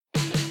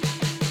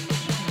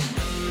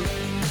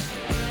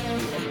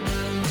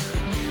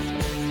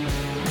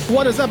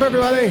What is up,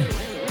 everybody?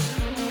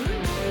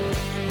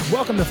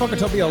 Welcome to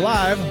Funkatopia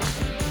Live.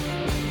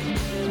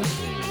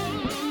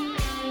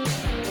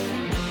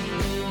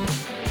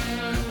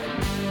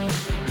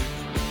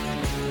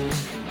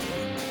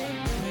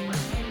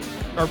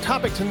 Our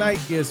topic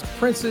tonight is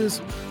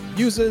princes,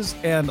 muses,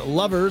 and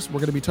lovers. We're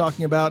going to be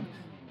talking about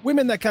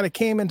women that kind of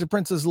came into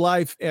Prince's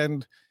life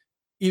and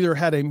either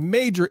had a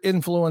major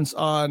influence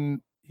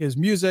on his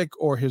music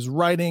or his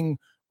writing,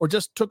 or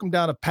just took him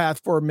down a path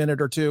for a minute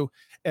or two.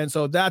 And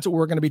so that's what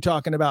we're going to be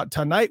talking about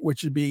tonight,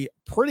 which would be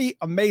pretty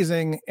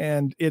amazing.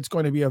 And it's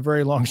going to be a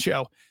very long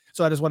show.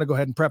 So I just want to go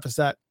ahead and preface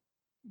that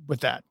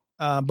with that.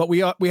 But we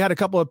had a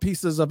couple of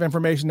pieces of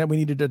information that we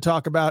needed to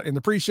talk about in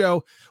the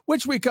pre-show,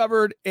 which we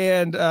covered.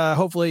 And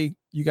hopefully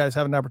you guys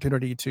have an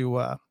opportunity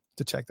to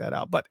check that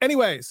out. But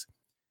anyways,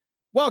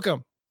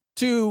 welcome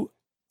to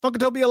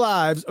Funkatopia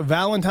Live's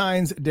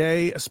Valentine's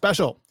Day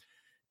special.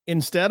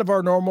 Instead of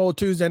our normal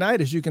Tuesday night,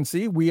 as you can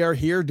see, we are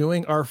here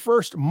doing our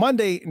first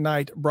Monday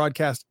night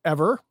broadcast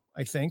ever.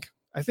 I think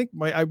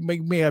I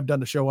may have done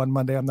the show on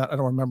Monday. I don't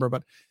remember,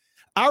 but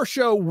our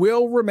show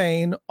will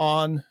remain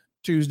on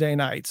Tuesday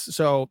nights.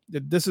 So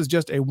this is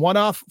just a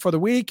one-off for the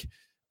week.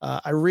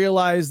 I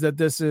realize that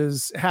this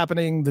is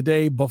happening the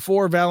day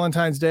before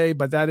Valentine's Day,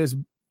 but that is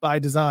by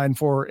design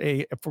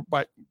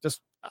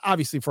just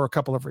obviously for a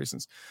couple of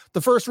reasons.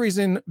 The first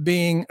reason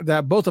being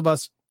that both of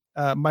us,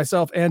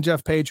 myself and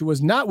Jeff Page, who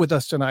was not with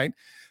us tonight,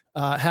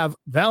 have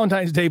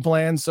Valentine's Day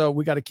plans. So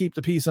we got to keep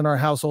the peace in our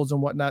households and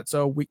whatnot.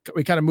 So we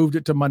kind of moved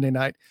it to Monday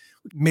night.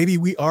 Maybe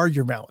we are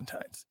your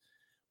Valentines.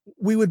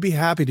 We would be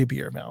happy to be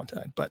your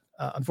Valentine, but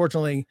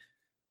unfortunately,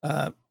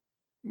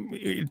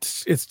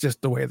 it's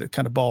just the way that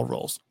kind of ball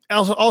rolls.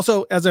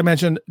 Also, as I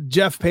mentioned,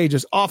 Jeff Page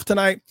is off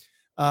tonight.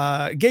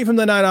 Gave him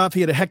the night off.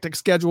 He had a hectic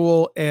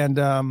schedule, and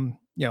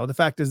the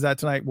fact is that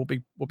tonight will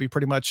be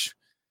pretty much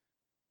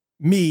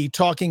me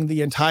talking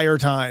the entire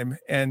time.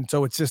 And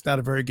so it's just not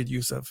a very good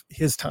use of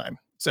his time.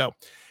 So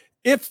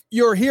if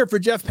you're here for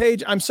Jeff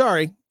Page, I'm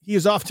sorry, he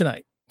is off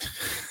tonight.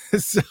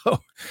 So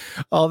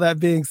all that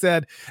being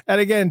said,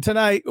 and again,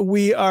 tonight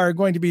we are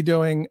going to be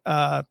doing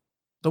the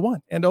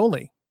one and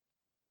only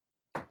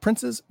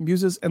Princes,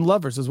 Muses, and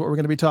Lovers is what we're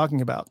going to be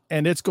talking about.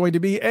 And it's going to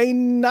be a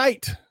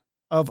night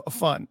of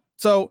fun.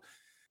 So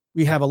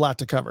we have a lot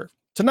to cover.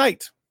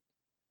 Tonight,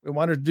 we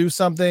wanted to do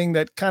something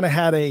that kind of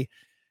had a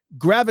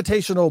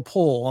gravitational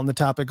pull on the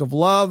topic of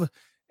love.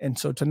 And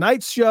so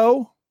tonight's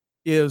show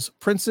is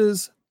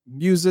Princes,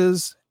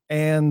 Muses,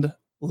 and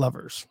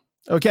Lovers.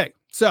 Okay,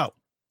 so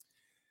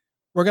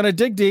we're going to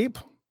dig deep.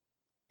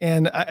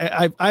 And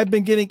I've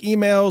been getting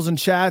emails and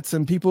chats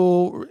and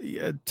people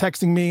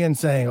texting me and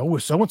saying, oh,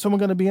 is so-and-so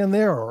going to be in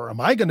there? Or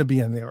am I going to be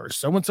in there? Or is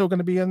so-and-so going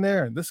to be in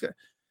there? And this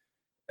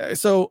guy.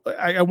 So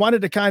I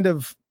wanted to kind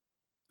of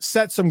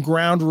set some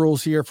ground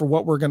rules here for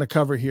what we're going to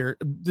cover here.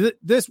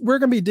 We're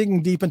going to be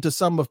digging deep into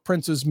some of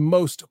Prince's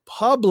most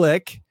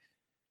public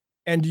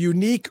and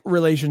unique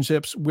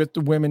relationships with the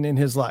women in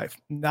his life.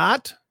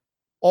 Not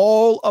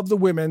all of the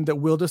women that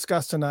we'll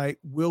discuss tonight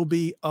will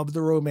be of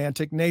the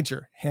romantic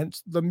nature,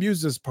 hence the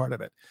muses part of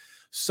it.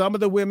 Some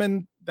of the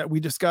women that we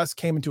discuss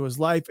came into his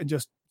life and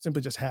just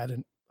simply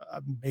had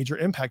a major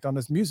impact on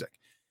his music.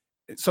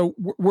 So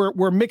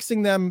we're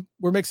mixing them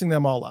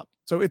all up.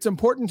 So it's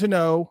important to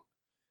know,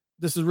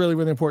 this is really,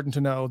 really important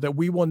to know, that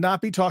we will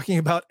not be talking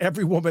about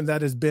every woman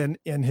that has been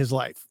in his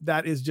life.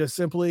 That is just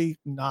simply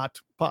not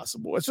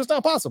possible. It's just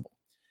not possible.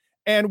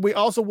 And we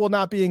also will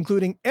not be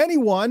including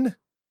anyone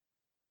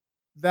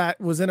that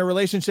was in a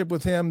relationship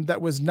with him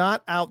that was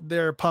not out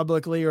there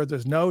publicly, or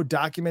there's no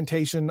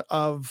documentation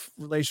of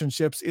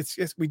relationships. It's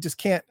just, we just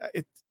can't,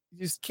 you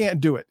just can't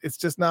do it. It's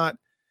just not,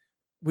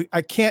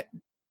 I can't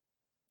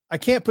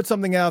put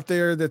something out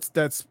there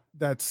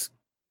that's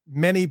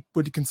many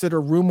would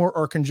consider rumor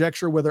or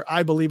conjecture, whether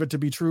I believe it to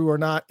be true or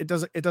not. It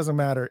doesn't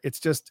matter. It's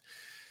just,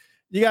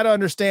 you got to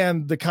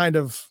understand the kind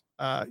of,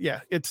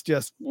 it's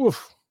just,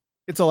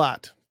 it's a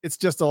lot. It's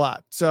just a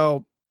lot.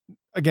 So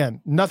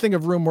again, nothing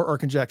of rumor or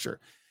conjecture.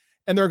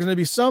 And there are going to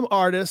be some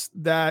artists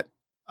that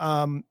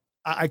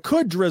I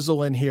could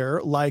drizzle in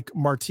here, like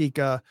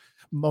Martika,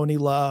 Moni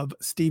Love,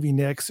 Stevie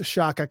Nicks,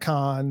 Shaka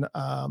Khan,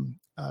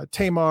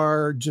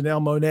 Tamar,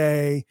 Janelle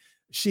Monáe,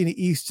 Sheena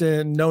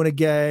Easton, Nona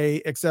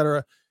Gay,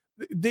 etc.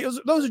 Those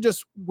are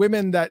just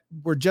women that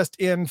were just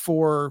in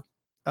for,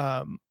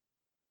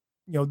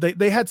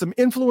 they had some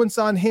influence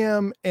on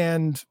him,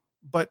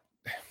 but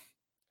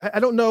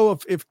I don't know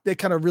if they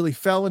kind of really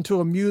fell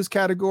into a muse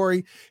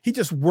category. He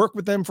just worked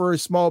with them for a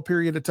small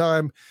period of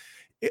time.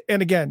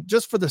 And again,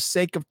 just for the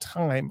sake of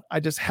time,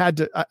 I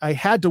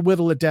had to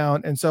whittle it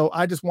down. And so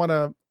I just want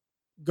to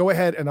go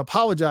ahead and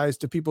apologize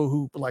to people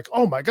who were like,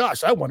 oh my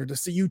gosh, I wanted to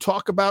see you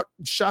talk about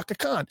Shaka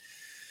Khan.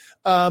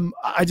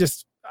 I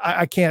just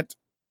can't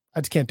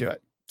do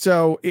it.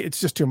 So it's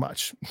just too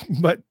much.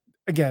 But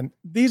again,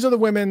 these are the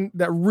women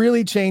that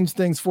really changed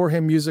things for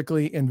him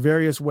musically in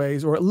various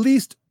ways, or at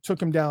least took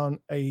him down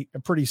a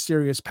pretty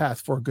serious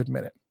path for a good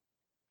minute.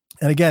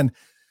 And again,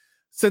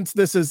 since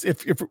this is,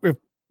 if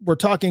we're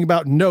talking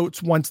about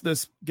notes, once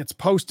this gets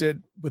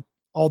posted with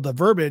all the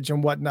verbiage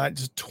and whatnot,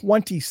 just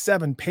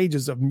 27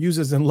 pages of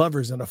muses and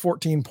lovers in a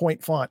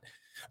 14-point font.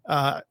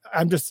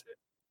 I'm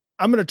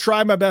going to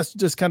try my best to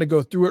just kind of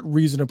go through it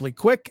reasonably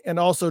quick and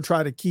also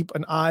try to keep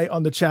an eye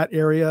on the chat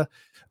area.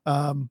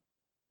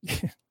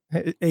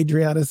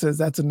 Adriana says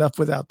that's enough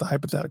without the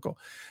hypothetical.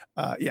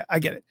 Yeah, I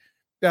get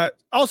it.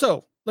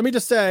 Also, let me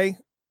just say,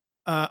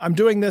 I'm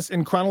doing this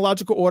in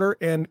chronological order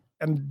and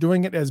I'm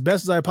doing it as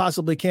best as I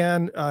possibly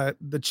can.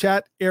 The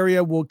chat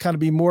area will kind of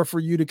be more for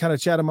you to kind of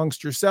chat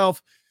amongst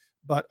yourself.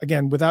 But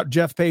again, without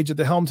Jeff Page at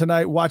the helm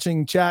tonight,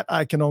 watching chat,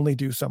 I can only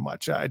do so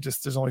much.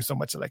 There's only so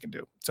much that I can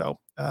do. So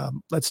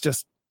let's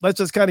just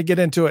kind of get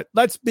into it.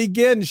 Let's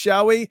begin,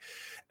 shall we?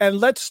 And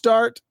let's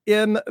start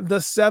in the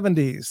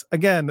 70s.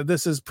 Again,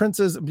 this is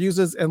Prince's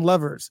Muses and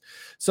Lovers.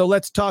 So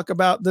let's talk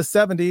about the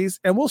 70s,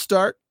 and we'll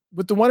start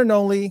with the one and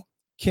only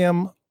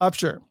Kim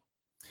Upshur.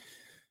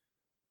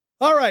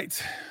 All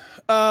right.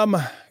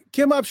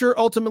 Kim Upshur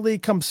ultimately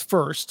comes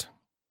first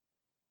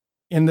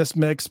in this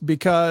mix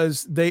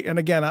because and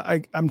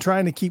again, I'm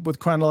trying to keep with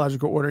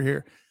chronological order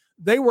here.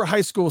 They were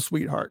high school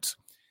sweethearts.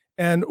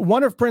 And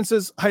one of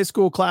Prince's high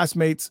school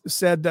classmates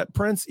said that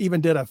Prince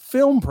even did a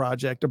film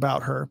project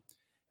about her.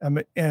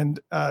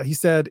 He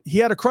said he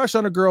had a crush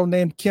on a girl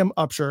named Kim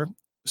Upshur.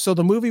 So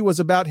the movie was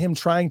about him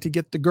trying to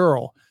get the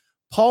girl.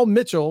 Paul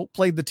Mitchell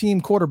played the team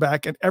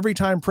quarterback, and every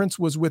time Prince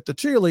was with the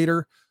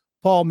cheerleader,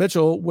 Paul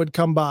Mitchell would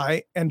come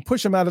by and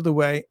push him out of the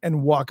way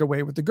and walk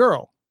away with the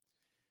girl.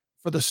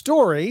 For the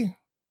story,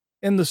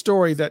 in the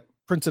story that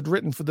Prince had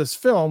written for this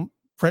film,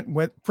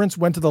 Prince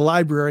went to the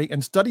library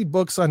and studied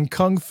books on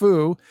Kung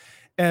Fu.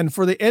 And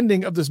for the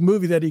ending of this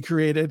movie that he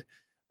created,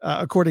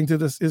 according to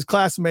his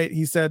classmate,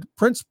 he said,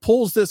 Prince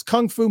pulls this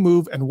Kung Fu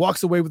move and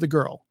walks away with the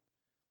girl.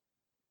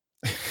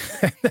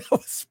 That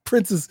was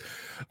Prince's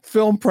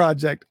film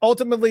project.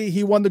 Ultimately,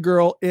 he won the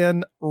girl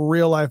in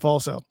real life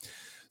also.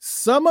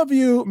 Some of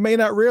you may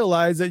not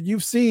realize that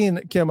you've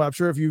seen Kim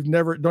Upshur. If you've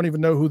don't even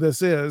know who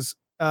this is,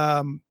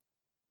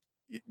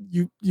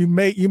 you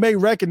may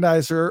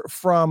recognize her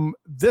from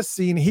this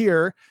scene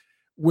here,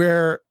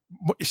 where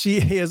she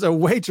is a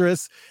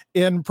waitress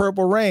in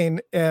Purple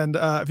Rain. And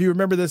if you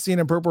remember this scene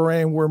in Purple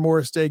Rain where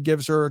Morris Day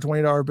gives her a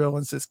 $20 bill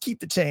and says, keep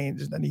the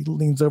change. And then he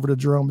leans over to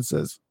Jerome and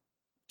says,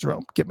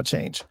 Jerome, get my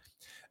change.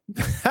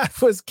 That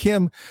was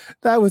Kim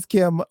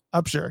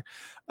Upshur.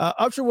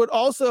 Upshur would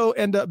also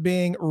end up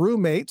being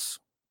roommates,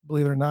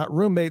 believe it or not,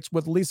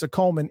 with Lisa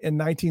Coleman in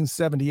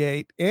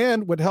 1978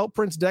 and would help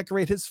Prince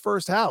decorate his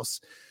first house.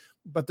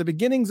 But the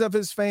beginnings of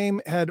his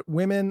fame had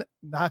women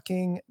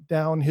knocking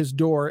down his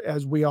door,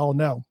 as we all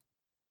know.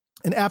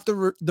 And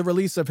after the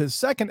release of his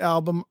second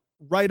album,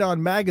 Right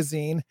On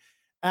Magazine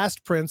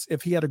asked Prince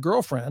if he had a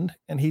girlfriend,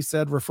 and he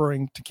said,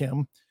 referring to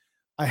Kim,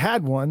 I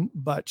had one,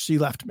 but she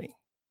left me.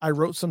 I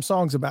wrote some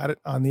songs about it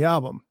on the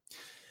album.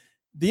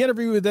 The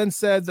interviewer then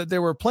said that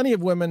there were plenty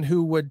of women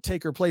who would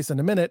take her place in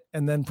a minute,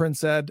 and then Prince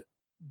said,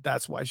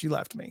 that's why she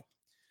left me.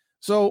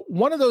 So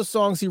one of those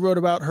songs he wrote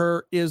about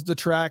her is the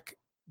track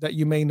that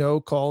you may know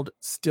called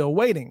Still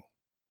Waiting.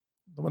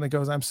 The one that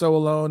goes, I'm so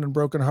alone and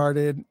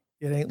brokenhearted.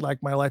 It ain't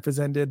like my life has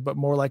ended, but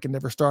more like it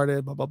never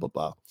started, blah, blah,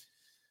 blah,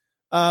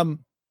 blah.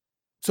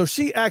 So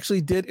she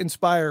actually did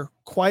inspire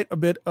quite a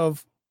bit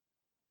of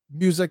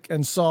music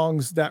and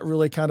songs that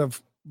really kind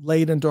of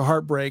laid into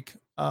heartbreak.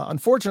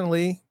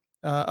 Unfortunately,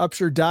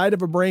 Upshur died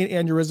of a brain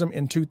aneurysm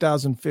in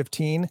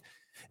 2015,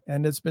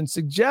 and it's been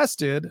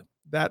suggested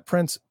that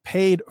Prince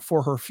paid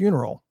for her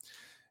funeral.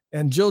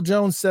 And Jill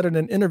Jones said in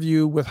an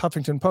interview with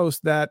Huffington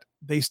Post that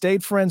they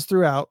stayed friends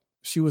throughout.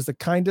 She was the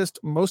kindest,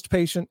 most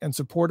patient, and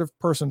supportive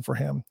person for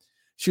him.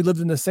 She lived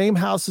in the same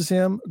house as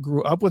him,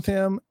 grew up with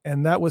him,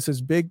 and that was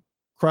his big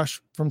crush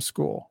from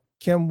school.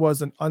 Kim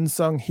was an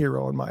unsung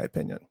hero, in my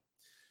opinion.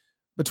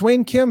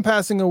 Between Kim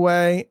passing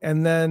away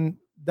and then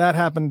that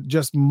happened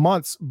just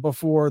months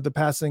before the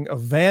passing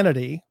of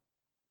Vanity,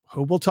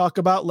 who we'll talk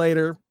about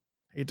later.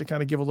 I hate to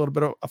kind of give a little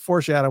bit of a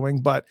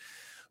foreshadowing, but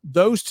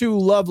those two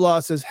love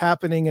losses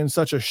happening in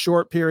such a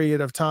short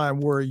period of time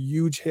were a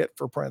huge hit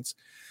for Prince.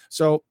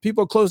 So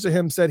people close to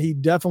him said he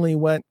definitely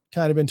went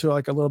kind of into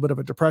like a little bit of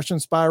a depression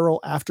spiral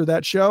after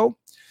that show,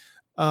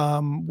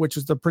 which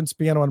is the Prince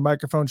Piano and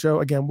Microphone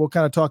show. Again, we'll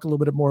kind of talk a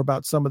little bit more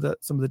about some of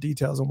the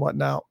details and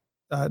whatnot.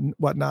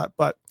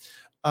 But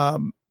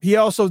he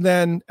also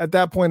then at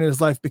that point in his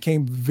life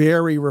became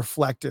very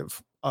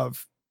reflective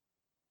of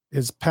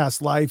his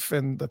past life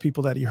and the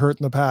people that he hurt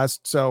in the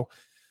past. So,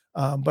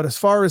 but as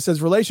far as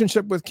his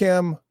relationship with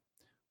Kim,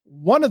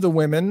 one of the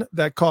women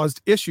that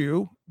caused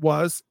issue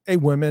was a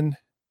woman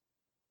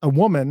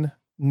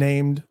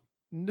named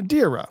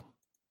Nadira.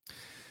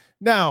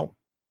 Now,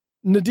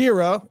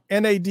 Nadira,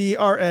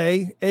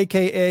 N-A-D-R-A,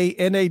 aka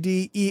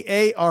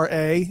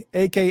N-A-D-E-A-R-A,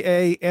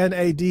 aka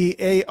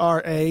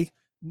N-A-D-A-R-A.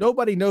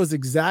 Nobody knows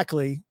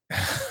exactly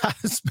how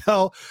to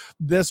spell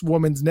this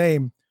woman's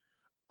name,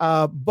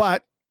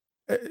 but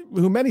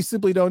who many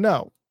simply don't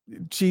know.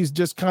 She's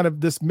just kind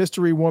of this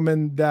mystery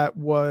woman that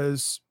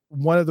was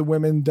one of the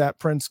women that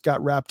Prince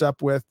got wrapped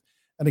up with.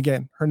 And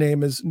again, her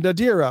name is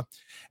Nadira.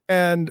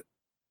 And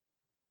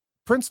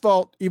Prince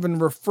Vault even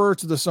refer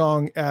to the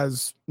song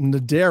as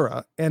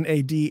Nadara,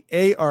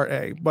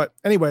 Nadara. But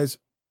anyways,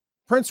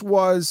 Prince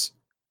was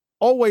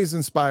always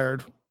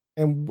inspired,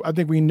 and I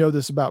think we know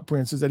this about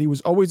Prince, is that he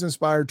was always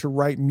inspired to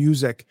write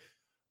music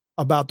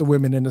about the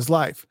women in his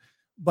life.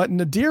 But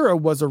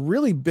Nadira was a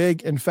really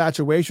big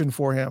infatuation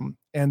for him,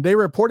 and they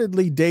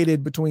reportedly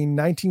dated between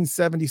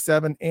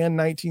 1977 and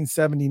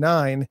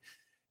 1979.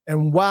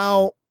 And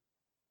while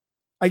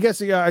I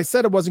guess, yeah, I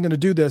said I wasn't going to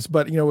do this,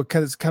 but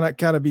it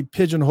kind of be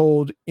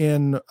pigeonholed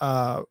in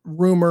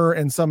rumor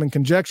and some in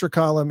conjecture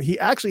column. He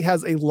actually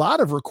has a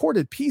lot of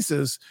recorded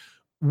pieces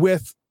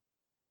with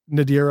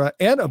Nadira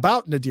and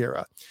about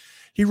Nadira.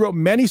 He wrote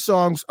many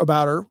songs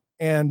about her,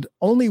 and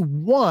only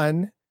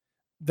one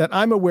that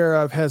I'm aware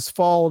of has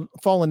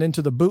fallen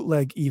into the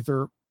bootleg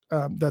ether,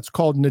 that's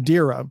called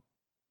Nadira.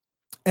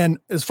 And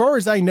as far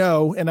as I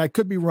know, and I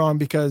could be wrong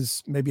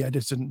because maybe I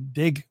just didn't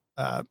dig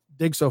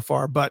so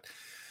far, but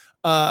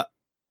I'm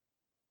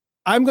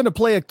going to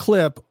play a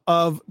clip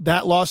of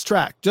that lost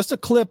track, just a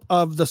clip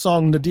of the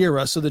song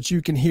Nadira, so that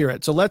you can hear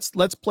it. So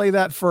let's play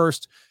that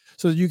first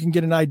so that you can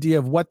get an idea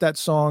of what that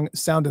song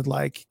sounded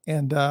like.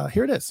 And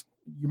here it is.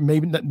 You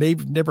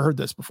maybe never heard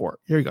this before.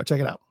 Here you go.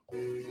 Check it out.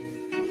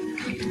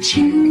 But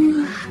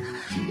you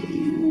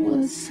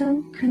were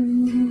so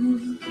cool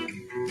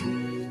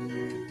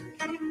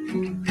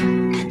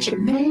that you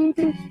made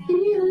me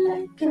feel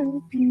like a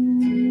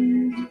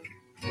fool.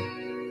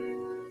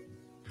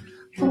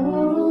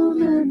 Oh,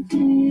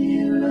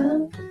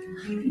 Nadira,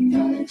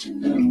 now that you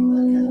know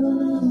I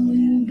love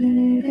you,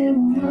 baby,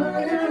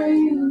 what are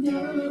you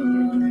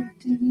gonna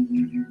do?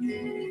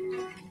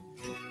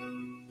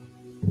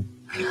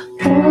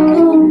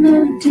 Oh,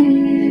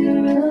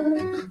 Nadira,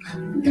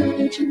 now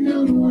that you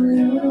know I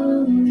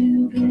love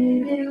you,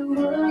 baby,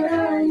 what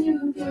are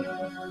you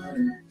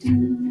gonna do?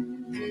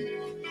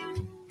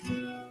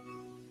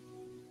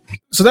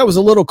 So that was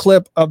a little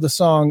clip of the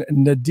song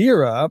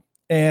Nadira.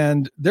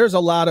 And there's a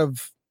lot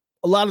of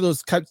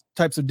those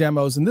types of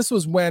demos. And this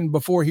was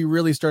before he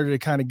really started to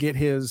kind of get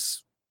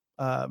his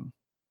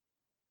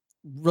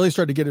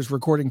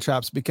recording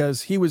chops,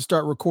 because he would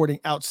start recording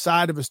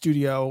outside of a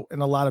studio in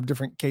a lot of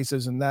different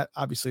cases. And that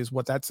obviously is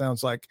what that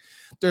sounds like.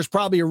 There's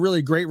probably a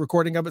really great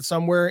recording of it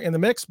somewhere in the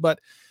mix, but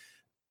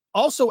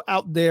also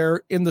out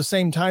there in the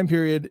same time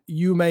period,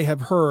 you may have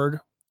heard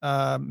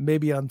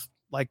maybe on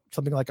like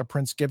something like a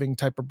Prince Giving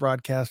type of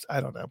broadcast. I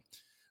don't know.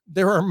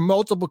 There are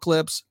multiple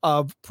clips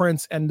of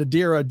Prince and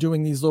Nadira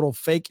doing these little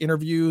fake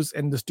interviews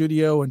in the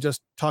studio and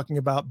just talking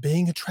about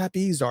being a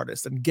trapeze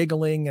artist and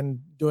giggling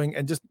and doing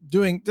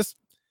just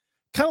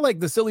kind of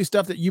like the silly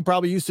stuff that you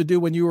probably used to do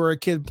when you were a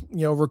kid,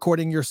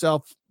 recording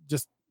yourself,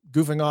 just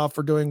goofing off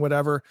or doing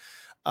whatever.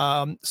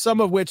 Some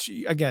of which,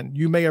 again,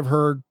 you may have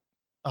heard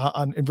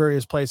in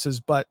various places,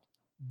 but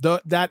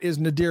that is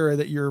Nadira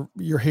that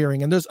you're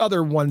hearing. And there's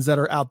other ones that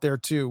are out there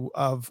too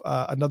of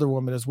another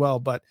woman as well,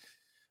 but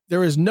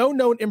there is no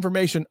known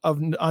information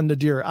on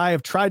Nadira. I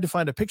have tried to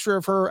find a picture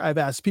of her. I've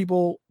asked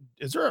people,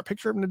 is there a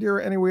picture of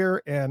Nadira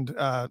anywhere? And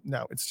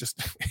no, it's just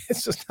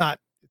not.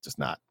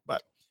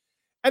 But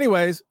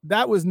anyways,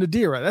 that was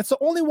Nadira. That's the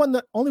only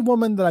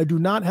woman that I do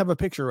not have a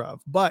picture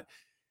of, but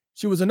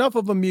she was enough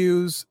of a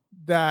muse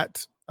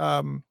that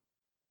kind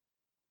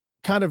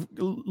of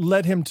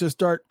led him to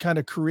start kind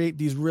of create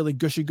these really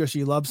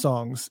gushy love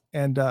songs.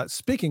 And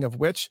speaking of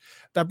which,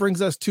 that brings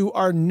us to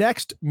our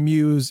next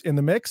muse in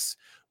the mix,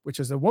 which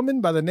is a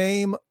woman by the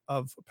name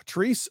of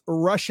Patrice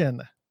Rushen.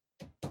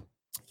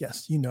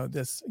 Yes, you know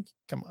this.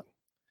 Come on.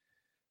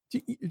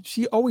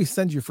 She always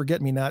sends you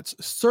forget-me-nots.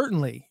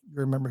 Certainly you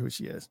remember who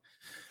she is.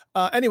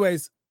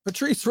 Anyways,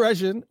 Patrice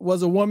Rushen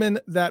was a woman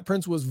that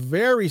Prince was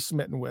very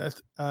smitten with.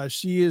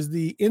 She is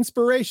the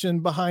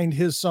inspiration behind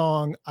his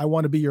song, I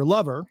Want to Be Your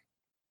Lover.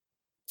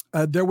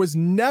 There was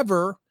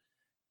never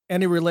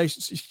any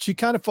relationship. She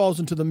kind of falls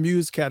into the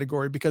muse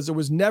category because there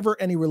was never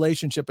any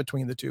relationship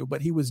between the two,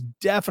 but he was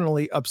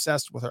definitely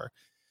obsessed with her.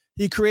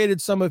 He created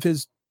some of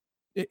his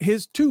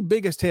two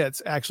biggest hits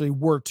actually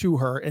were to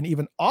her, and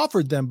even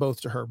offered them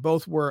both to her.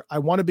 Both were I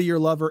Want to Be Your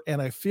Lover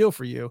and I Feel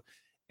For You.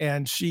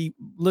 And she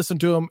listened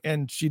to them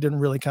and she didn't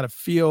really kind of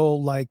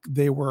feel like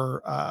they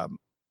were,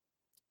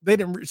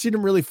 she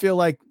didn't really feel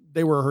like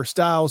they were her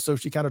style. So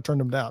she kind of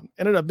turned them down.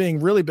 Ended up being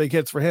really big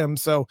hits for him.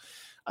 So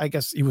I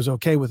guess he was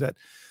okay with it.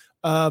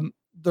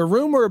 The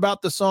rumor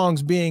about the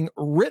songs being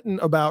written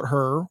about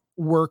her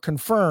were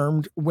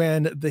confirmed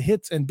when the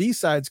hits and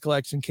B-sides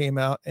collection came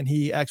out, and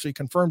he actually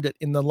confirmed it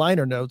in the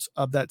liner notes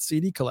of that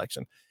CD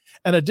collection.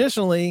 And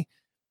additionally,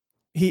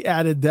 he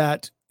added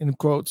that, in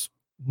quotes,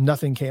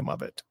 nothing came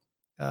of it.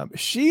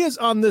 She is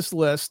on this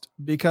list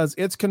because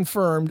it's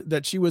confirmed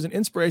that she was an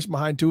inspiration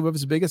behind two of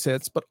his biggest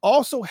hits, but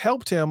also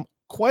helped him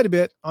quite a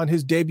bit on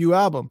his debut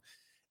album.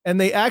 And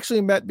they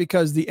actually met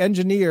because the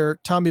engineer,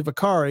 Tommy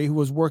Vicari, who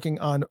was working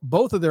on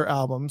both of their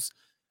albums,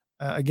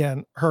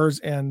 again, hers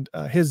and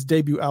his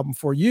debut album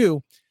For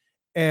You.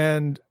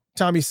 And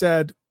Tommy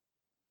said,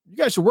 you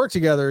guys should work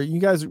together.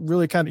 You guys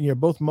really kind of,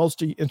 both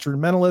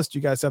multi-instrumentalists.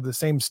 You guys have the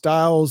same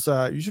styles.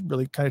 You should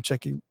really kind of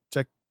check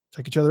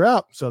check each other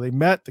out. So they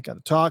met, they kind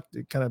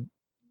of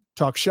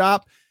talk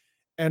shop.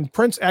 And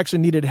Prince actually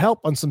needed help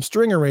on some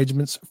string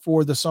arrangements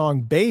for the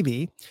song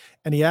Baby.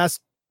 And he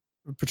asked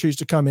Patrice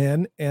to come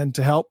in and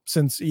to help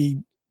since he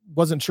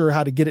wasn't sure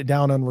how to get it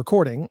down on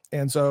recording.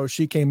 And so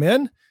she came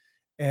in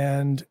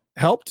and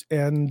helped,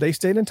 and they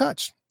stayed in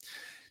touch.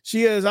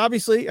 She is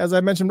obviously, as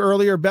I mentioned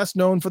earlier, best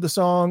known for the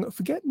song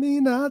Forget Me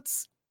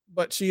Nots,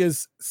 but she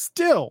is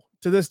still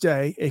to this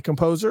day a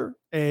composer,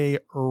 a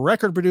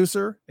record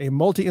producer, a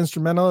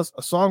multi-instrumentalist,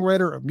 a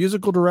songwriter, a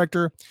musical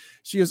director.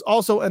 She is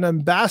also an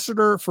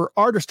ambassador for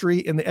artistry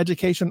in the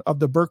education of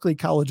the Berklee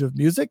College of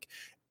Music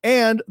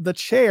and the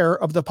chair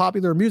of the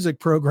popular music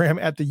program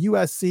at the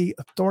USC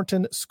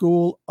Thornton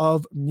School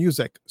of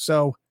Music.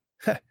 So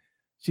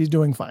she's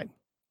doing fine.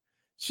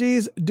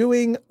 She's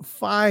doing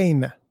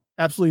fine.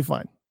 Absolutely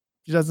fine.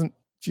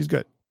 She's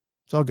good.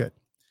 It's all good.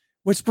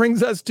 Which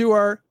brings us to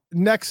our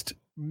next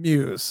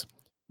muse,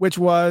 which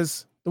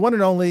was the one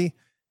and only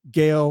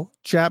Gail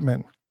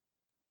Chapman.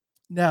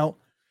 Now,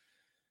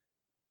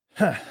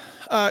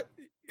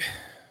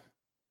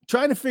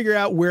 trying to figure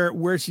out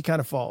where she kind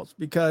of falls,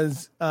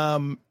 because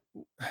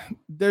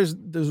there's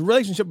a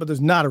relationship, but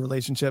there's not a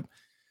relationship.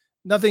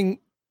 Nothing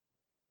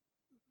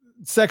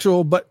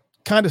sexual, but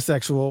kind of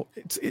sexual.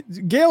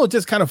 Gail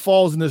just kind of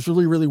falls in this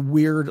really, really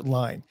weird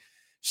line.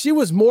 She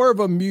was more of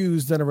a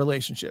muse than a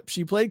relationship.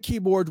 She played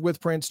keyboards with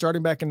Prince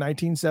starting back in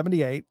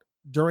 1978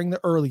 during the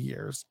early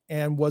years,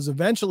 and was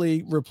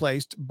eventually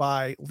replaced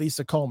by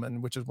Lisa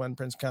Coleman, which is when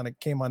Prince kind of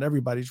came on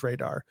everybody's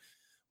radar.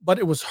 But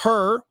it was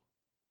her,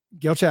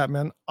 Gail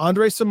Chapman,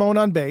 Andre Simone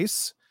on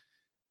bass,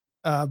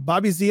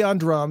 Bobby Z on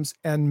drums,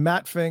 and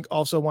Matt Fink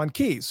also on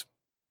keys.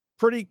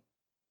 Pretty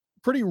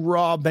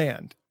raw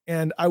band.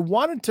 And I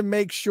wanted to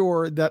make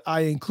sure that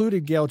I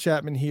included Gail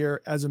Chapman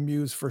here as a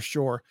muse for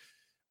sure,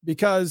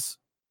 because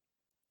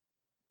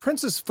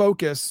Prince's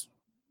focus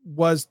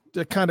was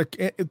to kind of,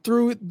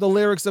 through the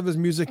lyrics of his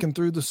music and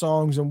through the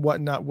songs and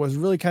whatnot, was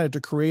really kind of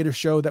to create a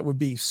show that would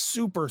be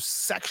super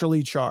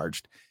sexually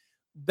charged.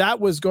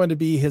 That was going to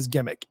be his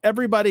gimmick.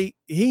 Everybody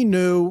he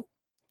knew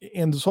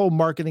in this whole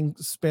marketing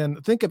spin,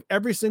 think of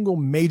every single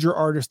major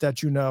artist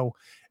that you know,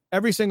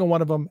 every single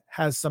one of them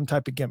has some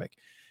type of gimmick.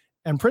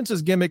 And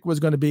Prince's gimmick was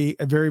going to be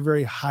a very,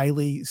 very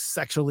highly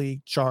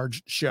sexually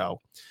charged show.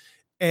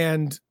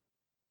 And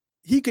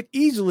he could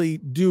easily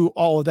do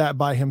all of that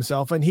by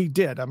himself. And he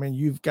did. I mean,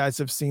 you guys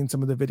have seen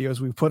some of the videos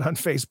we've put on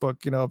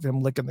Facebook, of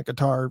him licking the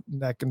guitar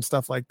neck and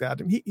stuff like that.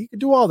 And he could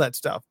do all that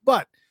stuff,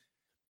 but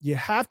you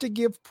have to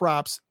give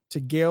props to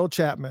Gail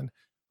Chapman,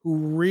 who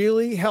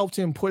really helped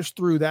him push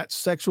through that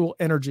sexual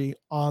energy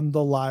on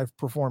the live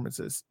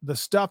performances. The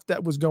stuff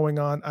that was going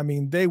on, I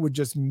mean, they would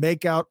just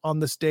make out on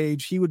the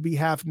stage. He would be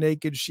half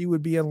naked. She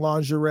would be in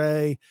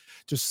lingerie,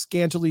 just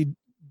scantily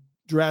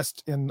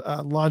dressed in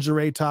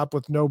lingerie top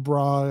with no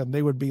bra. And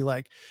they would be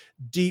like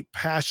deep,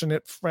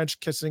 passionate French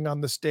kissing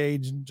on the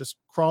stage and just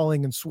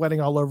crawling and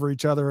sweating all over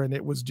each other. And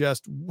it was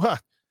just,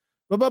 it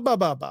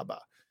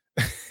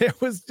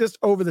was just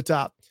over the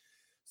top.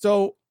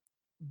 So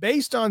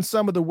based on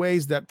some of the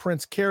ways that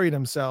Prince carried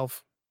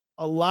himself,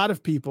 a lot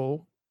of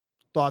people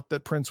thought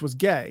that Prince was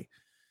gay.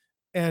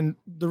 And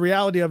the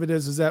reality of it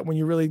is that when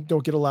you really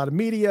don't get a lot of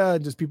media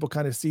and just people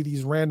kind of see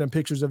these random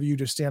pictures of you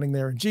just standing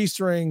there in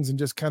G-strings and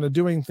just kind of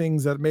doing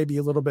things that maybe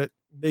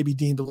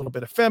deemed a little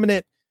bit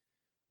effeminate,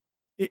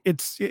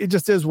 it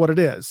just is what it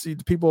is.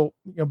 People,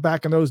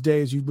 back in those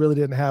days, you really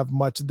didn't have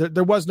much.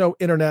 There was no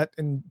internet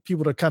and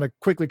people to kind of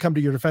quickly come to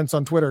your defense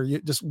on Twitter.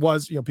 It just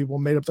was, people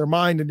made up their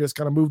mind and just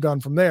kind of moved on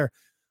from there.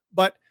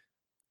 But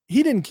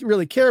he didn't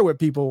really care what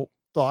people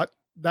thought.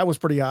 That was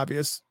pretty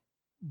obvious.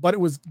 But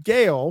it was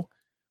Gail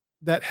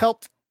that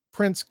helped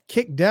Prince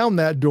kick down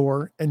that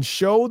door and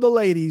show the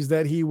ladies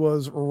that he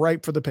was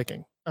ripe for the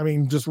picking. I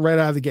mean, just right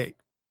out of the gate.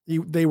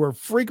 They were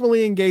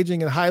frequently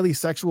engaging in highly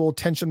sexual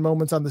tension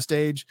moments on the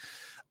stage,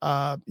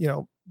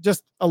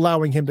 just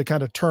allowing him to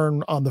kind of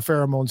turn on the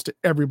pheromones to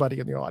everybody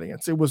in the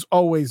audience. It was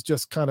always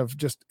just kind of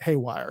just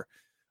haywire.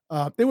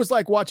 It was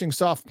like watching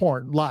soft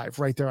porn live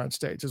right there on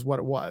stage is what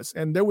it was.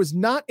 And there was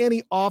not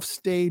any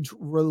offstage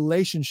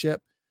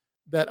relationship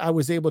that I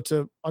was able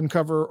to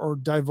uncover or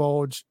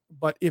divulge.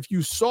 But if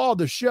you saw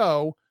the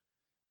show,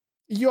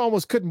 you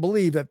almost couldn't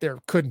believe that there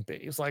couldn't be.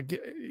 It's like,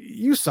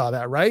 you saw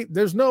that, right?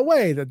 There's no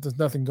way that there's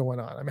nothing going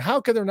on. I mean, how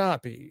could there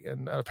not be?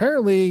 And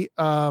apparently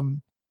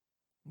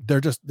there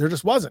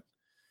just wasn't.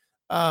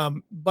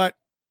 But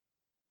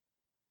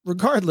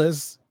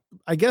regardless,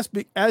 I guess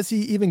as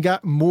he even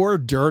got more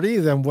dirty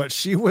than what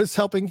she was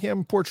helping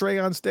him portray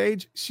on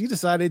stage, she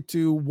decided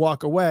to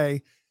walk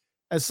away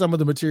as some of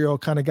the material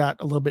kind of got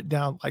a little bit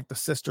down, like the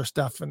sister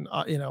stuff. And,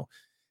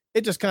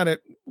 it just kind of,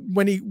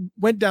 when he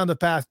went down the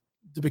path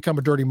to become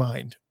a dirty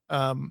mind.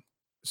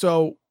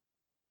 So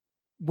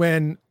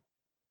when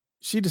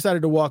she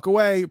decided to walk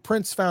away,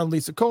 Prince found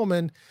Lisa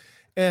Coleman,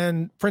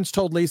 and Prince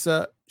told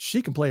Lisa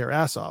she can play her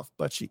ass off,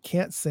 but she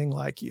can't sing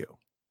like you.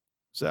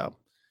 So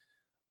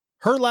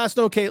Her last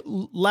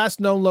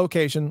known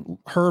location,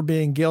 her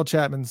being Gail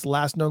Chapman's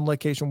last known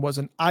location, was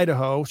in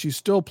Idaho. She's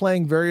still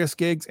playing various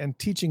gigs and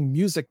teaching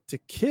music to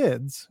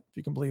kids, if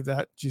you can believe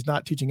that. She's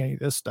not teaching any of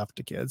this stuff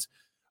to kids,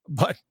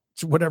 but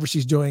whatever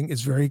she's doing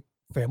is very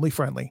family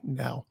friendly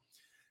now.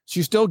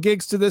 She still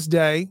gigs to this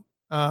day.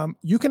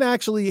 You can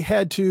actually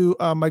head to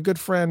my good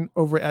friend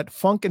over at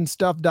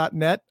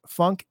funkandstuff.net,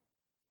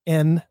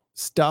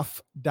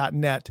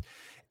 funkandstuff.net.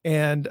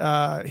 And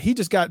he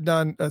just got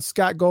done.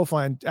 Scott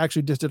Goldfine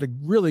actually just did a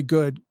really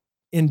good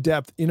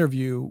in-depth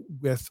interview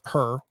with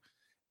her.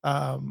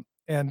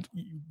 And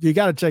you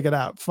got to check it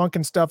out.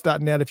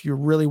 Funkandstuff.net. If you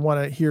really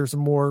want to hear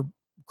some more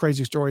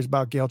crazy stories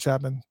about Gail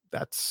Chapman,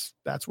 that's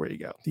where you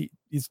go.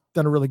 He's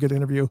done a really good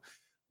interview.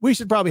 We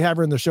should probably have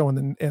her in the show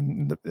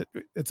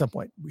at some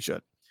point. We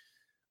should.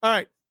 All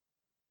right.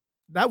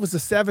 That was the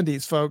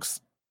 70s,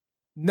 folks.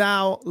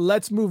 Now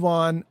let's move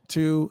on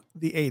to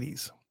the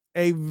 80s.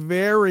 A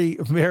very,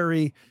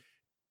 very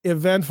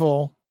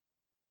eventful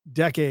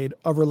decade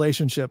of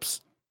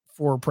relationships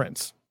for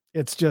Prince.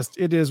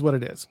 It is what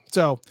it is.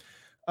 So,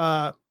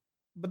 but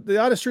the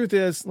honest truth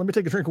is, let me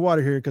take a drink of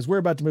water here because we're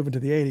about to move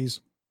into the 80s.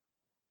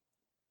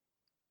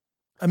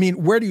 I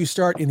mean, where do you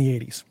start in the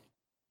 80s?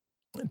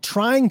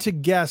 Trying to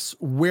guess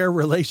where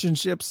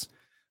relationships,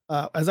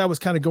 as I was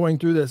kind of going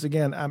through this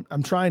again,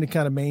 I'm trying to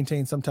kind of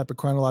maintain some type of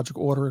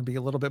chronological order and be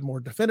a little bit more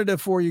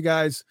definitive for you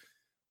guys,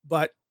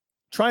 but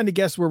trying to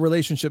guess where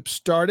relationships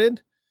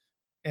started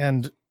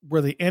and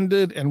where they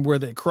ended and where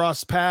they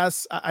crossed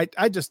paths.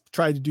 I just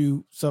tried to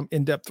do some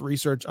in-depth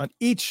research on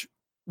each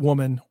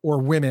woman or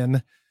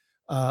women,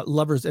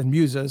 lovers and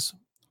muses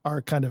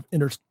are kind of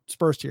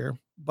interspersed here.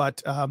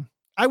 But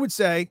I would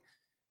say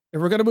if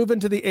we're going to move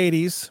into the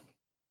 80s,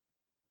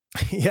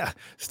 yeah,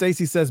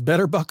 Stacy says,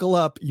 better buckle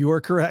up. You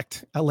are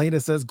correct. Elena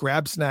says,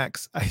 grab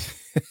snacks.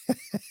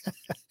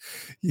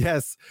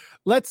 Yes,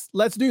 let's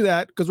do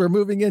that because we're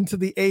moving into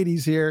the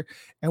 80s here,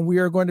 and we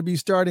are going to be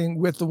starting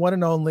with the one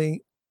and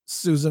only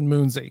Susan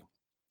Moonsey.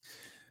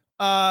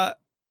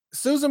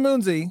 Susan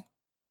Moonsey,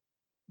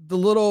 the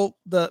little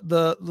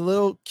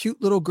cute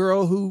little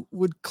girl who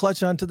would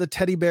clutch onto the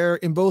teddy bear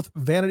in both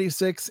Vanity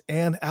 6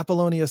 and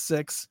Apollonia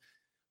 6.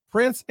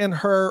 Prince and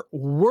her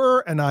were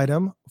an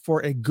item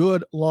for a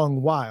good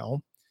long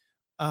while.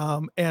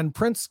 And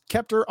Prince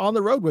kept her on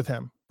the road with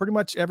him pretty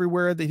much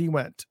everywhere that he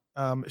went.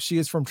 She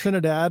is from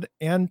Trinidad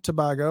and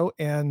Tobago,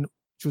 and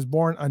she was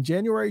born on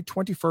January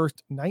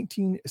 21st,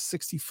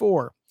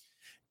 1964.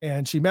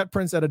 And she met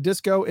Prince at a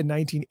disco in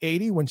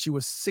 1980 when she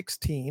was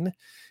 16.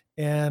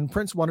 And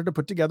Prince wanted to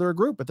put together a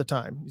group at the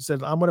time. He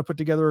said, I'm going to put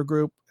together a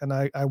group and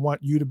I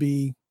want you to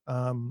be,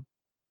 in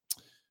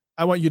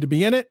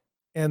it.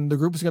 And the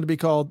group is going to be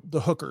called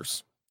the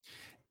Hookers.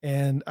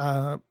 And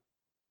I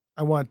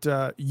want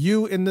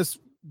you in this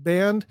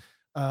band.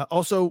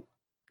 Also,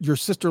 your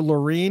sister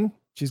Lorene.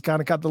 She's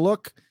kind of got the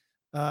look.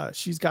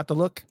 She's got the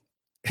look.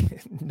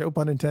 No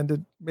pun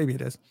intended. Maybe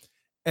it is.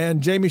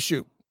 And Jamie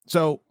Shoup.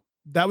 So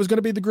that was going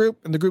to be the group,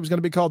 and the group was going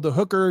to be called the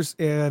Hookers.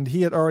 And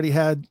he had already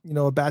had,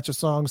 a batch of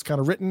songs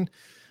kind of written,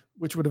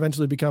 which would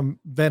eventually become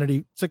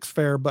Vanity 6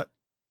 Fair. But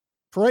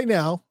for right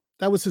now,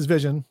 that was his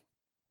vision,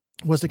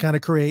 was to kind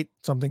of create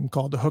something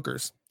called the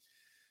Hookers.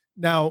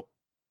 Now,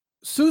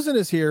 Susan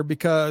is here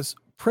because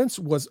Prince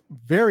was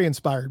very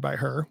inspired by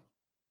her,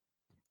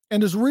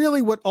 and is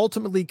really what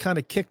ultimately kind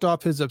of kicked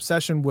off his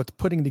obsession with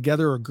putting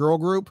together a girl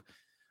group.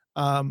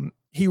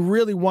 He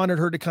really wanted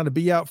her to kind of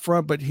be out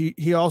front, but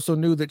he also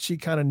knew that she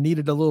kind of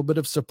needed a little bit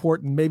of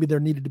support, and maybe there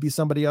needed to be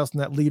somebody else in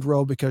that lead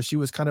role because she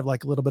was kind of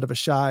like a little bit of a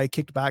shy,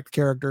 kicked back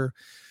character.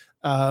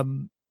 But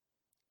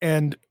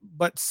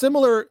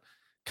similar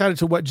kind of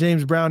to what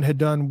James Brown had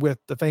done with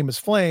the Famous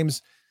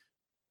Flames.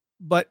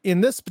 But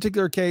in this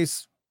particular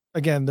case,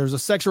 again, there's a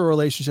sexual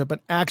relationship, an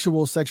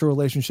actual sexual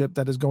relationship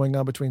that is going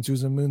on between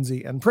Susan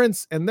Moonsey and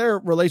Prince. And their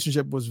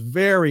relationship was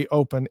very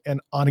open and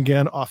on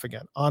again, off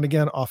again, on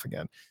again, off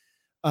again.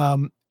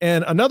 And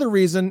another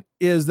reason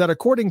is that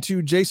according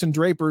to Jason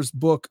Draper's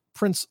book,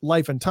 Prince,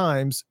 Life and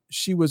Times,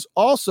 she was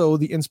also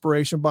the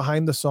inspiration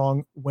behind the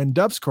song When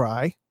Doves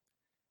Cry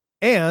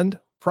and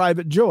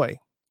Private Joy.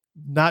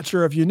 Not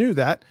sure if you knew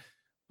that,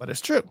 but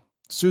it's true.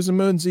 Susan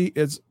Moonsey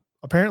is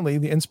apparently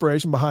the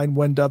inspiration behind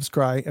When Doves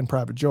Cry and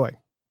Private Joy.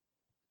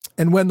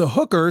 And when the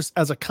Hookers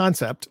as a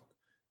concept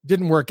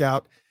didn't work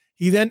out,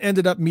 he then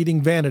ended up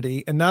meeting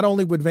Vanity. And not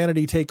only would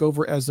Vanity take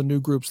over as the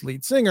new group's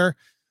lead singer,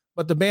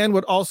 but the band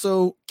would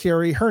also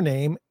carry her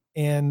name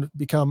and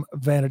become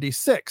Vanity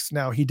 6.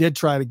 Now, he did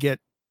try to get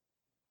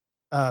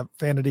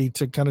Vanity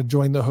to kind of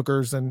join the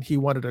Hookers, and he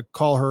wanted to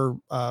call her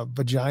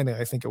Vagina,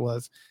 I think it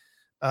was.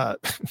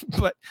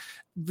 But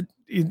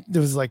it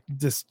was like,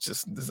 this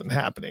just isn't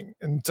happening.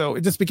 And so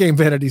it just became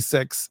Vanity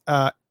 6.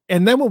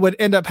 And then what would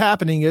end up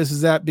happening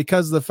is that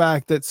because of the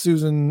fact that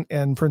Susan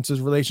and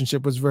Prince's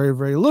relationship was very,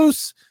 very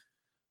loose,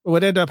 what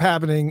would end up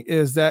happening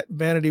is that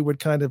Vanity would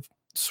kind of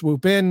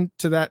swoop in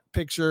to that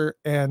picture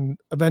and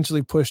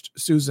eventually pushed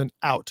Susan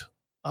out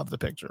of the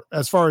picture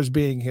as far as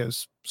being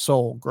his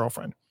sole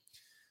girlfriend.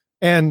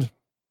 And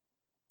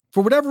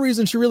For whatever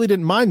reason, she really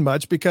didn't mind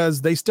much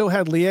because they still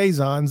had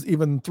liaisons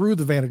even through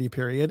the Vanity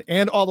period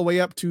and all the way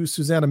up to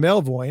Susanna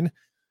Melvoin,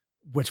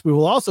 which we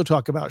will also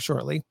talk about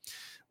shortly.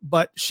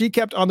 But she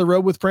kept on the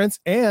road with Prince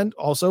and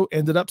also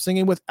ended up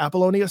singing with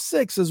Apollonia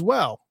 6 as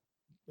well.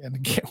 And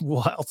again, we'll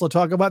also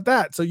talk about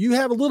that. So you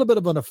have a little bit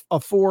of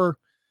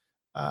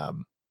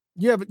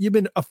you've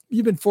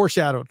been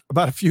foreshadowed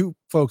about a few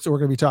folks that we're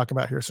going to be talking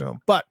about here soon.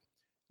 But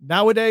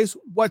nowadays,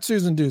 what's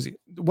Susan doing?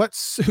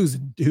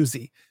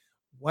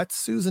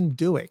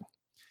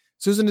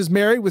 Susan is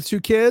married with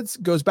 2 kids,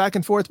 goes back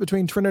and forth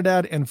between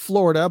Trinidad and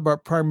Florida,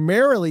 but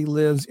primarily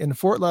lives in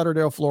Fort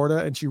Lauderdale,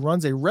 Florida, and she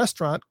runs a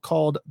restaurant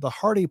called the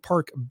Hardy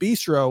Park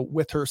Bistro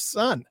with her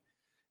son.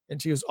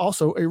 And she is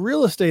also a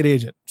real estate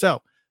agent.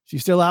 So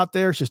she's still out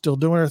there. She's still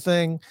doing her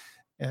thing.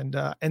 And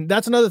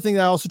that's another thing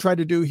that I also tried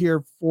to do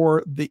here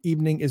for the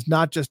evening is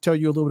not just tell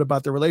you a little bit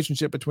about the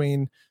relationship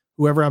between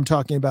whoever I'm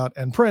talking about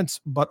and Prince,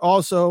 but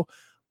also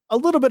a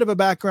little bit of a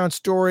background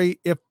story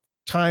if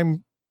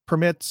time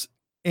permits,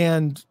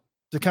 and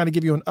to kind of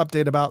give you an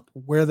update about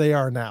where they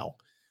are now.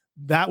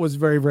 That was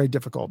very, very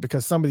difficult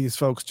because some of these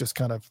folks just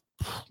kind of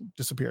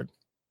disappeared.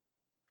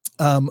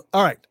 All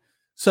right.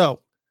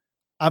 So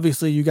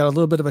obviously you got a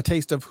little bit of a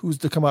taste of who's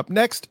to come up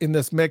next in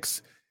this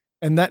mix.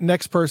 And that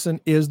next person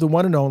is the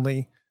one and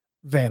only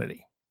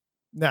Vanity.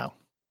 Now,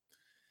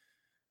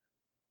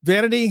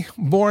 Vanity,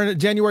 born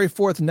January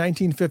 4th,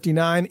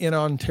 1959 in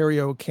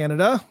Ontario,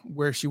 Canada,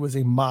 where she was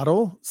a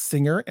model,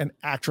 singer, and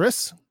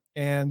actress.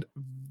 And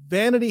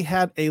Vanity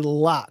had a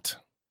lot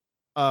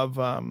of,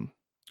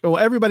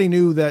 everybody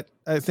knew that.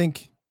 I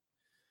think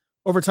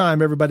over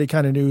time, everybody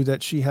kind of knew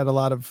that she had a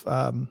lot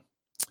of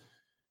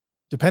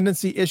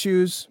dependency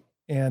issues.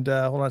 And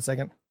hold on a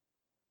second.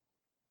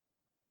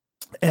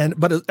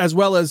 But as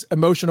well as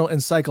emotional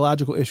and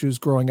psychological issues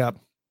growing up.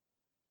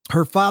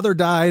 Her father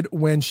died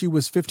when she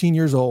was 15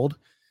 years old.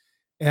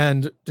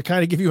 And to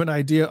kind of give you an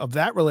idea of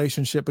that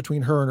relationship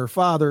between her and her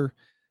father,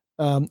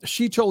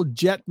 she told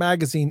Jet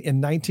magazine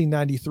in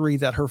 1993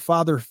 that her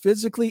father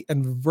physically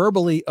and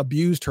verbally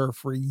abused her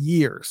for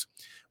years,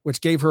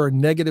 which gave her a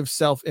negative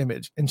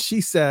self-image. And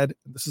she said,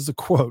 this is a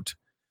quote,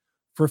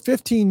 "For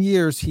 15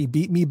 years, he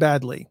beat me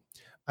badly.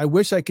 I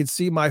wish I could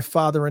see my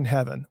father in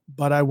heaven,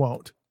 but I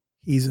won't.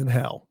 He's in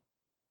hell."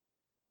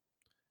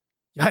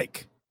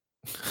 Yike.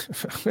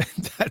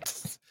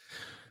 That's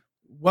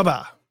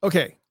wabba.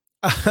 Okay.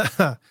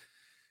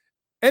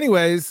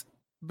 Anyways,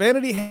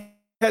 Vanity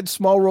had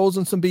small roles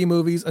in some B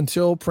movies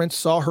until Prince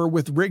saw her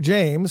with Rick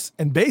James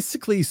and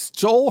basically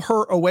stole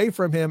her away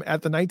from him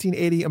at the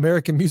 1980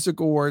 American Music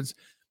Awards.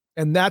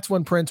 And that's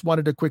when Prince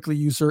wanted to quickly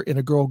use her in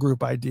a girl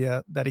group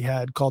idea that he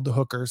had called the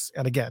Hookers.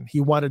 And again,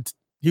 he wanted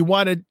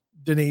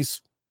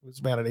Denise, who's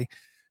Vanity,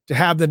 to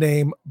have the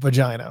name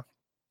Vagina.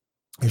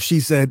 And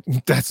she said,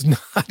 "That's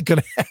not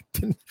going to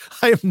happen.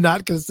 I am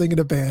not going to sing in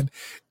a band,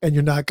 and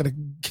I'm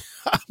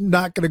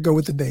not going to go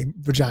with the name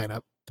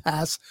Vagina.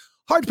 Pass.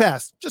 Hard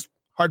pass. Just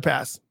hard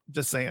pass.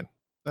 Just saying.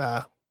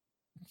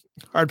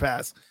 Hard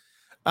pass."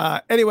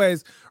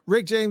 Anyways,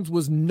 Rick James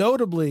was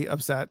notably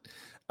upset.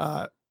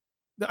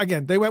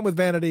 Again, they went with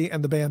Vanity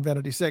and the band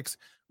Vanity 6.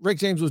 Rick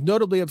James was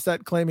notably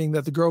upset, claiming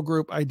that the girl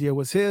group idea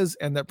was his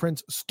and that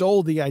Prince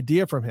stole the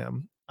idea from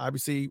him.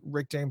 Obviously,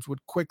 Rick James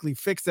would quickly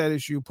fix that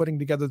issue, putting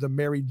together the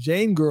Mary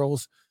Jane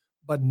Girls,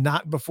 but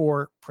not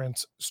before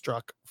Prince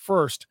struck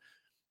first.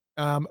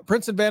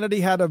 Prince and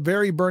Vanity had a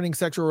very burning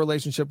sexual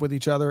relationship with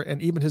each other,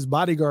 and even his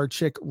bodyguard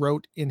chick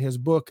wrote in his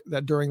book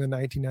that during the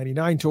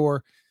 1999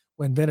 tour,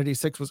 when Vanity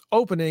 6 was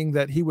opening,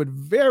 that he would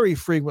very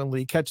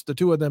frequently catch the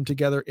two of them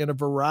together in a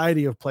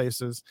variety of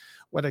places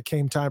when it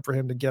came time for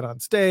him to get on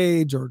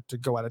stage or to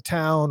go out of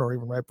town or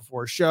even right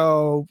before a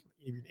show,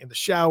 even in the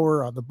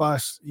shower, on the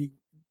bus.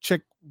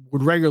 Chick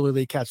would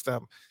regularly catch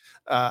them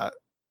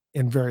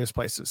in various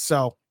places.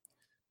 So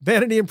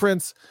Vanity and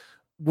Prince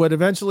would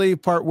eventually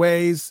part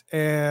ways,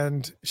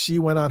 and she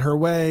went on her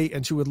way,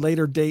 and she would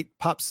later date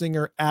pop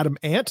singer Adam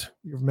Ant.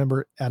 You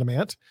remember Adam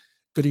Ant,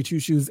 Goody Two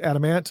Shoes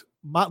Adam Ant,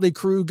 Motley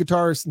Crue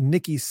guitarist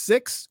Nikki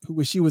Sixx,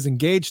 who she was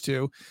engaged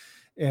to.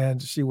 And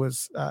she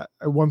was at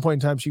one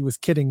point in time, she was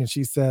kidding. And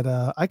she said,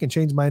 "I can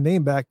change my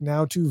name back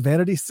now to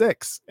Vanity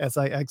Six,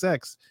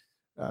 SIXX,"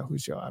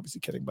 who's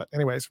obviously kidding. But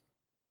anyways,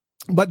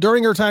 but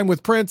during her time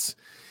with Prince,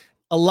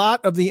 a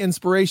lot of the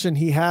inspiration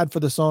he had for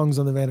the songs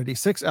on the Vanity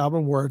 6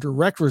 album were a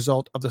direct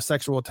result of the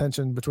sexual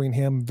tension between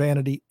him,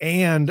 Vanity,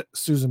 and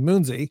Susan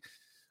Moonsey.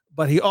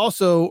 But he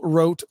also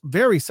wrote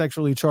very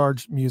sexually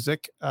charged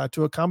music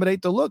to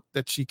accommodate the look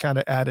that she kind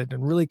of added,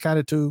 and really kind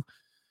of to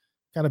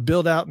kind of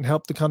build out and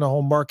help the kind of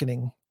whole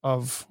marketing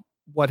of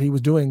what he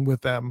was doing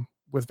with them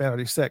with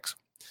Vanity 6.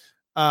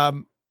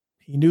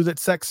 He knew that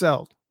sex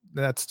sold.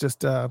 That's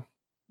just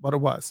what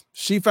it was.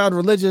 She found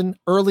religion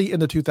early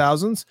in the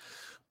 2000s,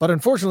 but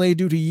unfortunately,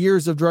 due to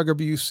years of drug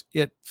abuse,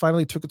 it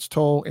finally took its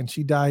toll, and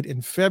she died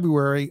in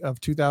February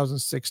of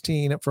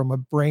 2016 from a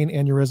brain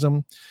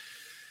aneurysm.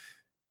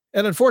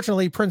 And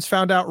unfortunately, Prince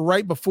found out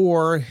right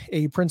before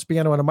a Prince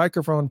Piano and a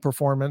Microphone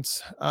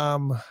performance.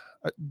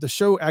 The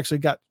show actually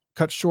got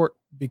cut short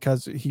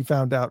because he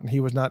found out and he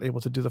was not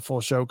able to do the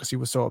full show because he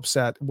was so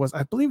upset.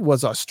 I believe it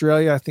was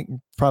Australia. I think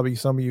probably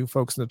some of you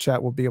folks in the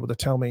chat will be able to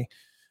tell me.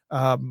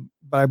 But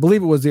I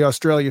believe it was the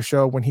Australia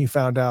show when he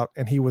found out,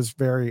 and he was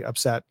very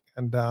upset.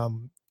 And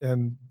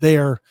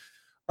there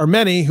are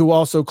many who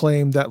also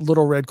claim that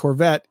Little Red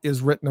Corvette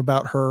is written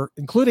about her,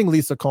 including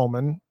Lisa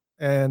Coleman.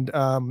 And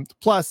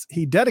plus,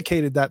 he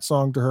dedicated that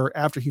song to her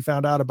after he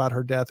found out about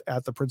her death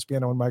at the Prince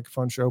Piano and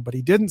Microphone show. But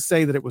he didn't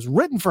say that it was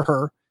written for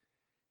her.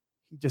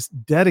 He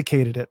just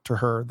dedicated it to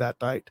her that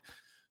night.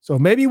 So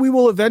maybe we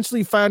will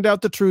eventually find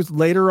out the truth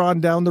later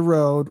on down the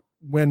road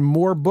when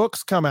more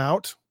books come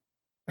out.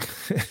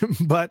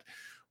 But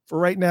for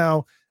right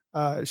now,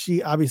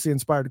 she obviously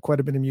inspired quite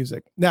a bit of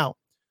music. Now,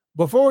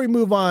 before we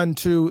move on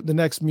to the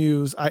next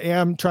muse, I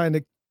am trying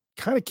to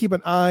kind of keep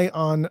an eye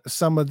on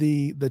some of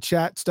the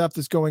chat stuff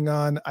that's going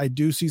on. I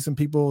do see some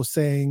people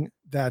saying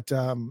that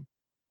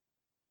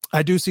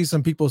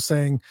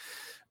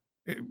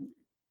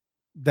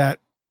that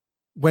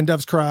When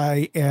Doves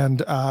Cry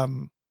and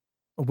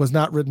was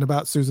not written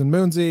about Susan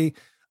Moonsey.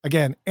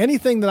 Again,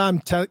 anything that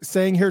I'm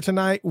saying here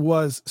tonight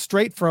was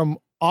straight from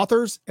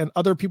authors and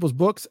other people's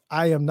books.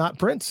 I am not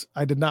Prince.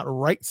 I did not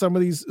write some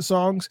of these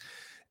songs.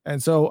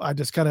 And so I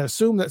just kind of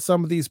assume that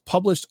some of these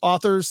published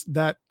authors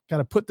that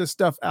kind of put this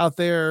stuff out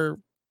there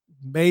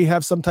may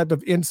have some type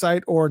of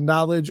insight or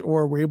knowledge,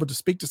 or were able to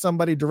speak to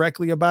somebody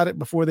directly about it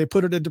before they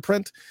put it into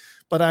print.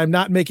 But I'm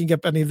not making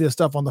up any of this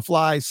stuff on the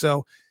fly.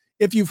 So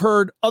if you've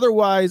heard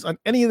otherwise on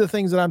any of the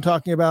things that I'm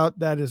talking about,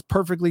 that is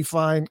perfectly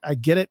fine. I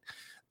get it.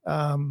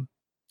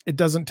 It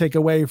doesn't take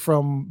away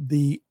from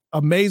the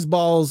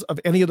amazeballs of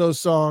any of those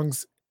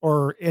songs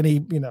or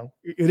any,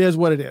 it is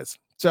what it is.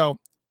 So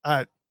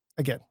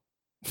again,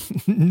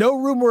 no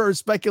rumor or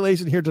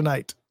speculation here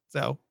tonight.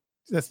 So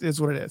this is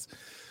what it is.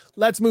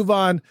 Let's move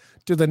on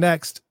to the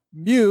next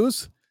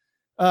muse.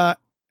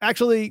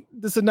 Actually,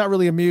 this is not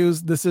really a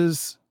muse. This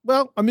is,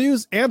 well, a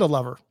muse and a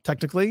lover,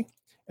 technically.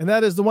 And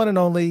that is the one and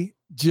only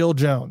Jill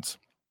Jones.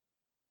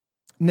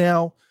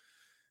 Now,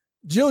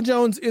 Jill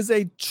Jones is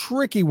a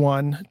tricky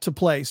one to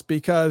place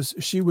because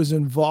she was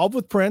involved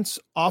with Prince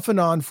off and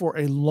on for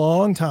a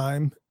long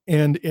time.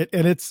 And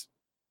it's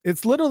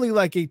literally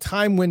like a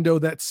time window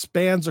that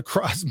spans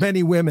across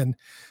many women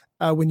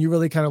when you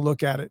really kind of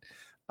look at it.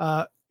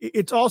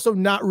 It's also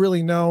not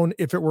really known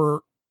if it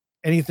were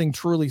anything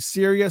truly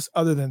serious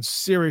other than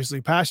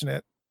seriously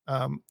passionate.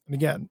 And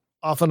again,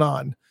 off and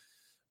on.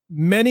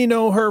 Many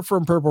know her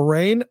from Purple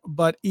Rain,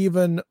 but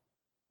even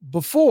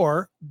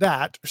before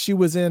that, she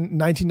was in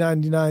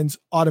 1999's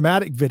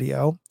Automatic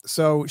video.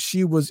 So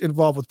she was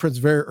involved with Prince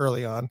very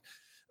early on.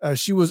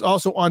 She was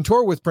also on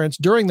tour with Prince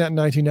during that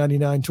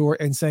 1999 tour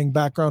and sang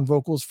background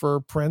vocals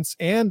for Prince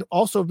and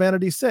also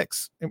Vanity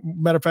Six.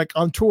 Matter of fact,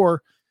 on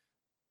tour,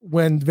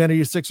 when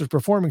Vanity Six was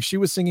performing, she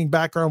was singing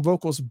background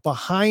vocals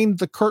behind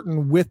the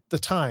curtain with the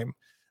time.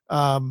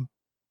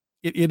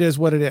 It is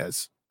what it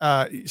is.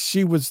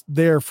 She was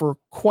there for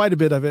quite a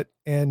bit of it,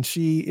 and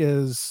she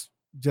is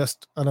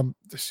just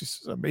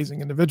she's an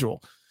amazing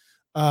individual.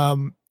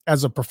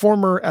 As a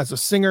performer, as a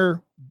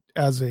singer,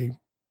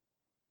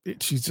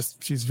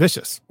 she's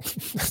vicious.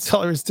 That's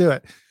all there is to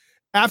it.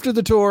 After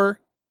the tour,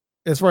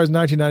 as far as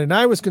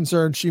 1999 was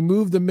concerned, she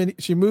moved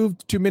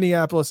to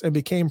Minneapolis and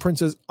became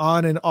Prince's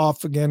on and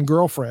off again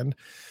girlfriend.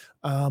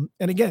 And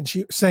again,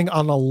 she sang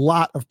on a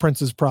lot of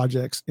Prince's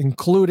projects,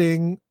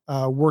 including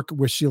work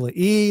with Sheila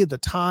E., The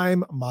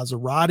Time,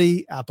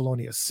 Maserati,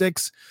 Apollonia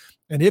 6.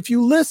 And if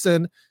you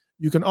listen,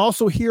 you can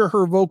also hear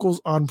her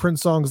vocals on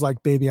Prince songs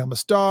like Baby I'm a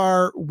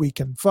Star, We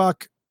Can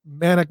Fuck,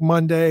 Manic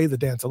Monday, The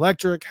Dance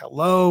Electric,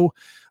 Hello,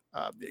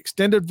 the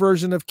extended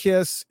version of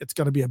Kiss, It's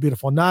Gonna Be a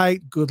Beautiful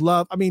Night, Good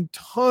Love. I mean,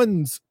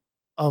 tons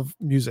of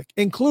music,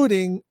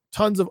 including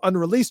tons of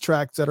unreleased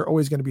tracks that are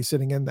always going to be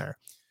sitting in there.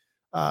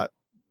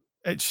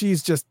 And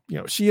she's just,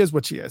 she is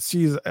what she is.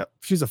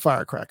 She's a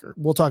firecracker.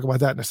 We'll talk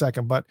about that in a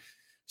second, but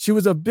she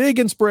was a big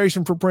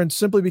inspiration for Prince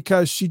simply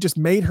because she just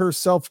made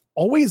herself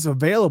always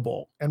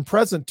available and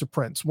present to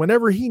Prince.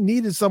 Whenever he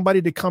needed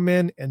somebody to come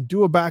in and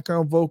do a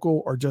background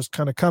vocal or just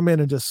kind of come in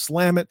and just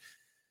slam it,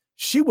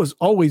 she was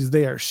always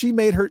there. She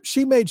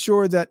made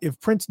sure that if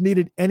Prince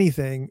needed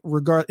anything,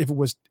 if it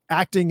was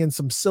acting in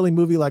some silly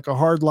movie like A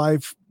Hard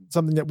Life,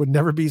 something that would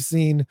never be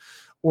seen,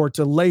 or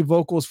to lay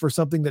vocals for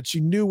something that she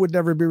knew would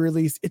never be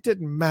released, it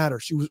didn't matter.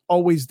 She was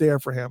always there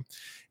for him.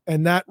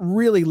 And that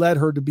really led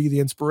her to be the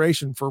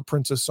inspiration for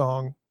Prince's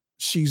song,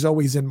 She's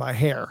Always in My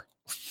Hair,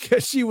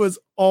 because she was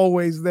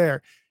always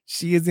there.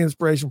 She is the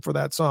inspiration for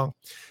that song.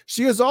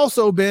 She has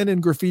also been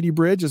in Graffiti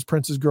Bridge as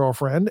Prince's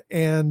girlfriend,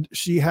 and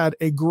she had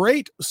a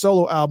great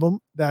solo album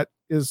that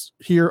is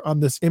here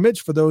on this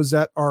image for those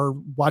that are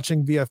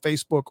watching via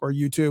Facebook or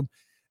YouTube,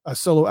 a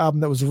solo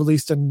album that was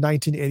released in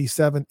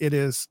 1987. It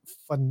is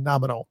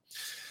phenomenal.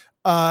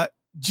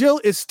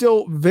 Jill is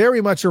still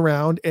very much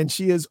around, and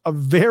she is a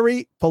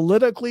very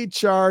politically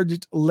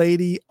charged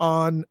lady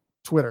on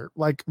Twitter,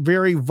 like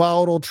very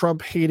volatile,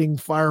 Trump hating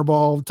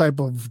fireball type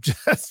of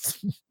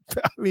just,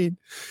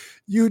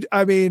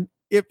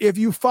 if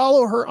you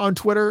follow her on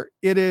Twitter,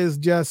 it is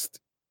just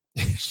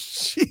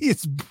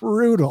she's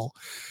brutal.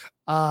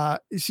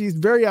 She's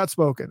very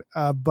outspoken,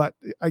 but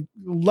I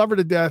love her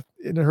to death,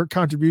 and her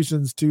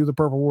contributions to the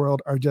Purple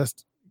World are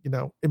just,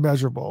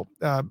 immeasurable.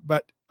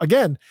 But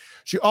again,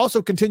 she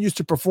also continues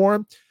to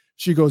perform.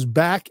 She goes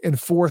back and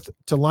forth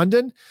to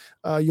London.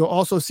 You'll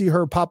also see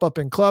her pop up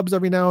in clubs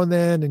every now and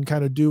then and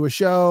kind of do a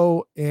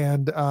show.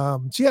 And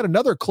she had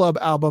another club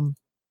album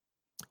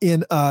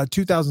in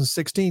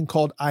 2016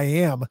 called I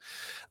Am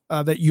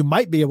that you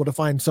might be able to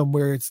find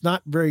somewhere. It's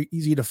not very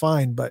easy to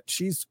find, but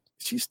she's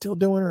still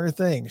doing her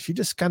thing. She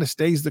just kind of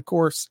stays the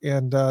course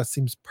and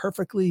seems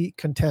perfectly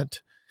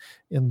content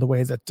in the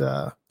way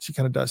that she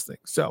kind of does things.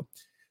 So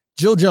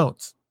Jill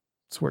Jones,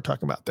 that's what we're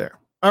talking about there.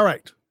 All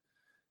right,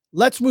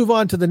 let's move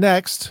on to the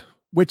next,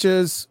 which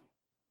is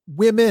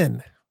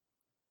women,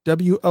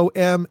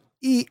 WOMEN.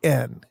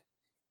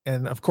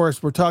 And of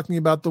course, we're talking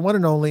about the one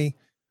and only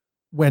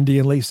Wendy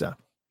and Lisa.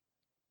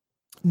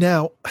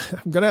 Now,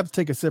 I'm going to have to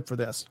take a sip for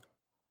this.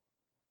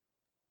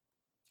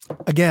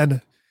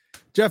 Again,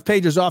 Jeff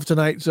Page is off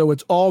tonight, so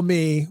it's all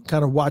me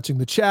kind of watching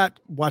the chat,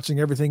 watching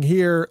everything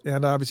here,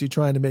 and obviously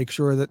trying to make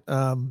sure that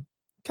kind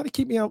of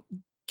keep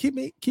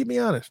me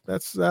honest.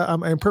 That's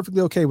I'm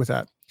perfectly okay with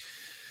that.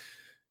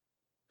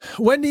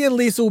 Wendy and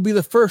Lisa will be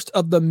the first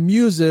of the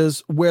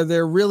muses where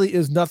there really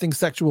is nothing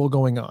sexual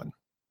going on,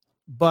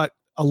 but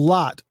a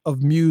lot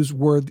of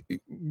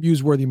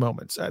muse-worthy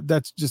moments.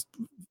 That's just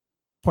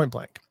point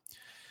blank.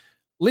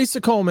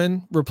 Lisa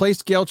Coleman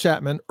replaced Gail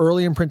Chapman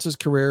early in Prince's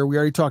career. We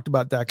already talked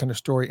about that kind of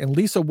story. And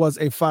Lisa was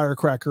a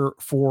firecracker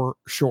for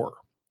sure.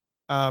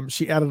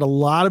 She added a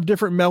lot of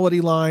different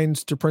melody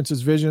lines to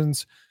Prince's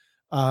visions.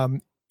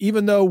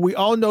 Even though we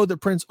all know that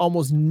Prince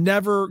almost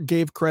never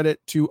gave credit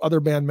to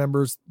other band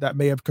members that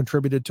may have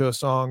contributed to a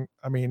song.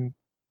 I mean,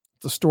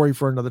 it's a story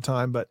for another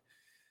time, but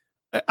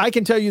I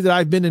can tell you that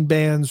I've been in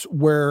bands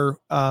where,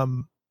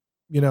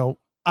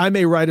 I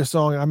may write a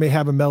song, I may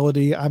have a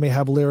melody, I may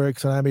have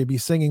lyrics, and I may be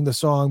singing the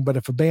song. But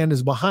if a band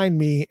is behind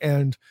me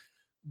and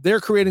they're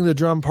creating the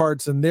drum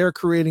parts and they're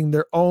creating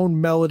their own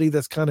melody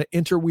that's kind of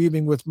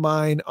interweaving with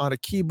mine on a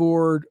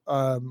keyboard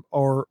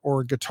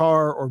or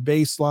guitar or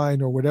bass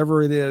line or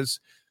whatever it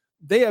is,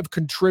 they have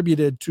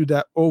contributed to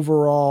that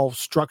overall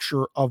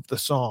structure of the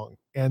song,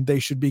 and they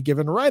should be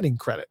given writing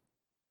credit.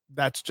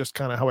 That's just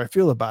kind of how I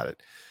feel about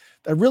it.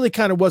 That really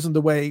kind of wasn't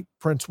the way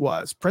Prince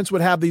was. Prince would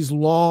have these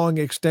long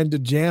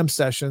extended jam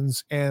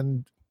sessions,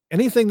 and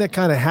anything that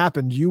kind of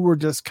happened, you were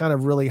just kind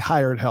of really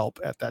hired help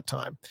at that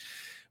time,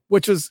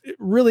 which was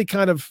really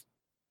kind of,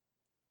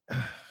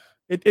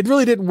 it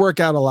really didn't work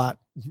out a lot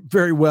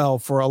very well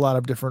for a lot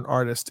of different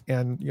artists.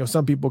 And,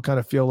 some people kind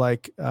of feel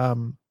like,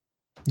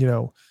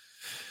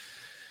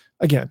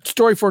 again,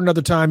 story for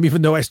another time,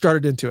 even though I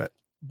started into it.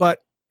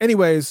 But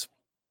anyways,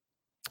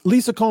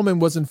 Lisa Coleman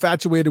was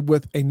infatuated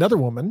with another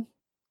woman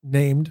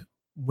named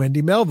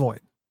Wendy Melvoin,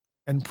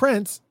 and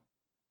Prince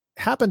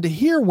happened to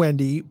hear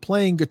Wendy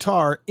playing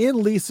guitar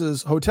in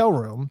Lisa's hotel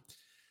room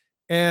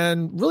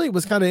and really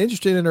was kind of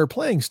interested in her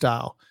playing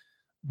style.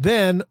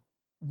 Then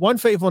one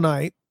fateful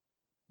night,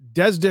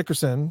 Des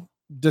Dickerson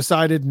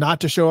decided not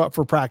to show up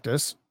for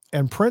practice,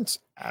 and Prince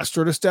asked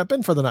her to step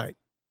in for the night,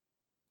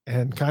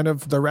 and kind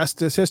of the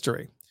rest is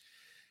history.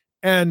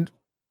 And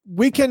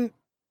we can,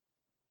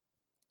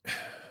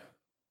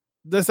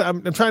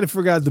 I'm trying to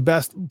figure out the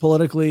best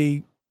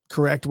politically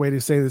correct way to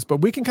say this,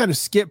 but we can kind of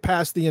skip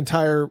past the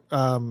entire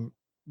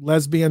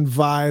lesbian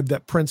vibe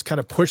that Prince kind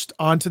of pushed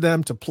onto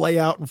them to play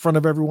out in front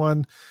of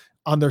everyone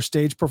on their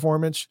stage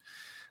performance.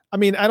 I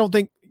mean, I don't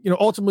think,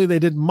 ultimately they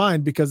didn't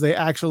mind because they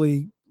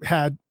actually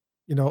had,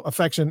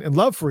 affection and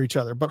love for each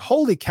other. But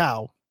holy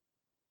cow,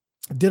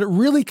 did it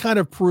really kind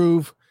of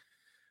prove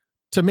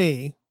to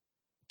me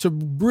to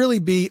really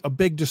be a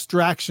big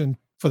distraction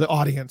for the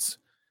audience,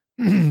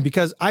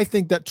 because I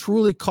think that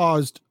truly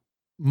caused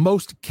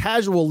most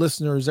casual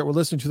listeners that were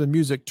listening to the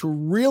music to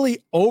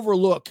really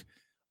overlook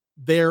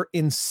their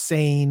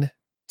insane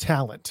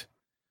talent.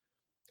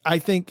 I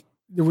think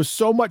there was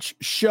so much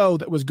show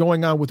that was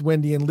going on with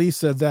Wendy and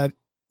Lisa that,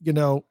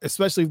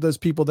 especially those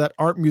people that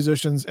aren't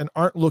musicians and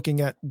aren't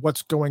looking at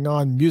what's going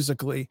on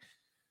musically,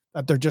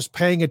 that they're just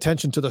paying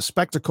attention to the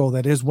spectacle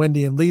that is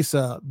Wendy and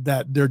Lisa,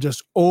 that they're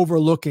just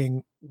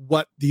overlooking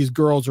what these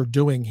girls are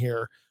doing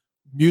here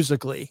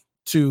musically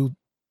to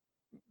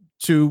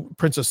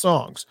Prince's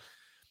songs.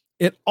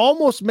 It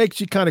almost makes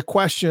you kind of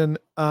question,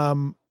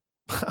 I'm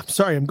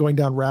sorry, I'm going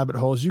down rabbit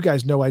holes. You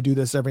guys know I do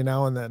this every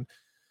now and then,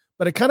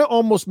 but it kind of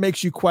almost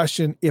makes you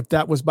question if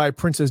that was by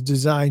Prince's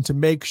design to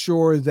make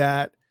sure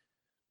that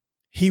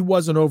he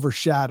wasn't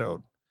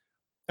overshadowed.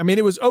 I mean,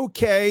 it was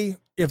okay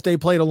if they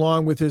played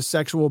along with his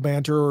sexual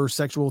banter or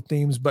sexual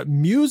themes, but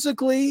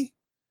musically,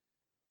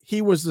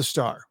 he was the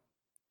star.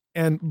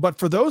 But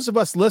for those of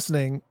us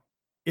listening,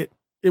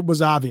 it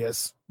was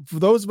obvious. For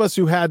those of us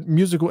who had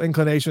musical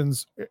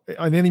inclinations,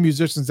 and any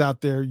musicians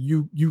out there,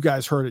 you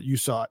guys heard it, you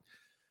saw it.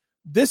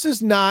 This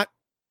is not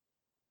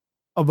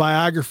a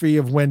biography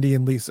of Wendy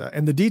and Lisa.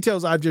 And the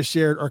details I've just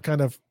shared are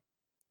kind of,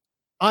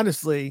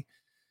 honestly,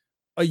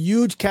 a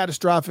huge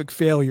catastrophic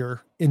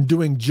failure in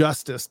doing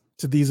justice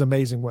to these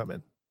amazing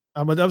women.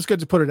 I was good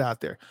to put it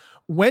out there.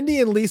 Wendy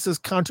and Lisa's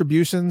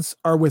contributions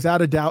are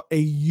without a doubt a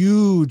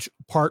huge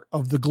part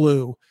of the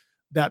glue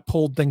that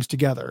pulled things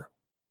together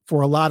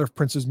for a lot of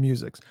Prince's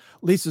music.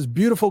 Lisa's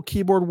beautiful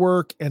keyboard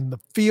work and the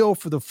feel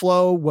for the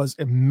flow was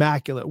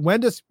immaculate.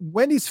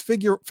 Wendy's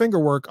finger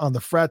work on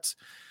the frets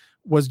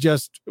was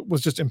just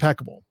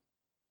impeccable.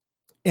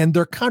 And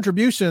their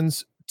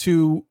contributions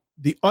to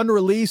the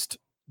unreleased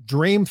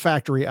Dream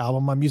Factory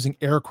album, I'm using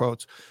air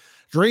quotes,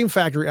 Dream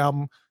Factory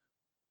album,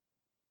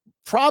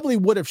 probably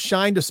would have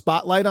shined a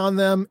spotlight on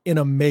them in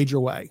a major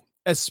way,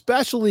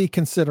 especially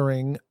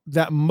considering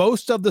that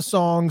most of the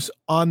songs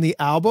on the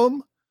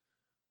album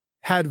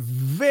had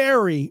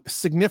very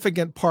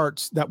significant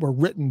parts that were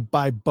written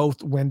by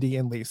both Wendy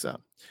and Lisa.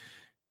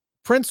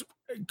 Prince,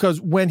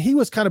 because when he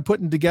was kind of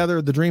putting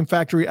together the Dream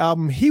Factory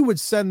album, he would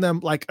send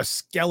them like a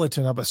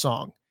skeleton of a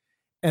song.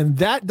 And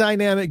that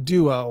dynamic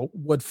duo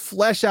would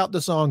flesh out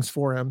the songs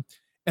for him.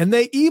 And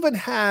they even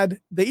had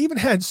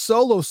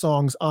solo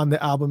songs on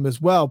the album as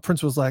well.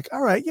 Prince was like,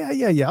 all right,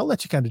 yeah. I'll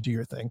let you kind of do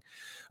your thing.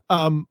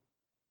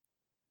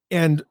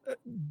 And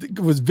it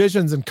was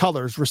Visions and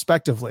Colors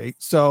respectively.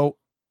 So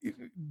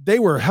they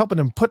were helping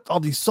him put all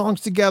these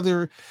songs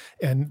together,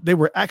 and they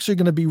were actually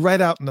going to be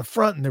right out in the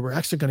front, and they were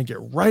actually going to get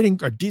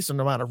a decent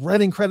amount of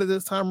writing credit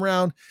this time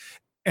around.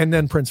 And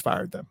then Prince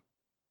fired them.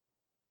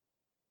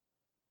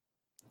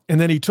 And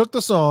then he took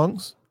the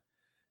songs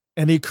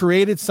and he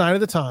created Sign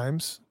of the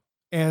Times,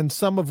 and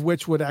some of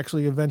which would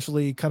actually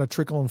eventually kind of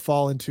trickle and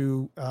fall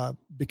into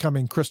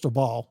becoming Crystal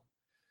Ball,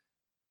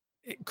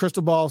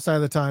 Sign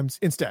of the Times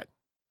instead.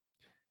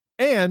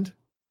 And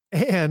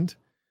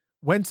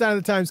when Sign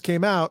of the Times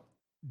came out,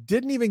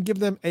 didn't even give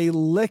them a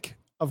lick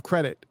of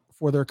credit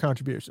for their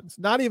contributions.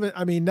 Not even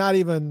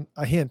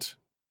a hint,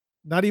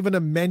 not even a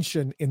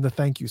mention in the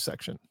thank you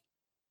section.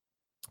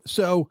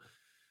 So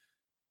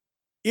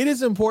it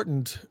is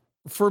important,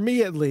 for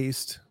me at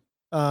least,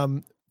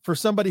 for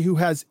somebody who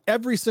has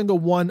every single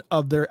one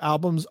of their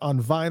albums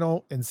on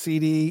vinyl and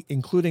CD,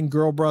 including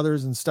Girl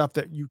Brothers and stuff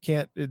that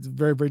it's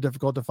very, very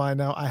difficult to find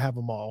now. I have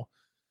them all.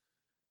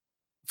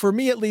 For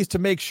me, at least, to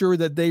make sure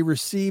that they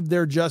receive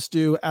their just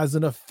due as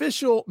an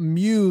official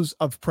muse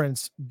of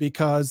Prince,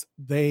 because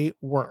they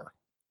were.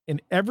 In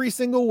every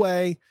single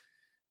way,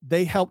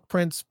 they helped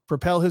Prince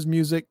propel his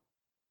music,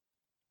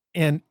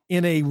 and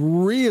in a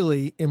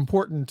really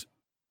important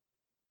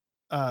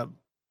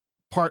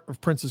part of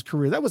Prince's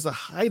career. That was the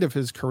height of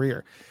his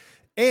career.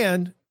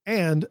 And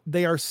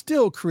they are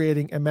still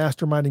creating and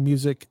masterminding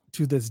music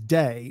to this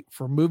day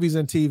for movies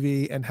and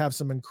TV, and have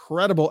some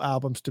incredible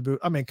albums to boot.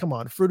 I mean, come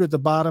on. Fruit at the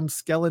Bottom,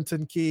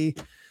 Skeleton Key,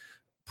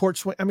 Porch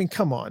Swing. I mean,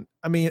 come on.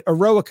 I mean,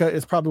 Eroica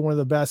is probably one of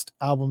the best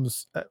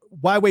albums.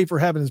 Why Wait for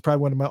Heaven is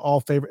probably one of my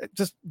all favorite.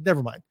 Just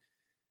never mind.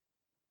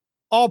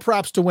 All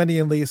props to Wendy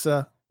and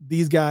Lisa.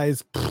 These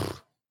guys,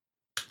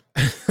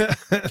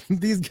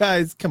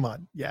 come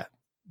on. Yeah.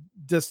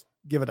 Just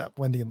give it up,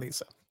 Wendy and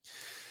Lisa.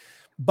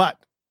 But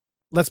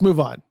let's move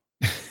on,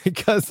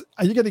 because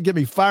you're going to get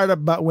me fired up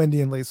about Wendy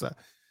and Lisa.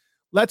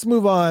 Let's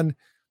move on,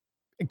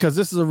 because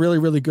this is a really,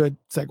 really good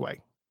segue.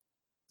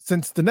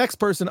 Since the next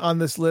person on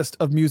this list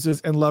of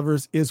muses and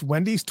lovers is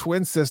Wendy's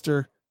twin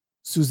sister,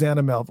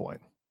 Susannah Melvoin.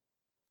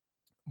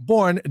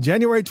 Born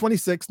January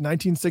 26,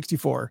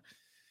 1964.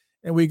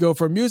 And we go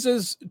from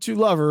muses to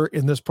lover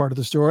in this part of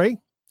the story.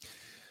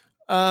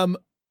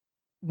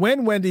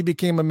 When Wendy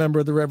became a member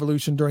of the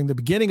Revolution during the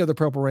beginning of the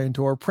Purple Rain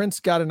tour, Prince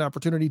got an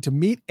opportunity to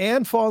meet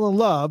and fall in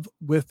love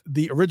with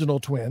the original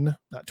twin,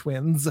 not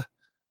twins,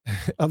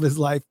 of his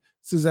life,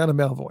 Susannah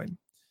Melvoin.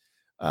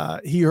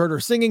 He heard her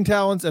singing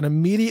talents and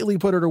immediately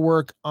put her to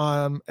work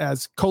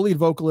as co-lead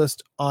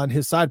vocalist on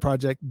his side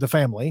project, The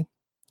Family,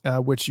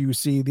 which you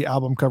see the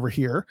album cover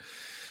here.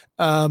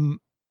 And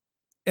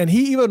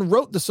he even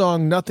wrote the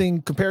song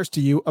Nothing Compares to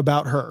You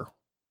about her.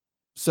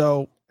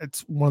 So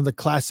it's one of the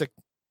classic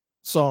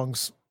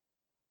songs.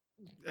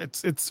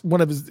 It's one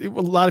of a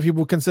lot of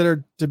people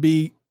consider to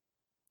be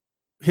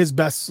his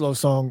best slow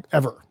song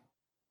ever.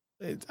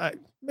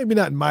 Maybe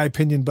not in my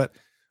opinion, but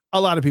a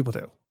lot of people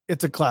do.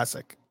 It's a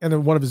classic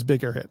and one of his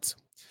bigger hits.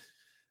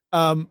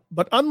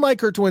 But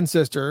unlike her twin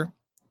sister,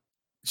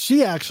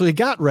 she actually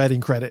got writing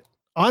credit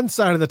on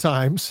Sign of the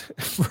Times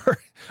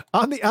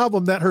on the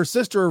album that her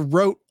sister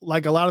wrote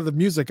like a lot of the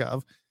music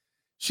of.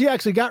 She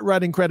actually got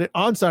writing credit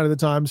on Sign of the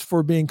Times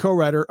for being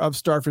co-writer of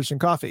Starfish and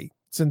Coffee,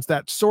 since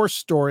that source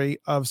story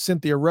of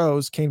Cynthia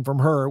Rose came from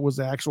her. Was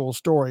the actual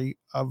story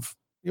of,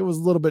 it was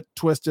a little bit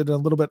twisted and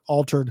a little bit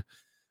altered,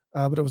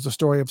 but it was a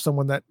story of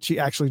someone that she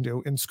actually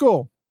knew in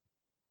school.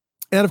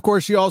 And of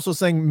course, she also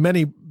sang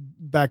many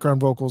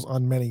background vocals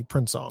on many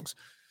Prince songs.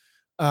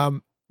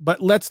 But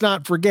let's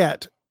not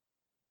forget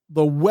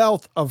the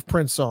wealth of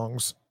Prince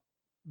songs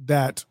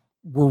that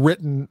were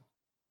written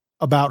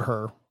about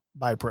her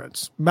by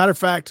Prince. Matter of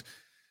fact,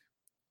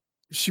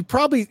 she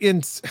probably,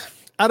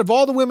 out of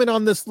all the women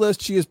on this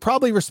list, she is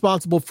probably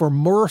responsible for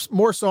more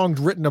songs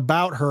written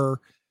about her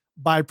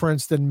by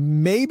Prince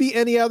than maybe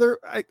any other.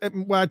 I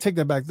take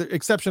that back. The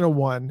exception of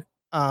one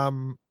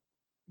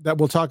that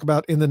we'll talk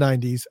about in the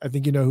 90s. I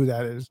think you know who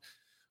that is.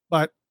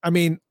 But I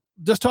mean,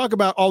 just talk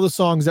about all the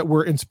songs that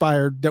were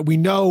inspired that we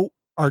know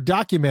are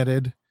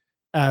documented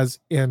as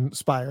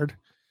inspired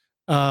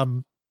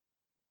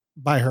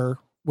by her,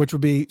 which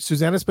would be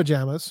Susanna's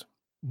Pajamas,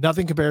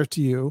 Nothing Compares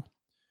to You,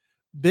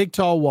 Big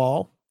Tall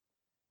Wall,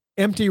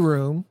 Empty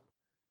Room,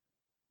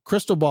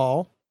 Crystal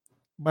Ball,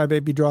 My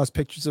Baby Draws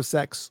Pictures of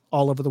Sex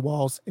All Over the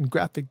Walls in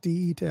Graphic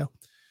Detail,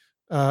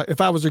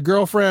 If I Was a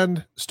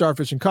Girlfriend,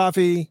 Starfish and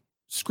Coffee,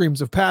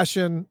 Screams of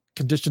Passion,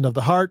 Condition of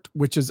the Heart,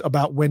 which is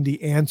about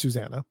Wendy and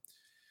Susanna,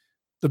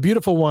 The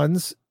Beautiful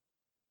Ones.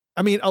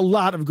 I mean, a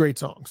lot of great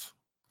songs.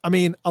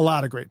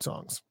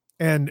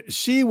 And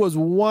she was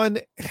one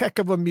heck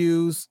of a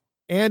muse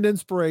and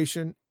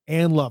inspiration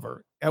and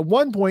lover. At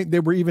one point, they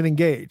were even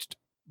engaged,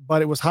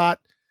 but it was hot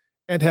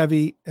and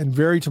heavy and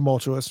very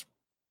tumultuous.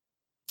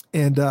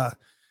 And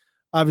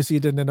obviously,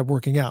 it didn't end up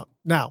working out.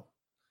 Now,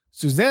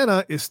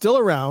 Susanna is still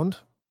around.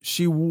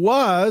 She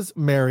was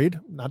married,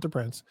 not to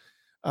Prince,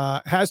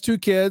 has 2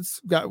 kids,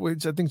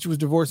 which I think she was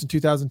divorced in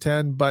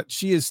 2010, but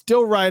she is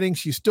still writing.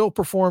 She's still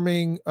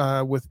performing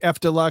with F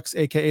Deluxe,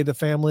 aka The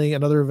Family,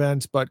 and other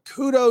events. But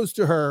kudos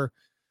to her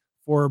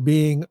for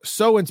being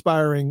so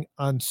inspiring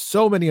on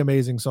so many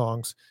amazing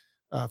songs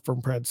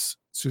from Prince,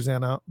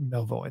 Susanna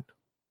Melvoin.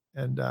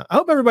 And I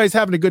hope everybody's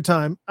having a good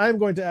time. I'm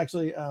going to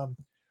actually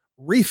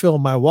refill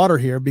my water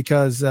here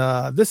because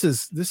this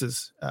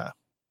is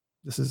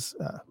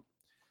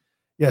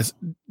yes,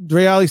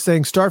 Dreali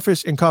saying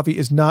Starfish and Coffee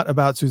is not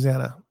about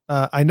Susanna.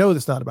 I know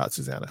that's not about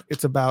Susanna.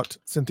 It's about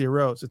Cynthia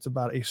Rose. It's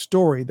about a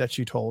story that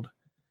she told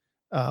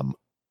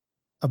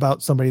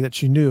about somebody that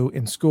she knew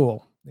in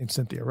school named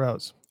Cynthia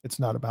Rose. It's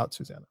not about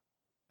Susanna.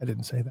 I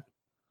didn't say that.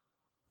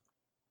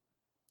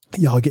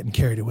 Y'all getting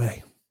carried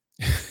away.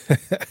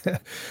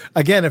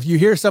 Again, if you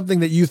hear something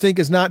that you think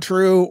is not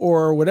true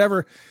or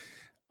whatever,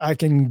 I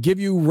can give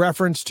you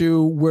reference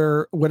to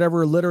where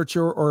whatever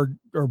literature or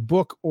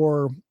book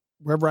or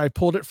wherever I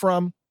pulled it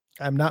from.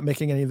 I'm not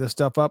making any of this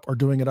stuff up or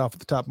doing it off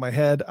the top of my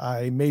head.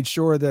 I made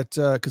sure that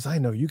because I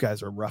know you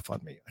guys are rough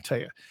on me. I tell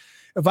you,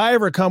 if I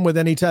ever come with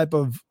any type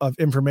of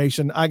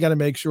information, I got to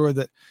make sure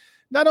that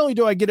not only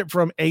do I get it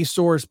from a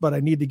source, but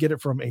I need to get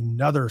it from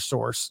another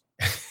source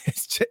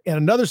and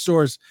another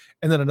source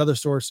and then another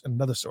source and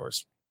another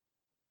source.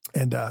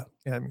 And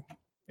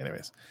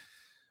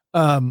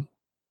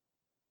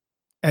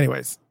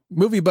anyways,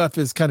 Movie Buff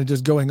is kind of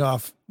just going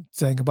off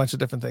saying a bunch of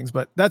different things,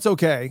 but that's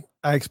okay.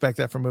 I expect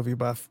that from Movie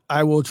Buff.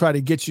 I will try to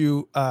get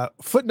you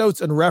footnotes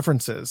and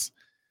references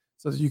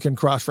so that you can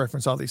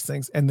cross-reference all these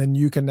things, and then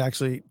you can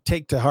actually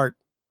take to heart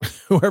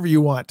whoever you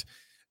want,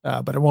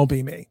 but it won't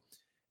be me.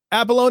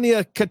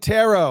 Apollonia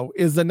Catero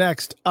is the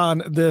next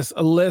on this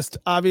list,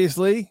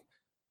 obviously,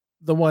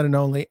 the one and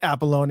only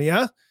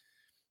Apollonia.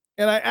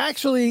 And I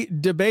actually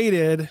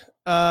debated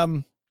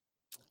about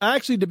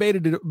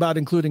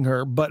including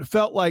her, but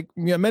felt like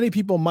many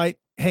people might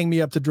hang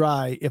me up to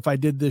dry if I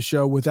did this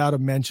show without a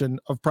mention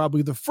of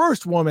probably the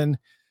first woman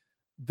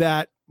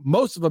that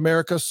most of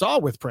America saw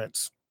with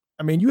Prince.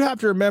 I mean, you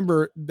have to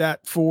remember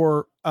that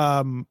for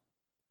a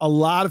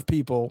lot of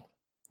people,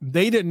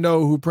 they didn't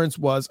know who Prince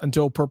was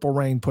until Purple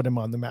Rain put him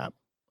on the map.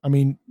 I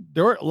mean,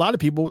 there were a lot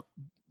of people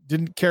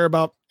didn't care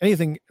about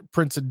anything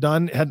Prince had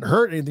done, hadn't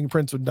heard anything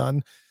Prince had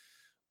done,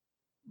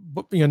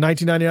 but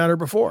 1999 or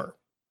before.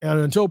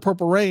 And until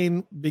Purple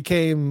Rain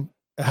became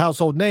a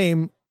household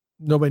name,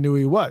 nobody knew who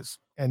he was.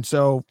 And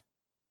so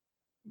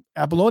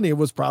Apollonia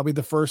was probably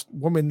the first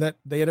woman that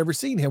they had ever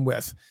seen him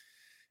with.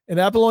 And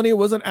Apollonia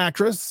was an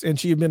actress, and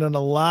she had been on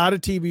a lot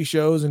of TV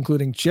shows,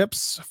 including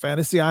Chips,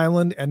 Fantasy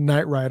Island, and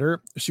Knight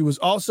Rider. She was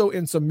also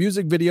in some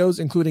music videos,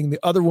 including The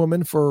Other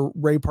Woman for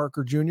Ray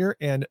Parker Jr.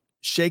 and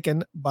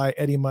Shaken by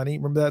Eddie Money.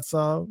 Remember that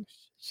song?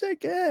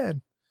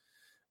 Shaken.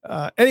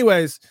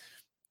 Anyways,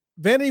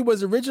 Vanity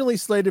was originally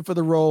slated for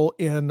the role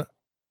in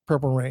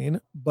Purple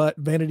Rain, but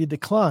Vanity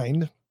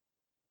declined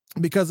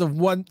because of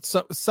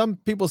some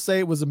people say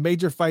it was a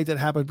major fight that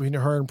happened between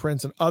her and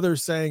Prince, and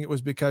others saying it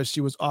was because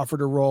she was offered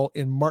a role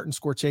in Martin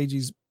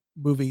Scorsese's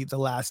movie, The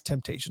Last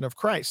Temptation of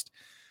Christ,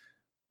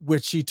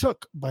 which she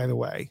took, by the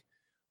way.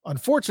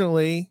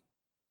 Unfortunately,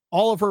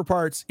 all of her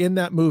parts in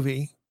that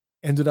movie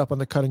ended up on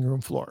the cutting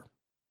room floor.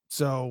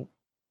 So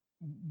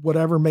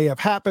whatever may have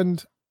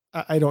happened,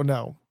 I don't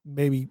know.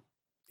 Maybe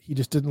he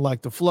just didn't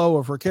like the flow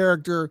of her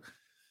character,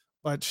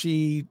 but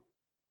she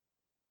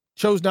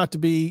chose to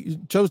be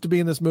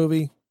in this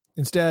movie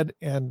instead.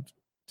 And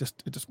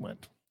it just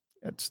went.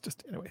 It's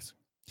just, anyways.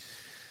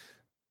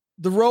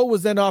 The role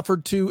was then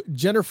offered to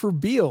Jennifer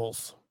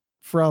Beals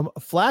from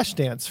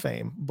Flashdance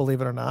fame, believe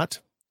it or not.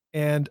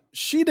 And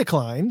she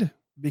declined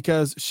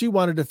because she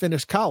wanted to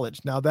finish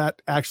college. Now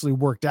that actually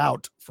worked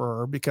out for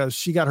her because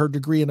she got her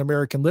degree in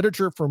American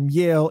literature from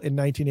Yale in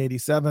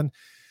 1987.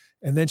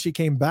 And then she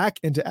came back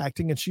into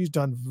acting, and she's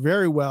done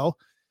very well.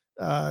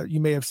 You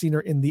may have seen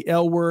her in The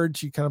L Word.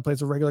 She kind of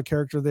plays a regular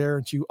character there.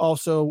 And she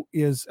also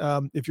is,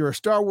 if you're a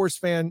Star Wars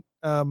fan,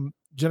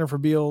 Jennifer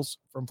Beals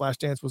from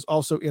Flashdance was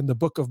also in the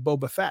Book of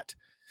Boba Fett.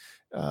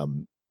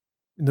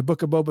 In the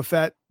Book of Boba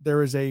Fett,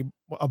 there is a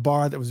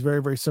bar that was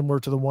very, very similar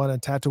to the one on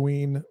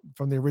Tatooine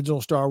from the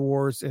original Star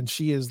Wars. And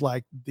she is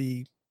like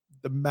the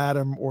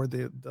madam or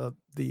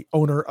the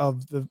owner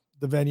of the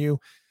venue.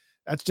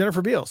 That's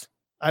Jennifer Beals.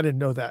 I didn't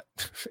know that.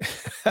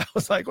 I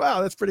was like,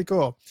 wow, that's pretty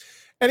cool.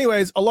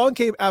 Anyways, along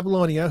came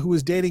Apollonia, who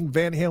was dating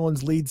Van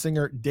Halen's lead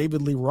singer,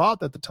 David Lee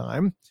Roth at the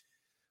time.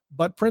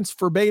 But Prince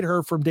forbade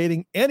her from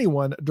dating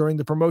anyone during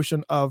the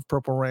promotion of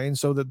Purple Rain,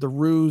 so that the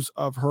ruse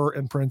of her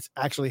and Prince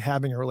actually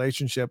having a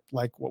relationship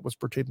like what was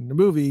portrayed in the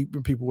movie,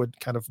 people would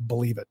kind of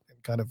believe it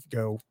and kind of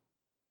go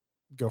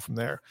from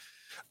there.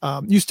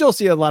 You still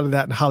see a lot of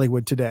that in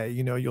Hollywood today.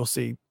 You'll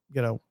see,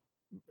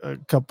 a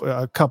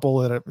couple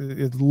that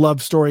a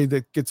love story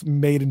that gets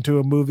made into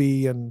a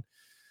movie, and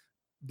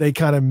they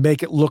kind of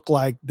make it look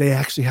like they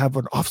actually have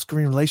an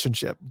off-screen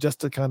relationship just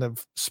to kind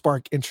of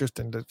spark interest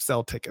and to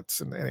sell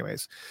tickets. And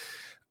anyways,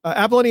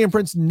 Apollonia and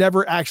Prince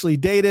never actually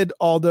dated,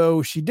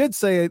 although she did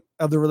say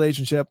of the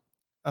relationship,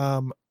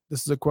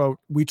 this is a quote,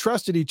 "We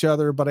trusted each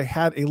other, but I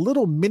had a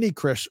little mini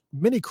crush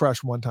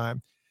one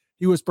time.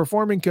 He was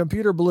performing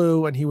Computer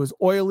Blue and he was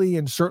oily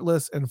and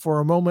shirtless. And for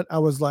a moment I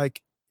was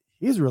like,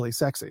 he's really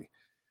sexy.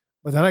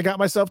 But then I got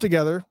myself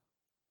together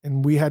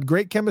and we had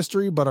great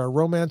chemistry, but our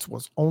romance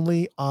was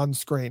only on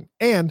screen."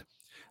 And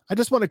I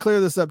just want to clear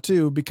this up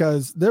too,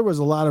 because there was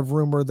a lot of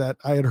rumor that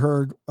I had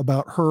heard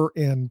about her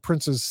and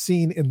Prince's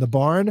scene in the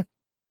barn.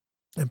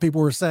 And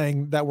people were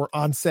saying that were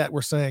on set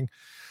were saying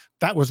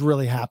that was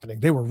really happening.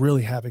 They were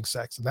really having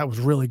sex and that was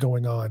really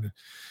going on.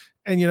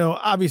 And,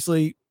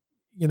 obviously,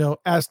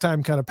 as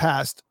time kind of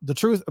passed, the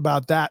truth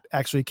about that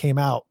actually came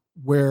out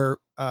where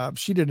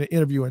she did an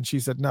interview and she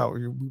said, no,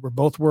 we were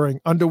both wearing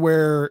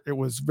underwear. It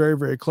was very,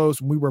 very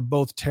close. And we were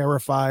both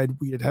terrified.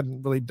 We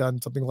hadn't really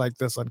done something like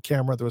this on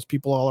camera. There was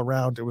people all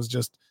around. It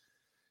was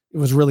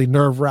really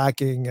nerve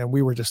wracking and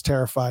we were just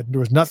terrified. There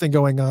was nothing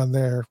going on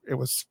there. It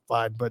was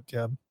fine. But,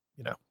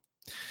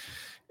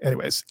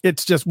 anyways,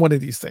 it's just one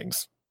of these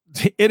things.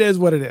 It is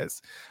what it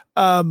is.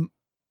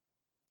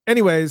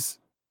 Anyways,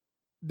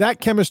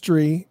 that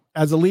chemistry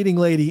as a leading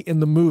lady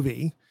in the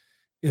movie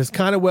is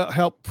kind of what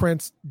helped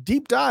Prince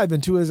deep dive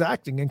into his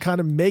acting and kind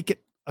of make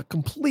it a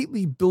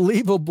completely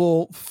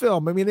believable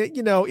film. I mean,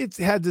 it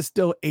had this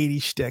still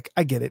 80s shtick.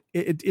 I get it.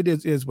 It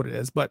is what it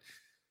is, but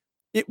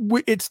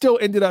it still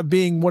ended up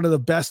being one of the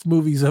best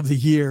movies of the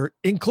year,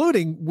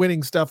 including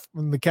winning stuff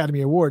from the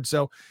Academy Awards.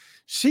 So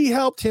she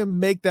helped him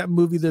make that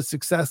movie the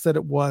success that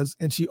it was.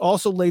 And she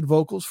also laid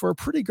vocals for a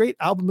pretty great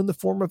album in the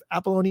form of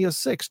Apollonia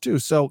 6 too.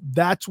 So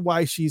that's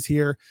why she's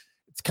here.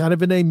 It's kind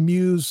of in a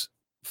muse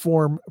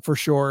form for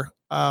sure.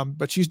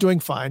 But she's doing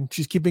fine.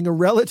 She's keeping a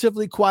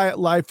relatively quiet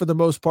life for the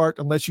most part,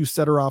 unless you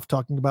set her off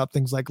talking about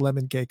things like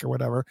lemon cake or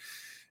whatever.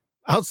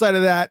 Outside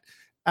of that,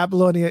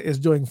 Apollonia is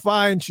doing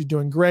fine. She's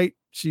doing great.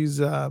 She's,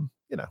 it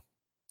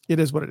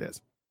is what it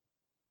is.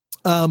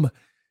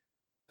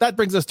 That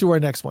brings us to our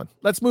next one.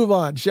 Let's move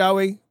on, shall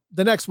we?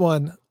 The next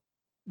one,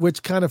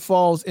 which kind of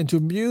falls into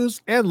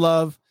muse and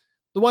love,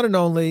 the one and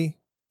only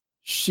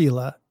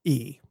Sheila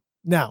E.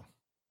 Now,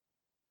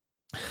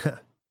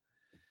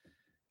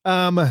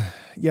 I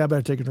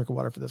better take a drink of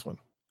water for this one.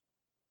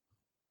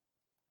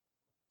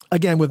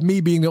 Again, with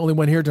me being the only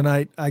one here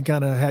tonight, I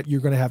kind of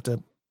you're going to have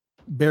to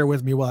bear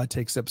with me while I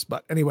take sips.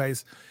 But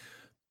anyways,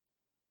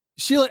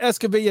 Sheila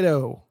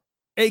Escovedo,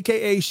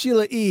 aka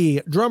Sheila E.,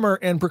 drummer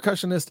and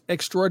percussionist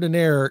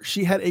extraordinaire.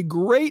 She had a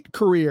great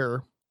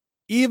career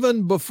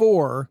even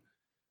before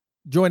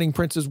joining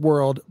Prince's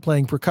world,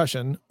 playing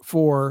percussion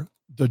for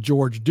the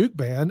George Duke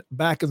Band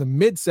back in the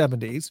mid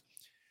 70s.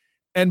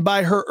 And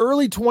by her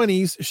early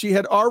 20s, she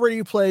had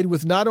already played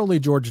with not only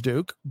George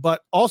Duke,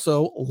 but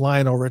also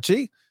Lionel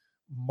Richie,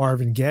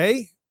 Marvin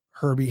Gaye,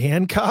 Herbie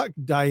Hancock,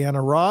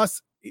 Diana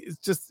Ross. It's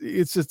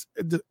just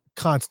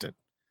constant.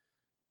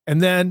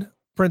 And then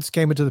Prince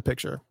came into the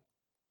picture.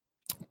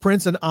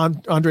 Prince and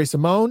Andre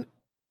Simone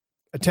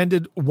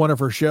attended one of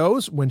her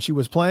shows when she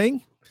was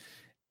playing.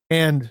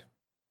 And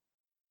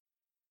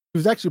she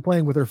was actually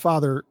playing with her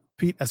father,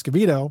 Pete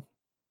Escovedo.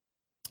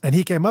 And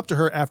he came up to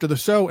her after the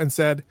show and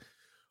said,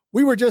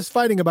 "We were just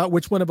fighting about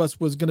which one of us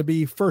was going to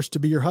be first to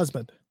be your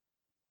husband."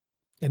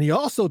 And he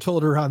also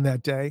told her on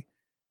that day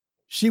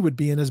she would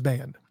be in his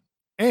band.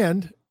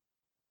 And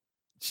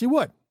she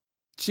would.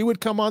 She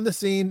would come on the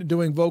scene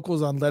doing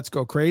vocals on Let's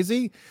Go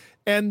Crazy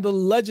and the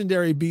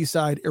legendary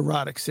B-side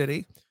Erotic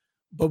City.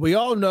 But we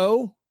all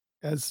know,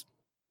 as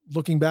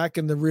looking back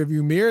in the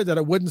rearview mirror, that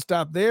it wouldn't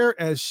stop there,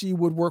 as she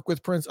would work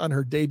with Prince on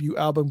her debut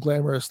album,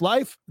 Glamorous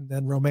Life, and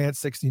then Romance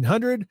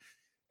 1600.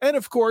 And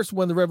of course,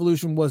 when the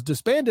Revolution was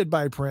disbanded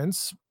by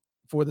Prince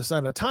for the Sign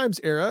of the Times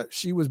era,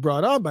 she was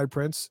brought on by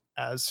Prince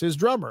as his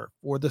drummer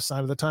for the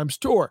Sign of the Times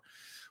tour.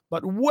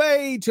 But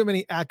way too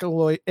many let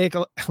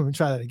me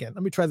try that again.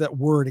 Let me try that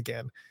word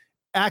again.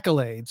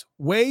 Accolades.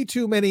 Way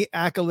too many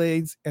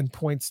accolades and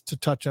points to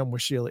touch on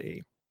with Sheila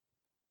E.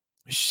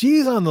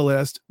 She's on the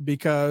list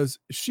because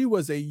she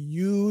was a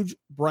huge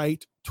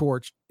bright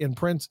torch in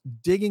Prince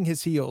digging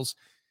his heels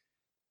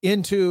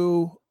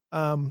into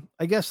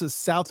I guess the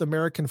South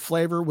American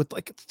flavor with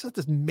like just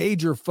this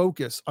major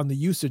focus on the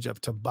usage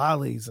of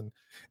timbales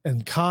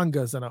and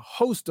congas and a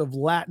host of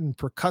Latin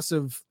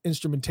percussive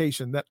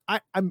instrumentation that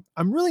I'm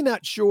really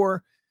not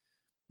sure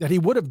that he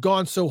would have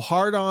gone so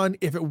hard on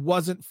if it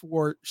wasn't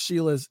for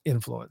Sheila's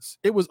influence.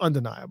 It was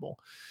undeniable.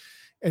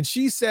 And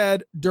she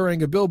said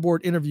during a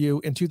Billboard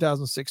interview in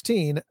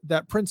 2016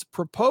 that Prince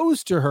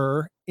proposed to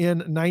her in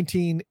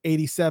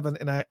 1987.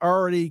 And I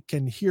already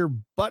can hear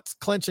butts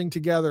clenching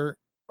together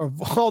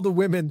of all the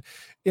women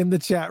in the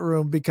chat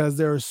room because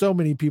there are so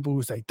many people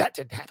who say that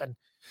didn't happen.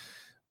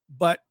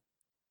 But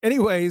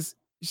anyways,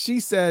 she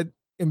said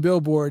in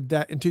Billboard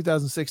that in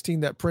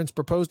 2016 that Prince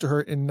proposed to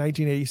her in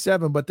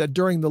 1987, but that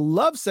during the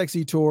Love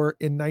Sexy tour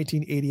in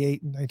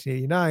 1988 and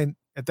 1989,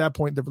 at that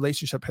point, the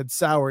relationship had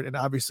soured and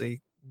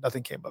obviously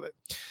nothing came of it.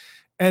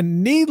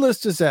 And needless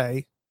to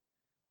say,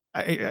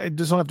 I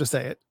just don't have to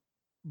say it,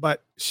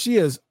 but she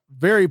is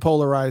very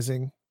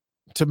polarizing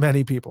to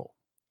many people.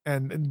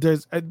 And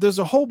there's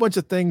a whole bunch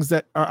of things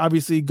that are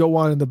obviously go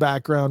on in the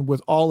background with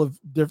all of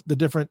the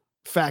different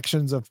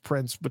factions of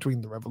Prince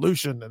between the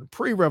revolution and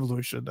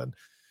pre-revolution and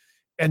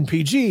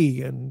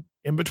NPG and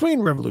in between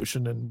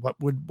revolution and what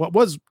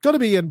was going to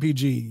be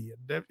NPG.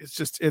 And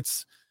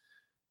it's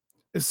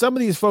some of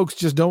these folks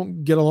just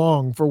don't get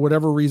along for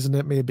whatever reason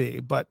it may be.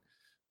 But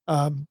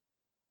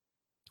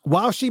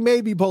while she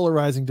may be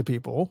polarizing to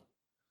people,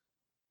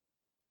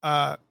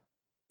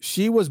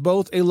 she was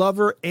both a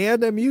lover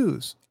and a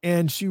muse,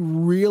 and she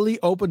really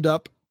opened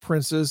up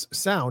Prince's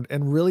sound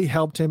and really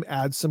helped him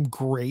add some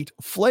great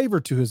flavor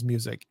to his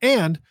music.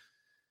 And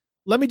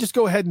let me just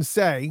go ahead and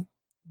say,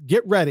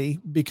 get ready,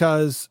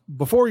 because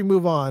before we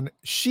move on,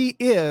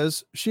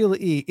 Sheila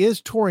E.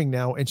 is touring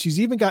now, and she's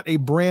even got a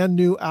brand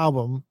new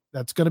album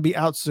that's going to be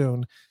out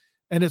soon,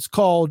 and it's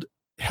called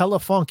Hella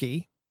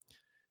Funky,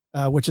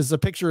 which is a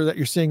picture that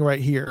you're seeing right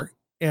here.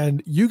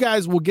 And you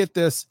guys will get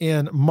this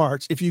in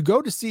March. If you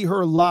go to see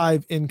her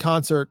live in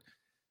concert,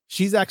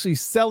 she's actually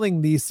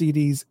selling these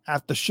CDs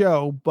at the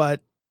show,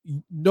 but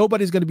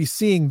nobody's going to be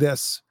seeing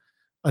this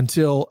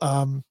until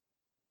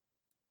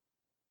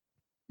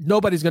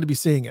nobody's going to be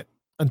seeing it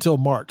until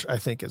March, I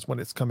think is when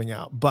it's coming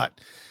out. But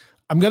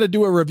I'm going to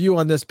do a review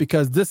on this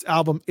because this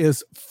album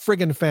is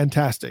friggin'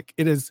 fantastic.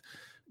 It has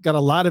got a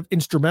lot of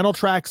instrumental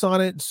tracks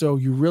on it, so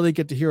you really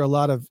get to hear a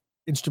lot of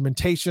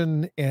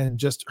instrumentation and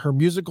just her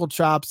musical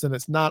chops, and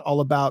it's not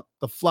all about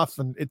the fluff,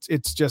 and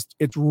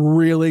it's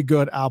really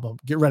good album.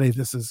 Get ready,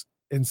 this is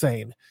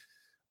insane.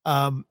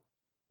 The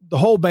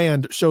whole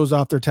band shows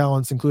off their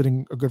talents,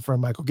 including a good friend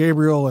Michael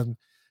Gabriel, and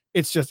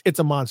it's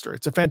a monster.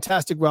 It's a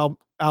fantastic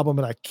album,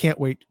 and I can't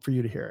wait for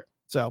you to hear it.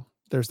 So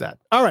there's that.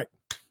 All right,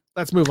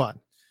 let's move on.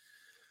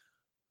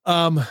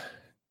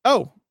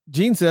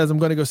 Gene says, I'm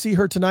going to go see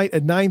her tonight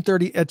at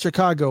 9:30 at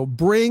Chicago.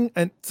 Bring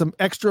some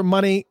extra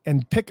money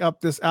and pick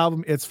up this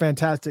album. It's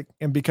fantastic.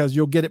 And because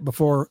you'll get it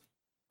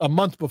a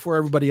month before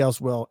everybody else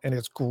will. And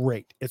it's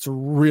great. It's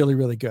really,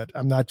 really good.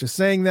 I'm not just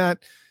saying that.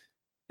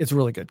 It's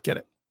really good. Get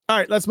it. All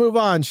right, let's move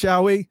on,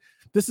 shall we?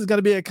 This is going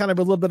to be a kind of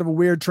a little bit of a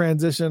weird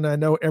transition. I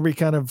know every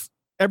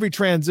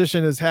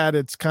transition has had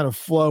its kind of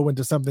flow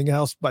into something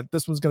else, but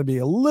this one's going to be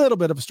a little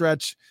bit of a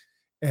stretch.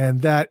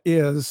 And that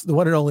is the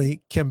one and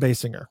only Kim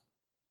Basinger.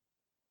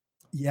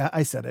 Yeah,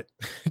 I said it.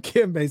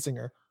 Kim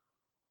Basinger.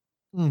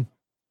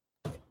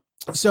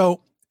 So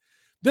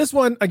this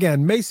one,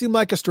 again, may seem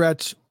like a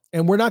stretch,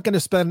 and we're not going to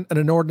spend an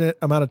inordinate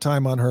amount of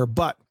time on her,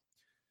 but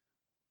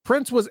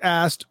Prince was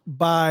asked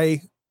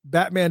by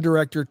Batman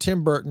director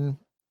Tim Burton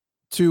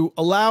to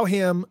allow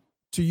him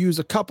to use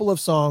a couple of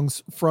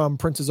songs from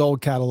Prince's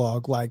old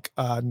catalog, like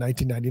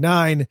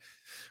 1999.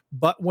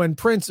 But when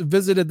Prince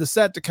visited the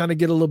set to kind of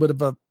get a little bit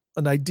of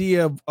an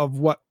idea of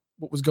what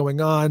was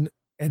going on,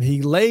 and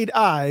he laid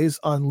eyes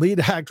on lead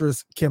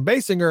actress Kim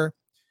Basinger,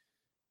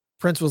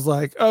 Prince was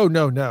like, "Oh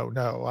no,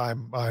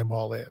 I'm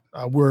all in.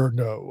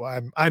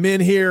 I'm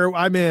in here.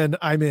 I'm in.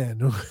 I am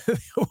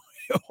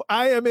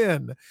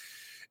in."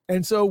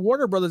 And so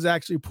Warner Brothers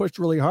actually pushed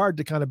really hard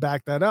to kind of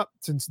back that up,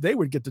 since they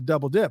would get to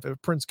double dip if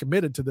Prince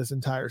committed to this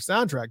entire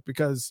soundtrack,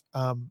 because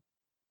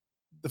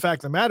the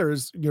fact of the matter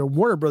is,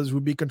 Warner Brothers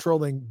would be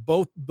controlling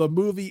both the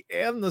movie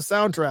and the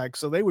soundtrack.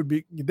 So they would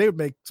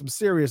make some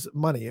serious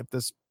money if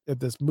this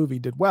movie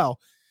did well.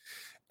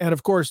 And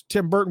of course,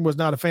 Tim Burton was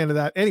not a fan of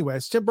that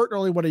anyways. Tim Burton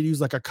only wanted to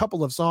use like a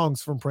couple of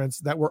songs from Prince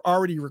that were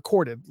already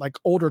recorded, like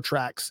older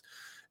tracks.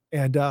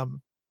 And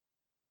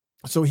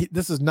so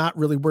this is not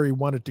really where he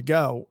wanted to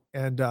go.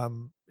 And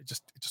it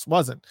just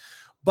wasn't.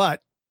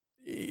 But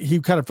he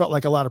kind of felt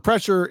like a lot of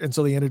pressure, and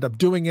so he ended up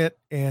doing it.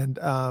 And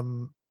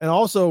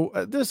also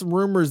there's some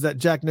rumors that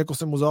Jack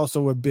Nicholson was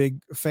also a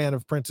big fan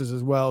of Prince's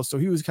as well. So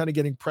he was kind of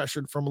getting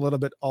pressured from a little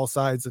bit all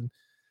sides, and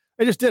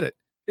I just did it.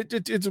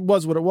 It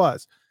was what it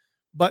was.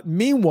 But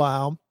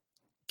meanwhile,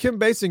 Kim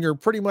Basinger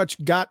pretty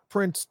much got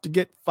Prince to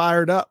get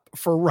fired up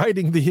for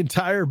writing the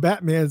entire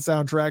Batman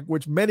soundtrack,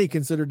 which many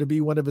consider to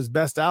be one of his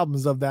best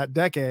albums of that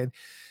decade.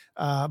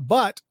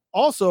 But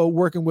also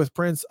working with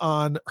Prince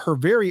on her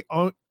very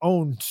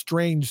own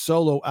strange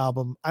solo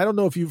album. I don't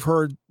know if you've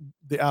heard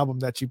the album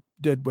that she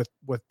did with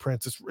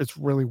Prince. It's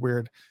really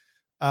weird.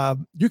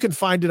 You can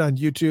find it on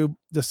YouTube.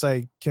 Just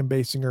say Kim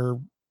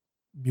Basinger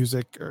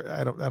music, or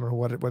I don't know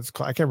what it's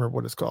called. I can't remember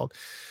what it's called.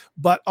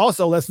 But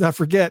also, let's not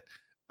forget,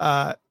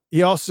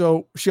 she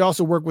also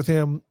worked with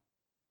him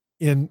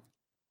in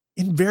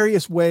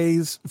various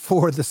ways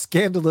for the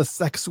scandalous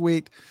Sex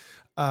Suite,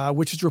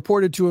 which is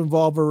reported to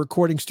involve a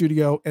recording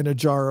studio and a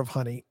jar of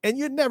honey. And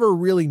you never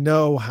really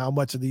know how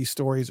much of these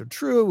stories are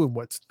true and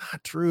what's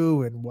not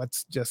true and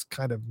what's just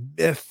kind of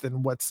myth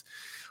and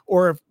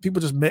or if people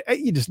just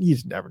you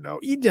just never know.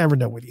 You never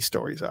know what these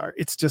stories are.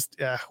 It's just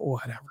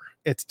whatever.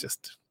 It's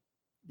just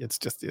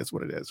is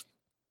what it is.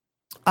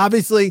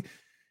 Obviously,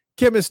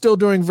 Kim is still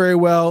doing very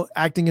well,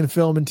 acting in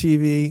film and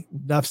TV.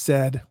 Enough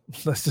said.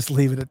 Let's just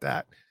leave it at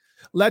that.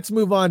 Let's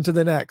move on to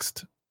the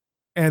next.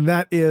 And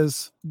that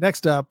is,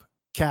 next up,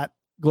 Kat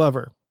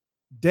Glover.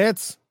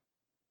 Dancer,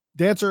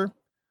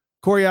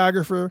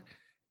 choreographer,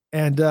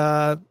 and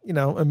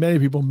and many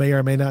people may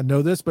or may not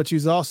know this, but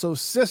she's also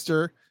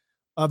sister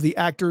of the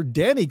actor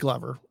Danny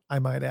Glover, I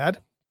might add.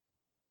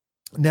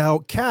 Now,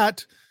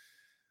 Kat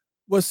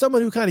was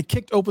someone who kind of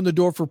kicked open the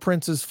door for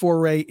Prince's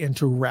foray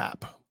into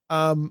rap,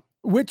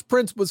 which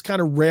Prince was kind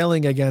of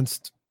railing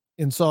against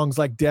in songs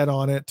like Dead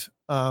on It.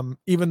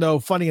 Even though,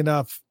 funny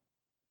enough,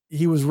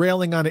 he was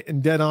railing on it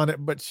and Dead on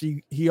It, but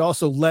he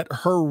also let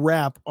her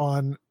rap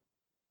on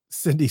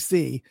Cindy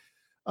C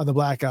on the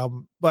Black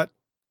Album. But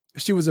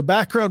she was a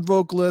background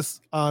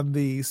vocalist on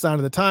the Sign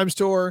of the Times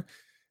tour,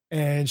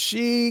 and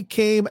she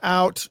came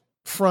out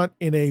front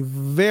in a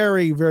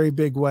very, very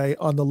big way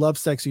on the Love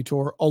Sexy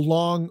tour,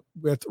 along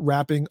with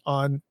rapping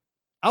on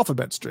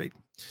Alphabet Street.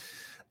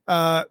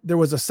 There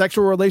was a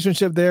sexual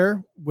relationship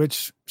there,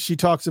 which she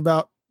talks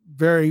about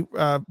very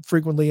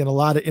frequently in a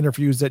lot of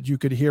interviews that you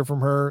could hear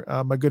from her.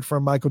 My good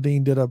friend Michael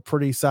Dean did a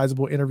pretty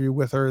sizable interview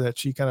with her that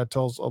she kind of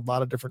tells a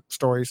lot of different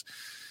stories.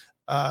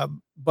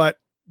 But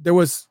there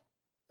was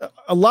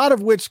a lot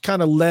of which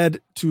kind of led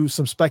to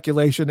some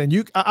speculation, and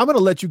I'm going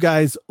to let you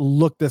guys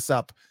look this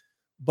up,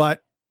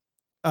 but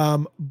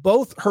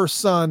both her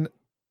son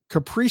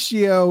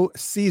Capriccio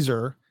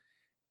Caesar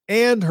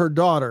and her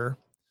daughter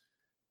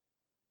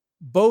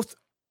both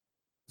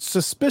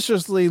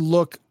suspiciously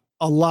look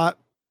a lot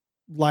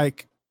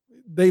like,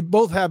 they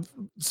both have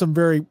some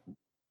very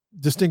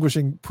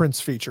distinguishing Prince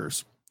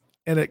features,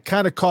 and it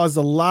kind of caused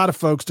a lot of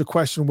folks to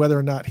question whether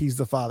or not he's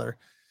the father.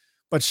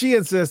 But she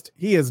insists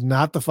he is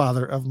not the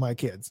father of my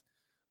kids.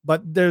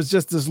 But there's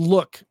just this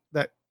look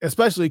that,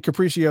 especially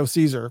Capriccio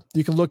Caesar,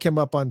 you can look him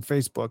up on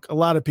Facebook. A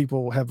lot of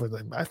people have,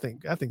 I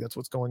think that's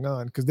what's going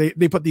on, because they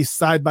put these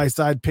side by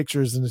side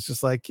pictures, and it's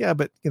just like, yeah,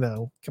 but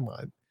come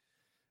on.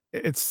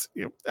 It's,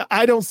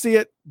 I don't see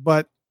it,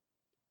 but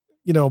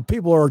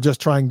people are just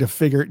trying to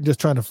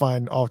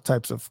find all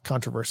types of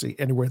controversy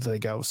anywhere they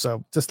go.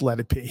 So just let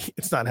it be.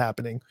 It's not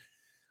happening.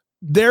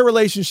 Their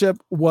relationship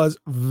was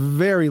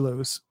very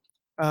loose.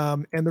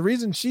 And the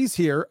reason she's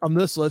here on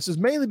this list is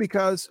mainly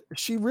because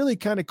she really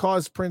kind of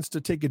caused Prince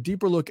to take a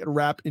deeper look at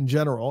rap in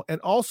general, and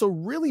also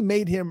really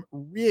made him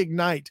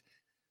reignite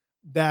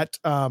that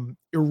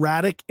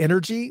erratic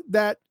energy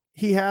that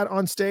he had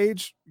on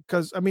stage.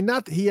 Because,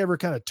 not that he ever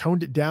kind of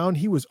toned it down.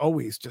 He was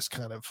always just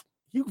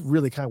he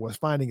really kind of was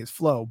finding his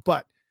flow,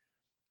 but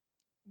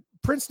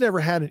Prince never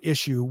had an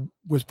issue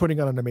with putting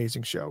on an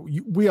amazing show.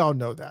 We all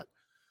know that.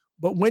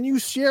 But when you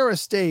share a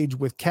stage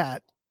with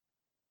Kat,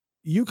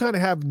 you kind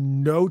of have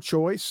no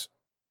choice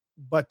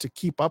but to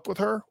keep up with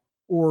her,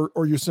 or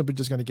you're simply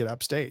just going to get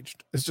upstaged.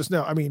 It's just,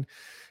 no,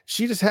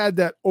 she just had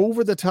that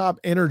over the top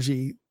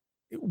energy,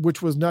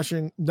 which was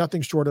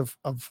nothing short of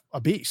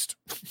a beast.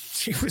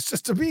 She was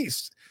just a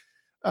beast.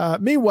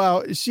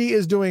 Meanwhile, she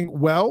is doing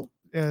well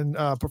and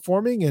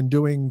performing and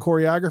doing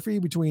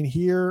choreography between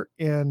here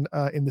and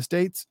in the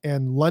States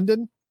and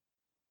London.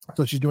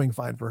 So she's doing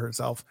fine for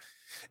herself.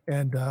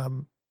 And a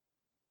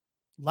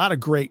lot of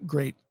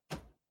great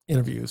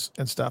interviews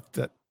and stuff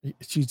that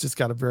she's just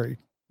got a very,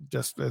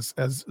 just as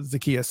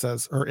Zakiya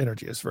says, her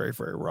energy is very,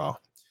 very raw.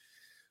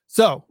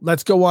 So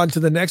let's go on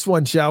to the next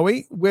one, shall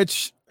we?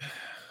 Which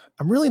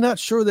I'm really not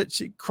sure that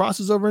she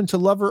crosses over into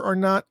Lover or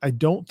not. I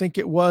don't think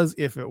it was.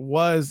 If it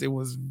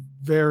was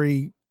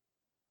very,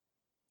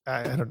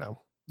 I don't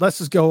know. Let's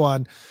just go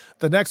on.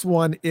 The next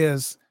one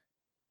is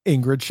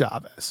Ingrid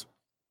Chavez.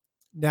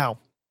 Now,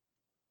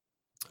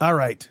 all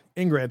right,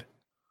 Ingrid,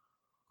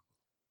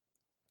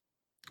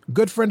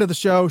 good friend of the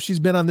show. She's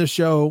been on this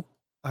show,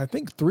 I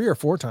think 3 or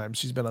 4 times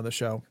she's been on the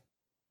show.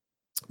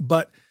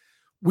 But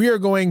we are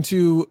going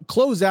to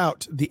close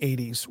out the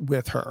 80s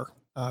with her.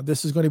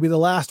 This is going to be the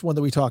last one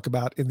that we talk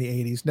about in the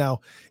 80s.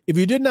 Now, if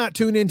you did not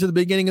tune into the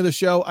beginning of the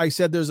show, I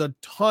said there's a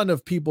ton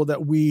of people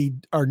that we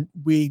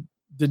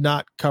did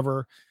not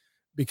cover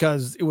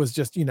because it was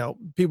just,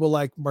 people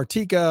like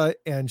Martika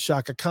and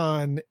Shaka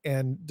Khan,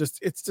 and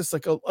it's just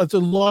like it's a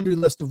laundry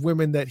list of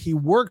women that he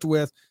worked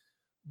with,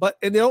 and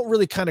they don't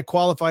really kind of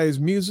qualify as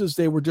muses.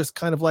 They were just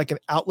kind of like an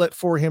outlet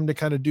for him to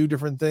kind of do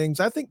different things.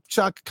 I think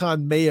Shaka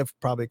Khan may have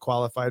probably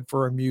qualified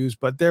for a muse,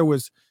 but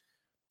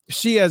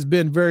she has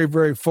been very,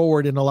 very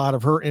forward in a lot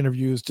of her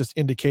interviews, just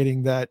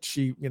indicating that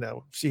she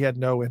had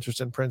no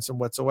interest in Princeton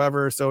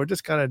whatsoever. So it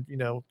just kind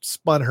of,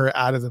 spun her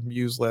out of the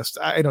muse list.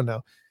 I don't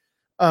know.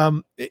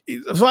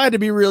 So I had to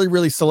be really,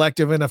 really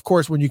selective. And of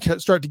course, when you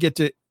start to get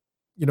to,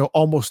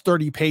 almost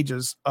 30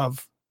 pages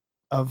of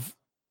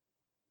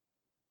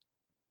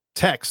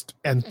text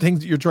and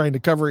things that you're trying to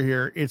cover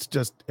here,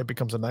 it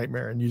becomes a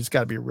nightmare, and you just got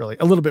to be really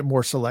a little bit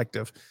more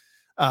selective.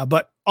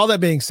 But all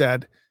that being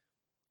said,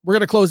 we're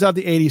going to close out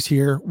the 80s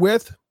here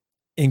with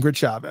Ingrid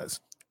Chavez,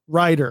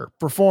 writer,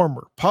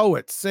 performer,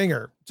 poet,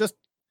 singer. Just,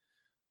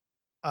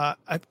 I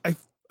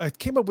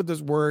came up with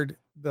this word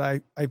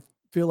that I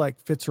feel like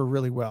fits her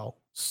really well.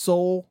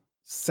 Soul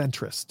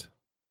centrist.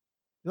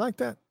 You like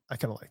that? I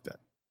kind of like that.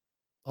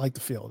 I like the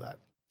feel of that.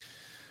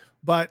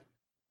 But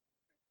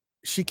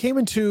she came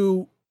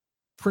into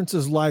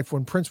Prince's life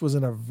when Prince was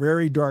in a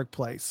very dark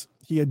place.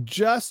 He had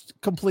just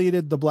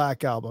completed the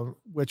Black Album,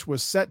 which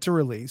was set to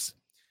release.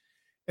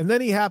 And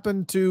then he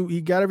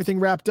got everything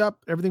wrapped up.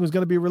 Everything was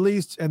going to be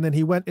released. And then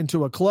he went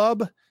into a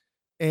club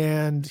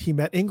and he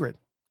met Ingrid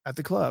at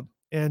the club.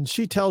 And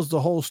she tells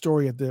the whole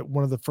story at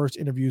one of the first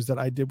interviews that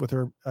I did with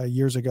her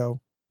years ago.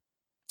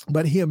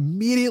 But he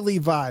immediately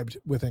vibed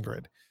with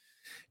Ingrid.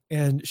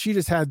 And she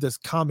just had this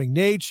calming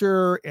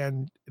nature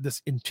and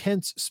this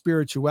intense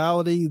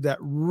spirituality that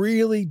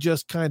really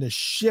just kind of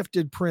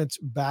shifted Prince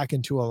back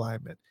into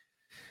alignment.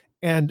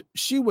 And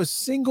she was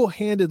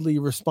single-handedly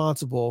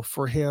responsible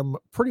for him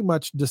pretty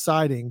much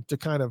deciding to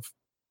kind of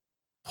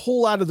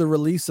pull out of the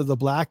release of the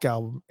Black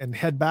Album and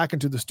head back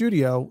into the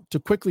studio to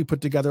quickly put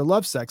together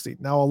Lovesexy.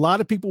 Now, a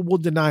lot of people will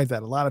deny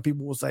that. A lot of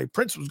people will say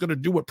Prince was going to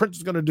do what Prince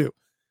was going to do.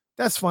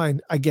 That's fine.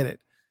 I get it.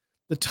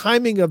 The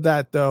timing of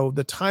that, though,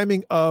 the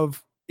timing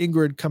of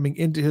Ingrid coming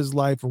into his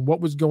life and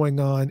what was going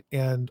on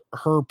and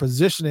her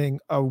positioning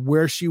of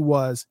where she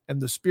was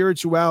and the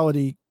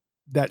spirituality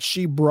that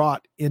she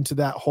brought into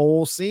that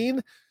whole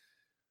scene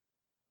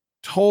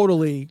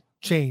totally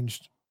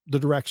changed the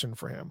direction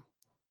for him.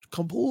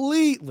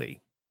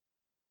 Completely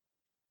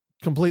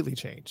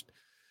changed.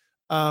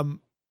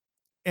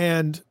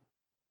 And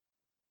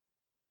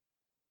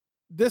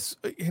this,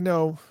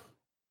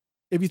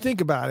 if you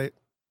think about it,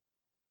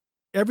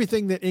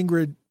 everything that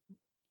Ingrid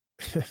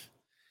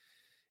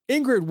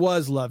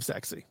was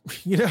Lovesexy.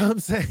 You know what I'm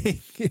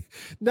saying?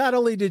 Not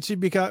only did she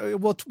become,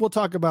 we'll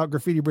talk about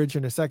Graffiti Bridge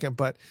in a second,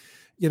 but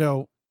he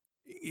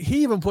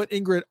even put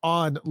Ingrid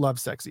on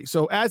Lovesexy.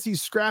 So as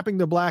he's scrapping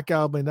the Black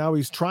Album and now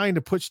he's trying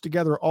to put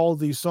together all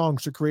these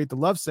songs to create the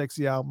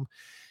Lovesexy album,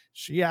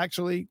 he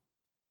actually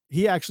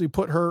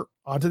put her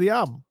onto the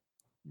album.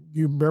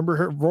 You remember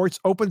her voice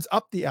opens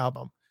up the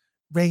album.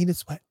 Rain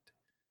is wet.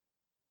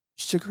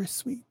 Sugar is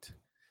sweet.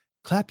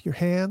 Clap your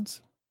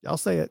hands. Y'all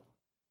say it.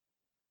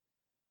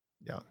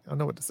 Yeah, I don't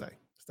know what to say.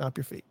 Stomp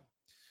your feet.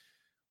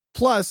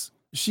 Plus,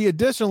 she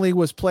additionally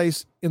was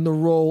placed in the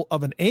role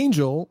of an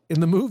angel in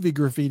the movie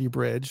Graffiti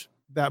Bridge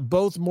that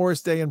both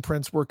Morris Day and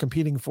Prince were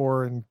competing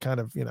for, and kind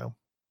of,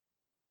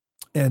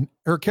 and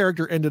her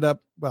character ended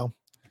up, well,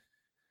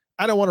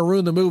 I don't want to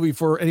ruin the movie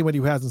for anyone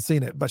who hasn't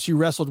seen it, but she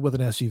wrestled with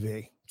an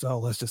SUV. So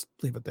let's just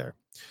leave it there.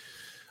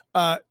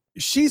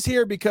 She's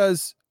here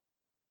because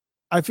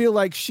I feel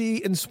like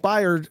she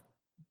inspired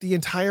the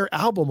entire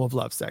album of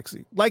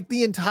Lovesexy, like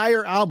the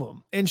entire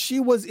album. And she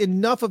was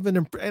enough of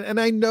and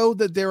I know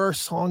that there are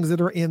songs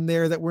that are in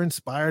there that were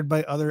inspired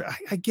by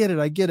I get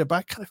it. But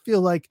I kind of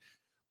feel like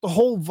the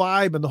whole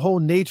vibe and the whole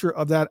nature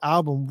of that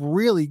album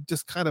really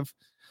just kind of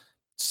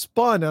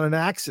spun on an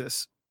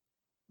axis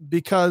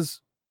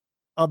because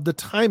of the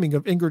timing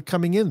of Ingrid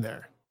coming in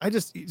there. I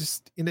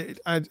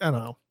don't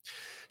know.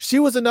 She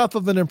was enough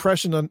of an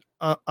impression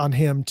on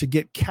him to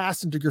get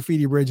cast into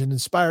Graffiti Bridge and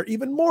inspire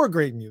even more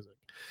great music.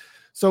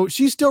 So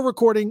she's still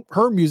recording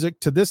her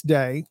music to this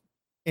day.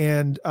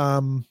 And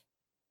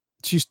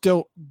she's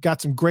still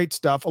got some great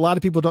stuff. A lot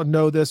of people don't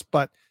know this,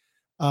 but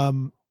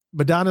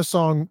Madonna's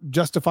song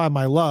Justify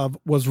My Love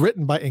was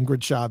written by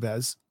Ingrid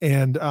Chavez.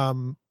 And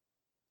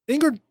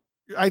Ingrid,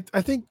 I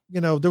think,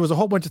 there was a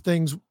whole bunch of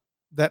things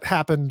that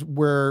happened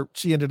where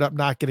she ended up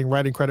not getting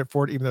writing credit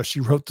for it, even though she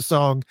wrote the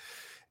song.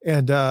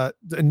 And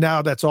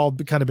now that's all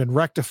kind of been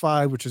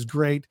rectified, which is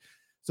great.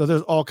 So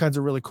there's all kinds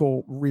of really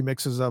cool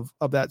remixes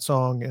of that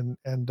song.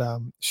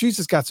 And she's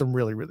just got some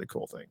really, really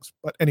cool things.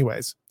 But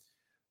anyways,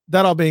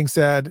 that all being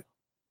said,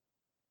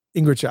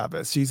 Ingrid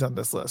Chavez, she's on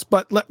this list.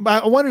 But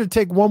I wanted to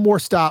take one more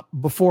stop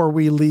before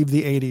we leave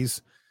the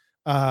 80s.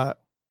 I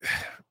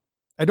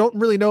don't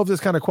really know if this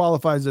kind of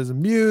qualifies as a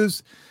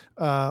muse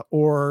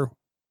or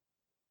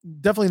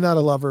definitely not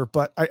a lover,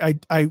 but I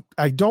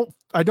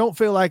don't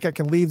feel like I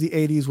can leave the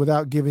 80s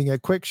without giving a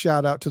quick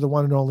shout out to the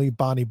one and only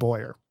Bonnie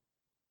Boyer.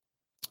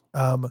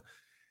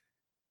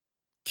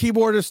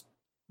 Keyboardist,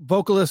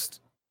 vocalist,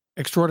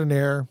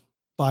 extraordinaire,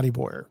 Bonnie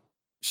Boyer.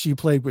 She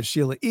played with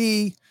Sheila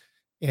E.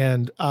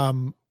 And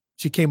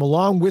she came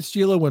along with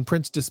Sheila when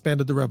Prince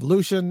disbanded the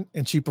Revolution,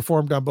 and she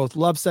performed on both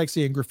Love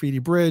Sexy and Graffiti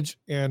Bridge.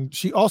 And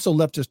she also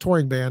left his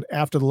touring band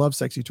after the Love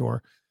Sexy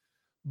tour.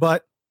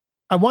 But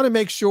I want to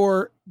make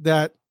sure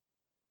that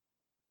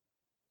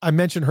I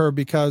mention her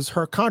because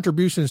her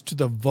contributions to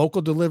the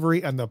vocal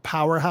delivery and the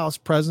powerhouse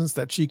presence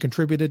that she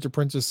contributed to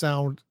Prince's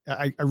sound,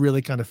 I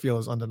really kind of feel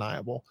is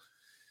undeniable.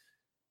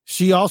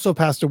 She also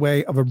passed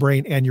away of a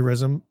brain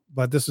aneurysm,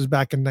 but this was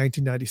back in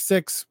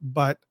 1996.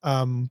 But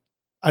I'm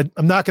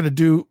not going to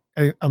do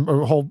a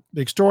whole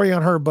big story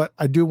on her, but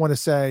I do want to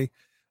say,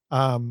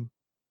 that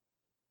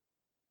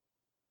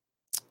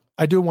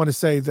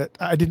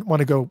I didn't want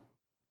to go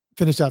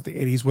finish out the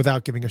 80s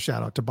without giving a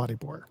shout out to Bonnie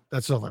Boyer.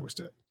 That's all I was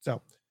doing.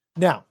 So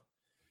now,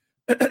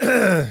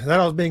 that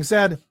all being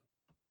said,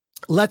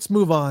 let's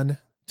move on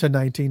to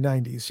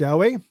 1990s, shall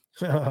we?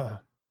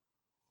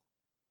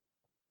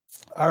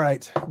 All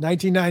right,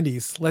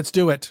 1990s. Let's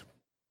do it.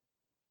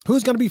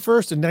 Who's going to be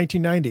first in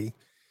 1990?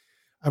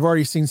 I've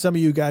already seen some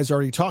of you guys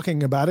already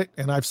talking about it,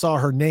 and I've saw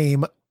her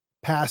name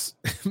pass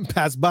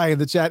by in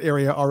the chat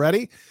area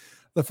already.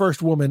 The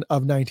first woman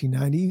of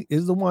 1990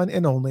 is the one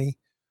and only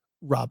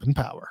Robin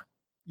Power.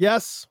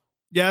 Yes,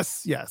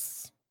 yes,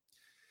 yes.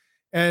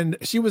 And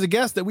she was a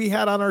guest that we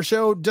had on our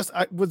show just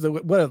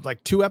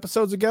like 2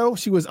 episodes ago.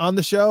 She was on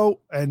the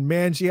show, and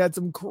man, she had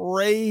some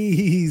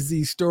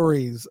crazy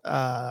stories.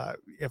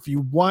 If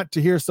you want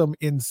to hear some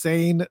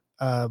insane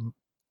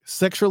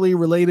sexually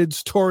related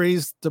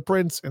stories to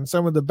Prince and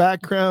some of the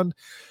background,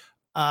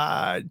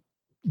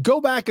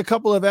 go back a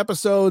couple of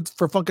episodes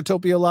for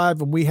Funkatopia Live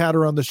when we had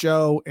her on the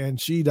show,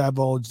 and she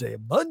divulged a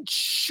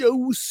bunch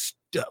of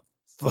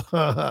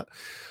stuff.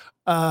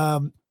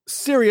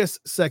 Serious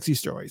sexy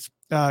stories.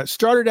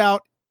 Started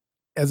out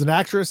as an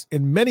actress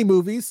in many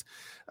movies.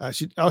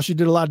 She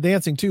did a lot of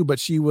dancing too, but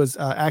she was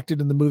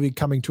acted in the movie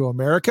Coming to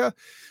America.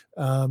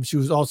 She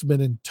was also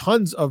been in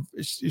tons of,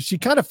 she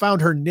kind of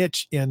found her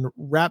niche in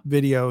rap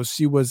videos.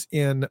 She was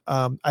in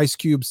Ice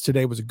Cube's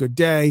Today Was a Good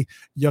Day,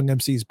 Young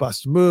MC's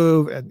Bust a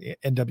Move, and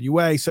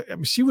NWA. So I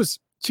mean,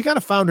 she kind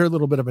of found her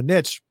little bit of a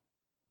niche.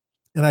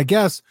 And I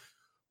guess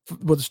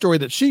what the story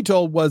that she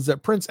told was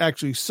that Prince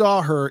actually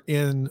saw her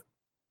in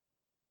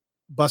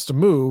Bust a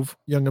Move,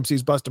 Young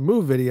MC's Bust a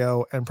Move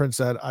video, and Prince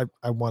said, I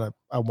want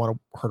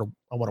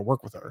to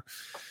work with her.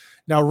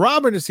 Now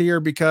Robin is here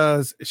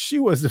because she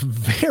was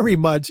very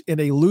much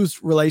in a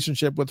loose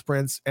relationship with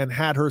Prince and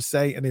had her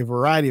say in a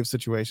variety of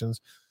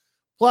situations.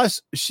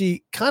 Plus,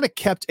 she kind of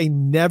kept a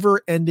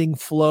never-ending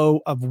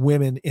flow of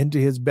women into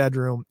his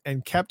bedroom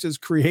and kept his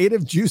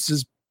creative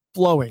juices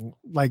flowing.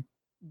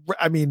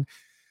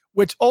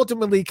 Which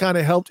ultimately kind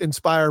of helped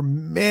inspire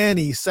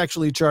many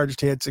sexually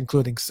charged hits,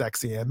 including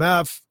Sexy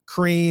MF,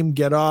 Cream,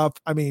 Get Off.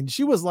 I mean,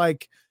 she was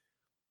like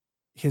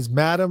his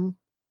madam,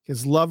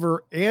 his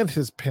lover, and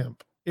his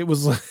pimp. It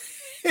was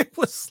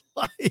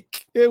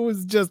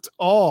just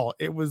all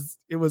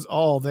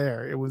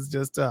there. It was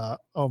just,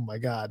 oh my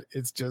God,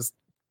 it's just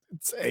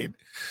insane.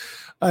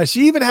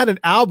 She even had an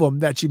album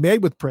that she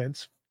made with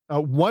Prince.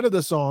 One of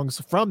the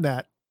songs from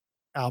that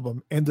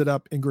album ended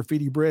up in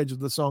Graffiti Bridge,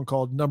 the song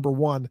called Number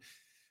One.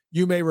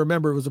 You may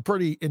remember it was a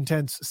pretty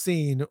intense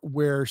scene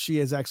where she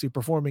is actually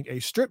performing a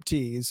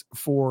striptease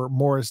for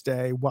Morris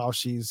Day while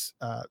she's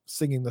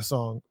singing the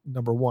song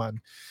Number One.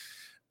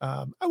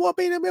 I won't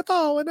be number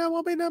 4 and I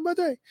won't be number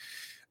 3.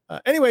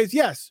 Anyways,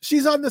 yes,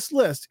 she's on this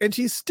list and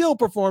she's still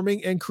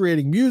performing and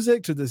creating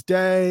music to this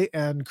day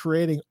and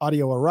creating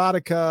audio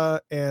erotica.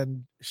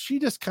 And she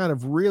just kind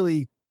of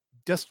really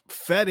just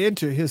fed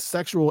into his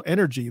sexual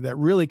energy that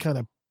really kind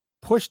of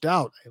pushed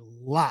out a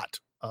lot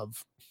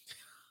of,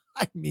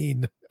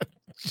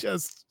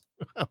 just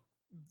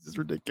it's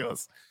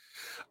ridiculous.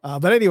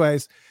 But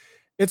anyways,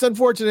 it's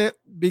unfortunate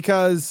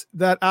because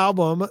that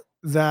album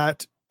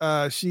that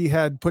she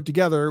had put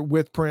together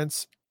with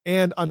Prince,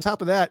 and on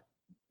top of that,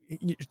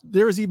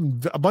 there's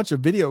even a bunch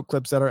of video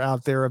clips that are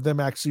out there of them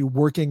actually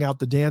working out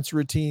the dance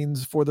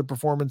routines for the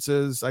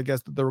performances. I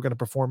guess that they were going to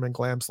perform in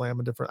Glam Slam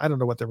and different, I don't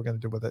know what they were going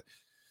to do with it.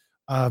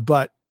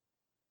 But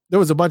there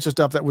was a bunch of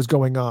stuff that was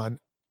going on.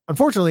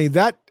 Unfortunately,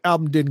 that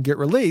album didn't get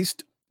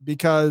released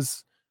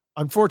because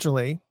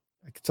unfortunately,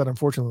 I said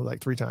unfortunately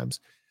like 3 times,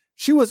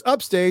 she was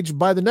upstaged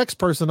by the next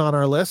person on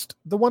our list,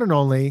 the one and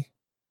only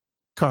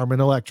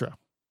Carmen Electra.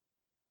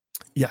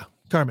 Yeah,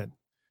 Carmen.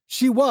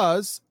 She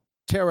was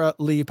Tara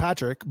Lee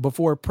Patrick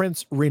before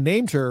Prince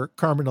renamed her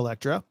Carmen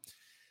Electra.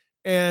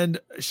 And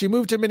she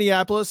moved to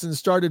Minneapolis and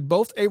started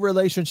both a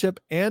relationship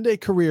and a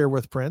career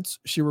with Prince.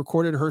 She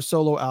recorded her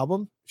solo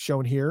album,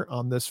 shown here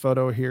on this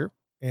photo here.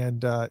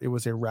 And it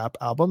was a rap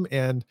album.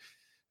 And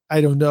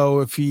I don't know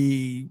if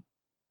he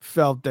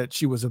felt that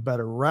she was a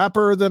better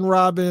rapper than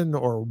Robin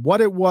or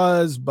what it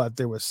was, but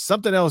there was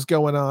something else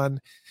going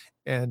on.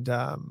 And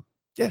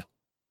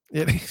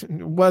it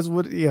was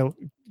what,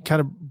 kind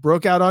of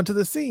broke out onto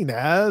the scene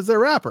as a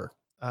rapper,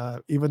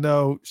 even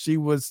though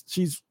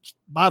she's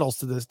models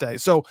to this day.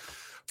 So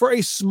for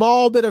a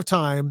small bit of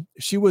time,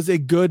 she was a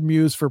good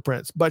muse for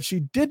Prince, but she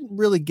didn't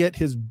really get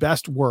his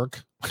best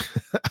work.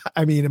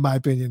 I mean, in my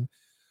opinion,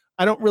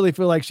 I don't really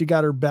feel like she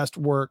got his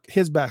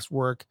best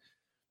work,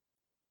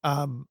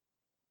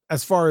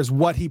 as far as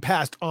what he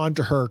passed on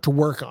to her to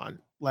work on.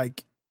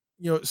 Like,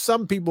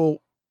 some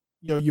people,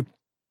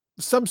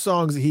 some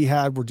songs that he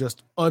had were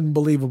just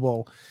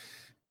unbelievable,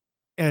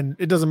 and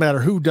it doesn't matter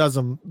who does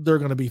them, they're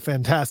going to be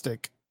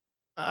fantastic.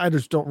 I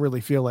just don't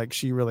really feel like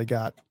she really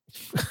got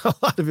a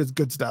lot of his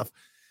good stuff.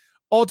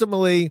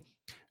 Ultimately,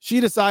 she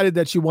decided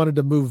that she wanted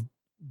to move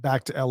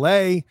back to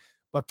LA,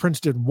 but Prince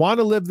didn't want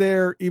to live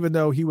there, even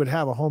though he would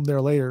have a home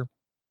there later.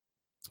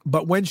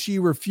 But when she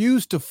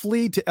refused to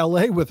flee to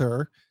LA with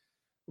her,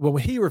 when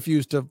he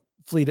refused to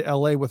flee to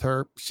LA with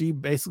her, she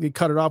basically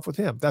cut it off with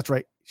him. That's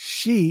right.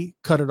 She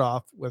cut it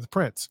off with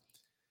Prince.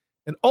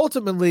 And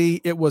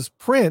ultimately, it was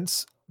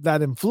Prince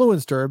that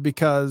influenced her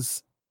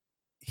because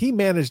he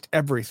managed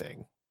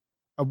everything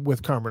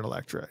with Carmen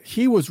Electra.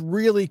 He was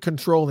really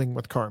controlling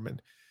with Carmen,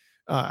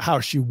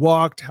 how she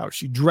walked, how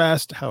she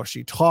dressed, how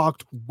she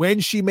talked, when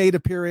she made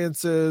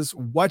appearances,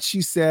 what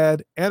she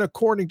said. And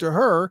according to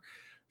her,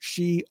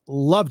 she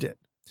loved it.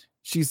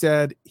 She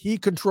said, he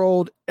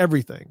controlled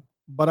everything,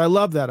 but I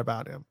love that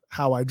about him.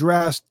 How I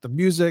dressed, the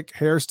music,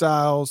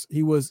 hairstyles.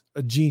 He was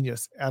a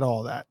genius at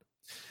all that.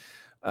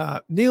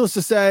 Needless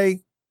to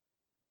say,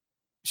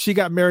 she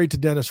got married to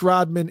Dennis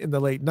Rodman in the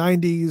late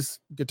 90s,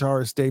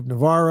 guitarist Dave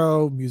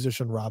Navarro,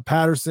 musician Rob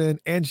Patterson,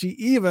 and she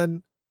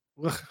even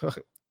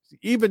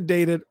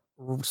dated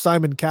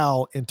Simon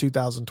Cowell in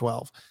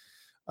 2012.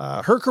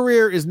 Her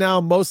career is now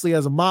mostly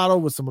as a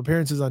model with some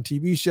appearances on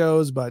TV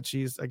shows, but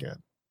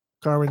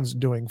Carmen's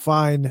doing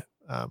fine.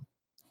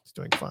 She's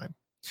doing fine.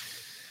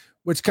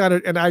 Which kind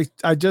of, and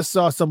I just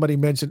saw somebody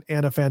mention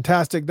Anna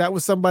Fantastic. That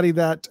was somebody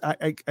that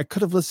I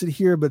could have listed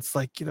here, but it's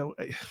like,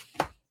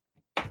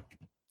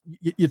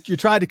 you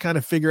try to kind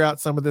of figure out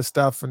some of this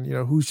stuff and,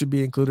 who should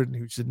be included and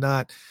who should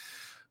not.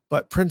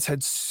 But Prince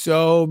had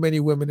so many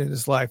women in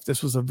his life.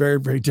 This was a very,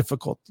 very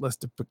difficult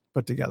list to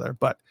put together.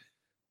 But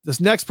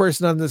this next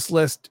person on this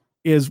list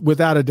is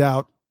without a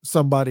doubt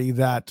somebody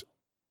that,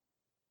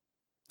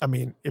 I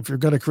mean, if you're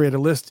going to create a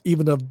list,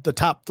 even of the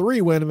top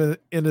 3 women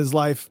in his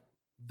life,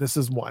 this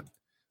is one,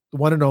 the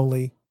one and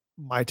only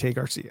Mayte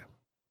Garcia.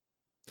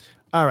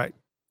 All right.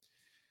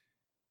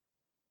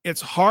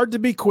 It's hard to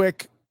be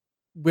quick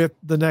with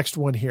the next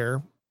one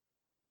here,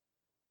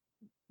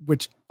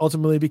 which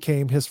ultimately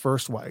became his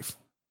first wife,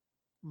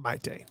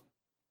 Mayte.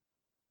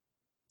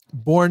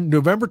 Born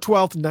November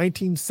 12th,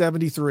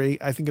 1973.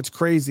 I think it's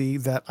crazy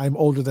that I'm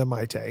older than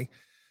Mayte.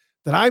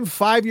 That I'm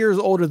 5 years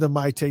older than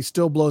Mayte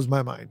still blows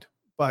my mind,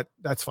 but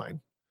that's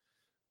fine.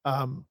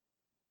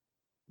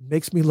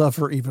 Makes me love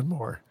her even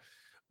more.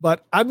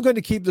 But I'm going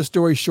to keep the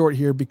story short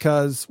here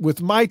because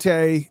with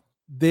Mayte,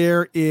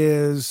 there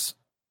is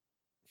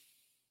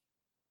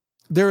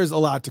a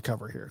lot to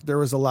cover here.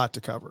 There is a lot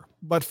to cover.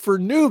 But for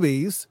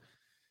newbies,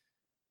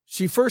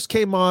 she first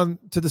came on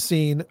to the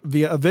scene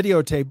via a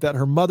videotape that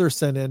her mother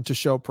sent in to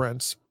show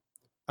Prince.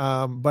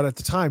 But at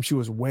the time, she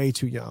was way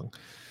too young.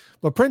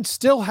 But Prince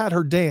still had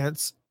her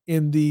dance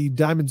in the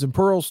Diamonds and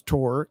Pearls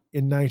tour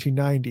in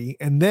 1990.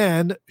 And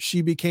then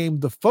she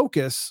became the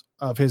focus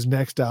of his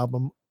next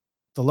album,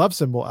 the Love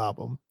Symbol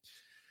album,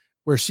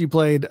 where she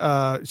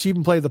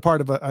even played the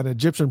part of an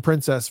Egyptian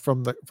princess for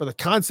the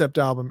concept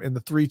album in the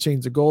 3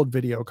 Chains of Gold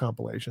video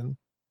compilation.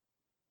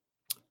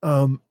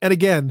 And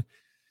again,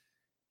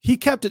 he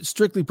kept it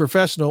strictly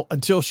professional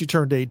until she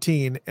turned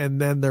 18. And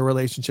then their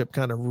relationship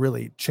kind of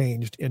really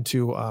changed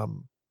into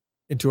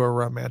a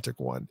romantic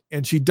one.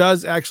 And she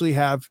does actually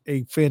have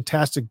a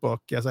fantastic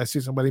book. Yes, I see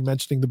somebody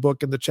mentioning the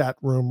book in the chat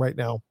room right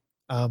now,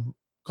 called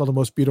The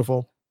Most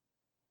Beautiful.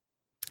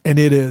 And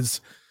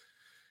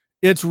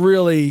it's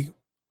really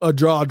a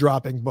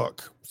jaw-dropping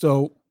book.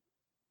 So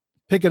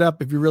pick it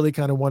up if you really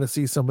kind of want to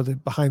see some of the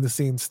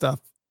behind-the-scenes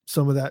stuff,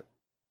 some of that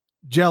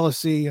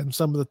jealousy and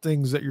some of the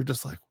things that you're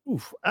just like,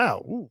 oof, ow,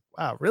 ooh,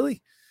 wow,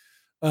 really?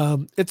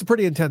 It's a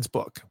pretty intense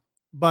book.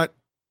 But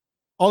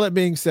all that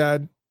being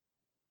said,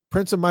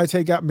 Prince and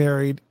Mayte got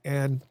married,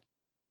 and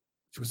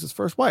she was his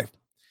first wife.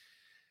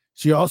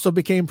 She also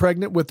became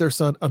pregnant with their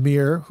son,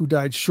 Amir, who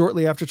died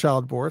shortly after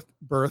childbirth,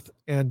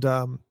 and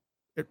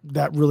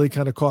that really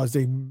kind of caused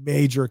a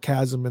major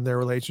chasm in their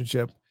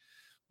relationship.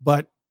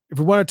 But if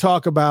we want to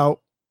talk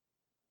about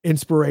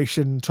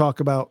inspiration,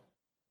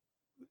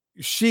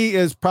 she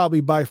is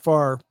probably by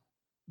far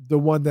the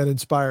one that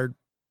inspired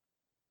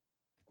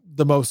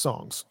the most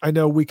songs. I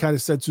know we kind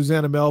of said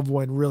Susanna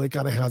Melvoin really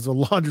kind of has a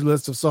laundry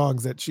list of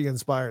songs that she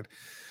inspired,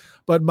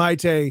 but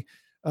Mayte,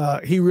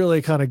 he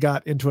really kind of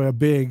got into a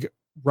big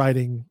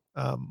writing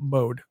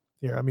mode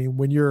here. I mean,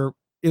 when you're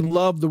in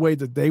love the way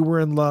that they were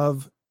in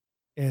love,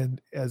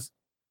 and as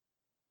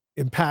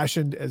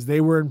impassioned as they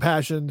were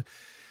impassioned,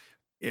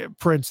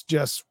 Prince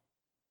just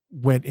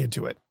went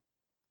into it.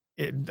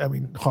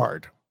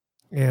 Hard.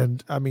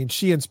 And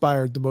she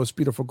inspired The Most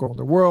Beautiful Girl in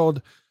the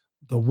World,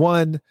 The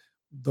One,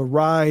 The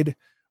Ride,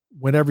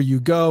 Whenever you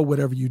go,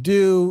 whatever you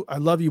do, I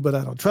love you, but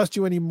I don't trust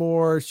you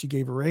anymore. She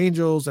gave her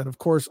angels, and of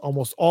course,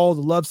 almost all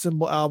the Love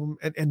Symbol album,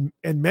 and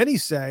many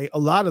say a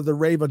lot of the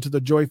Rave Unto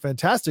the Joy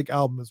Fantastic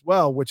album as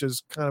well, which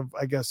is kind of,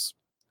 I guess,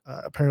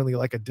 apparently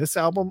like a diss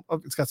album.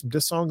 It's got some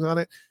diss songs on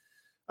it.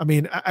 I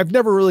mean, I've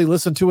never really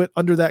listened to it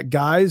under that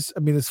guise.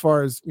 I mean, as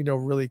far as,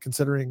 really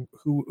considering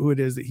who it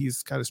is that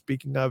he's kind of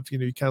speaking of,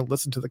 you kind of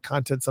listen to the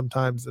content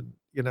sometimes, and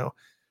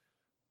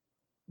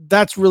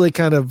that's really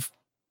kind of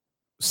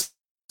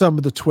some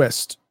of the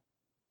twist,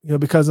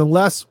 because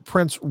unless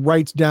Prince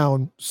writes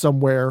down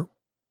somewhere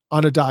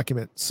on a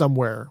document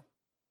somewhere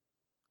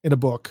in a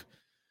book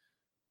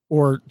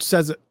or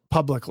says it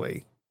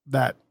publicly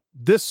that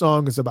this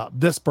song is about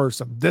this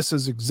person, this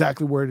is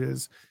exactly where it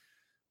is.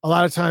 A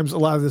lot of times, a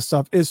lot of this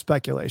stuff is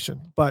speculation,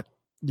 but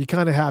you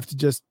kind of have to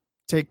just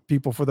take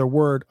people for their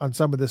word on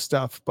some of this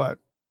stuff. But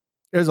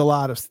there's a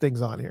lot of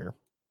things on here.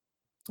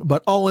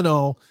 But all in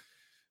all,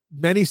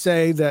 many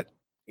say that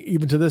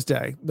even to this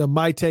day, the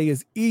Mayte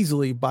is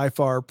easily by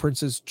far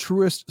Prince's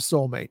truest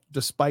soulmate,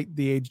 despite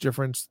the age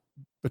difference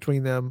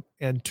between them.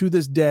 And to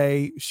this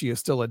day, she is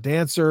still a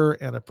dancer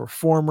and a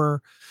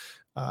performer.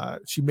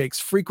 She makes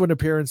frequent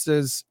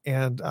appearances,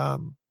 and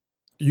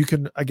you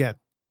can, again,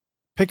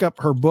 pick up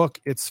her book.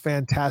 It's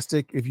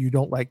fantastic. If you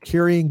don't like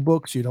carrying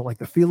books, you don't like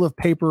the feel of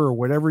paper, or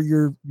whatever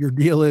your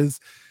deal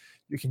is,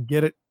 you can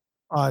get it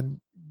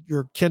on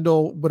your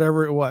Kindle,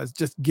 whatever it was,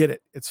 just get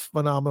it. It's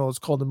phenomenal. It's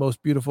called The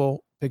Most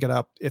Beautiful. Pick it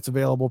up. It's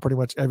available pretty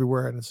much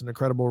everywhere, and it's an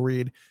incredible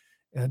read.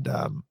 And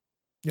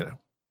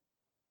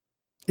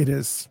it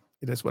is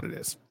what it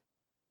is.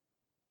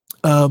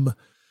 All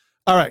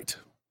right.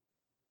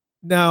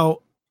 Now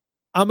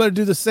I'm going to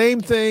do the same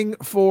thing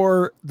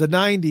for the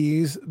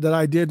 90s that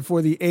I did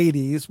for the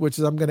 80s, which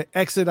is I'm going to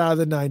exit out of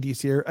the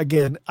 90s here.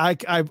 Again, I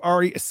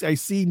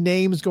see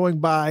names going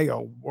by.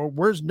 Oh,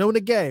 where's Nona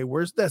Gay?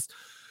 Where's this?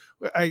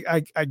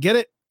 I get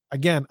it.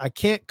 Again, I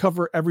can't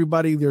cover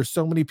everybody. There's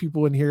so many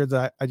people in here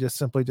that I just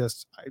simply I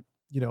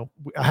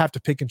have to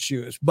pick and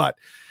choose. But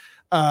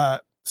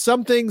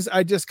some things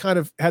I just kind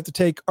of have to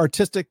take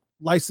artistic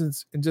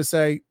license and just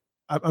say,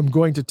 I'm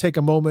going to take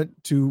a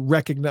moment to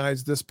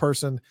recognize this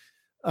person.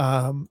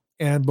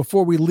 And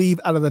before we leave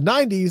out of the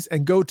 90s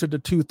and go to the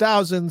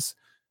 2000s,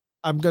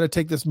 I'm going to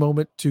take this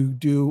moment to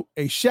do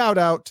a shout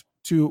out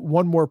to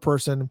one more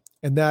person,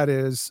 and that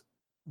is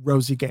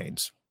Rosie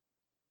Gaines.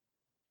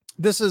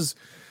 This is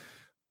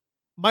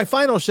my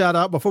final shout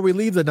out before we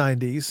leave the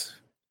 90s.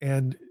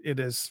 And it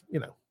is,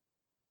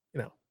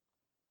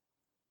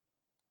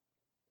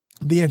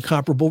 the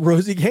incomparable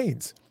Rosie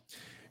Gaines.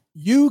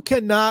 You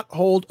cannot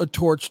hold a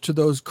torch to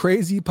those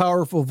crazy,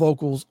 powerful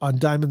vocals on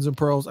Diamonds and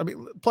Pearls. I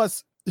mean,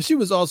 plus she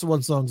was also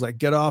on songs like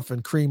Get Off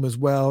and Cream as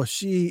well.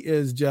 She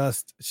was a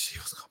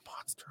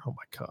monster. Oh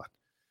my God.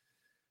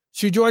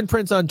 She joined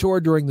Prince on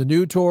tour during the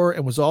New Tour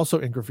and was also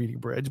in Graffiti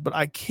Bridge, but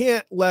I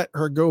can't let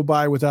her go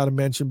by without a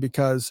mention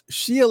because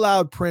she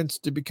allowed Prince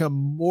to become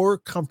more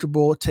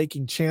comfortable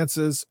taking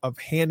chances of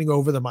handing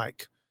over the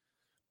mic.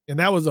 And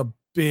that was a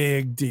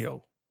big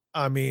deal.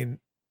 I mean,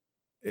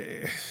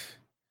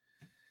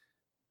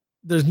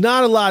 there's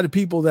not a lot of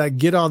people that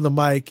get on the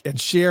mic and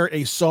share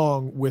a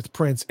song with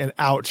Prince and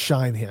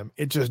outshine him.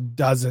 It just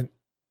doesn't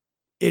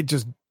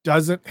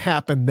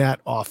happen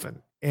that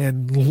often.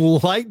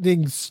 And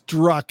lightning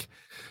struck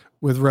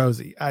with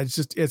Rosie.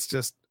 It's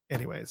just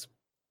anyways.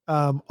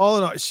 All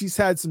in all, she's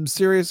had some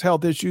serious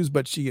health issues,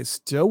 but she is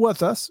still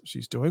with us.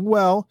 She's doing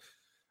well.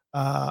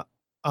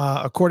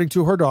 According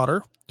to her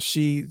daughter,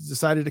 she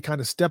decided to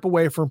kind of step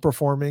away from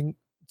performing.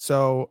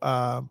 So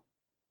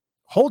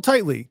hold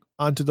tightly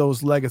onto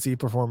those legacy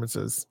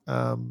performances.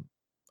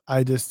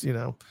 I just,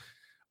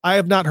 I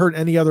have not heard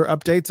any other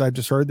updates. I've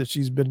just heard that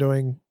she's been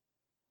doing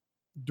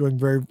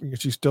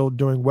she's still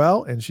doing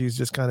well, and she's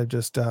just kind of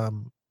just, is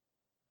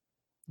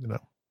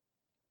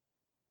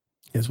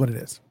what it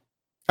is.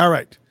 All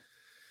right.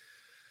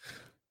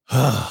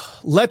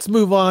 Let's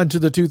move on to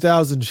the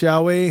 2000s,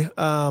 shall we?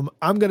 I'm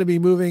going to be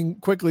moving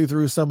quickly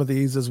through some of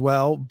these as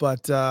well,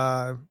 but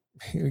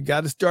we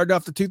got to start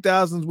off the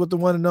 2000s with the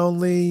one and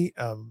only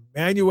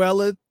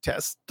Manuela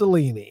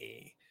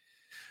Testolini.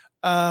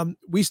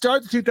 We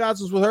start the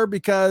 2000s with her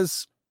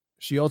because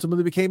she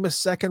ultimately became a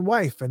second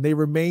wife, and they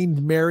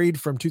remained married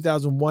from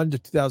 2001 to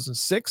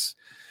 2006.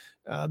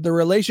 The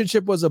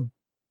relationship was a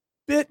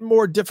bit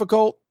more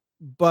difficult,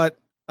 but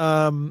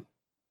they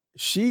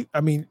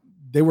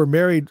were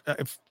married.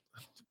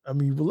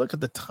 You look at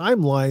the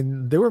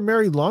timeline, they were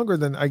married longer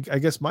than I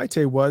guess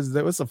Mayte was.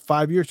 That was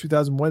 5 years,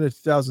 2001 to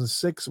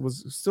 2006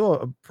 was still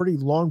a pretty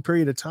long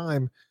period of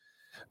time.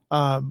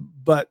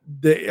 But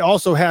they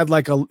also had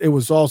it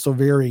was also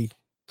very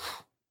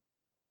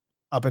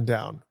up and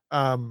down.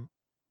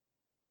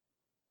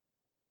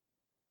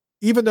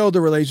 Even though the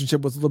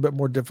relationship was a little bit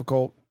more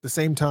difficult, at the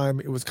same time,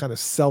 it was kind of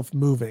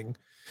self-moving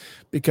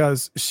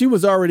because she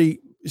was already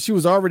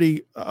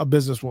a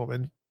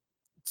businesswoman.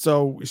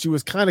 So she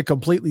was kind of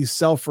completely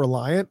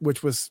self-reliant,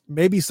 which was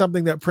maybe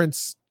something that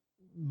Prince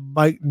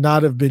might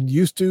not have been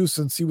used to,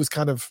 since he was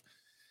kind of,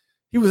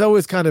 he was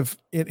always kind of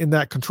in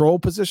that control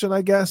position,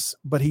 I guess,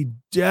 but he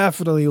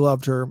definitely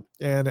loved her.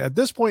 And at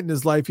this point in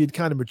his life, he'd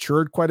kind of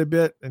matured quite a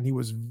bit, and he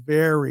was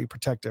very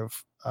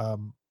protective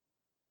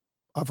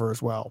of her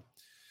as well.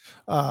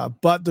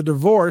 But the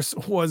divorce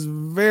was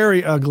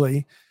very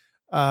ugly,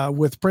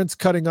 with Prince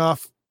cutting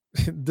off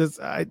this.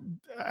 I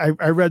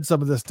read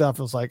some of this stuff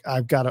and was like,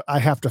 I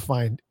have to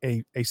find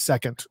a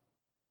second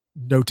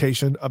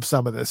notation of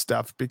some of this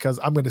stuff, because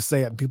I'm going to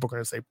say it and people are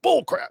going to say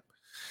bull crap.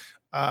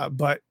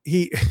 But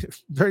he,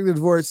 during the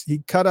divorce, he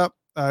cut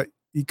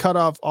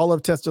off all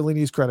of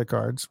Testolini's credit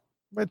cards,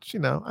 which,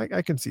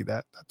 I can see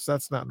that.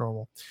 That's not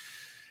normal.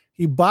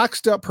 He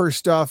boxed up her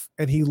stuff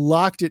and he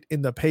locked it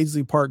in the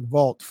Paisley Park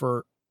vault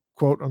for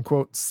quote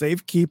unquote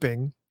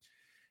safekeeping.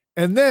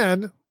 And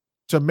then,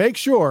 to make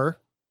sure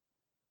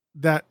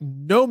that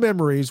no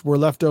memories were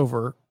left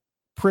over,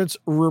 Prince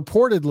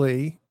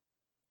reportedly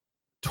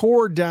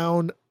tore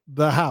down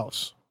the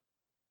house,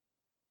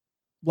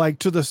 like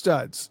to the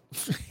studs.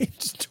 He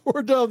just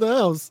tore down the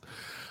house.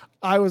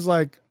 I was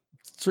like,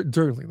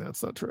 certainly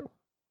that's not true.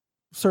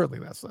 Certainly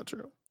that's not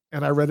true.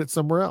 And I read it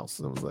somewhere else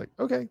and I was like,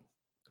 okay,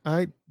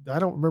 I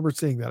don't remember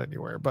seeing that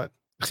anywhere, but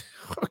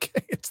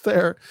okay, it's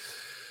there.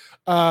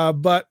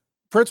 But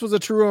Prince was a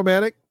true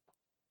romantic.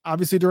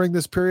 Obviously, during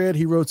this period,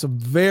 he wrote some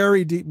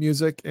very deep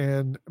music,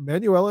 and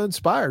Manuela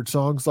inspired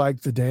songs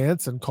like The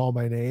Dance and Call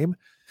My Name.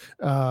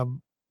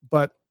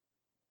 But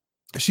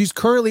she's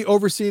currently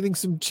overseeing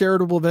some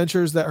charitable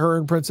ventures that her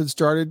and Prince had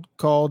started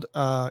called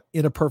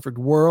In a Perfect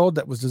World,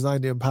 that was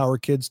designed to empower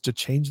kids to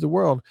change the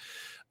world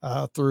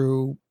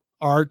through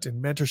art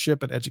and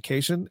mentorship and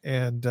education.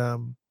 And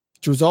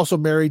she was also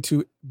married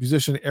to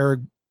musician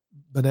Eric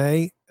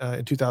Benet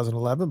in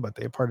 2011, but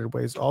they parted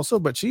ways also.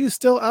 But she's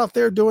still out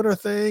there doing her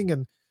thing,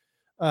 and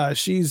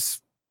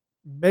she's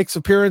makes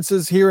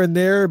appearances here and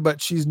there,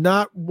 but she's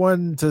not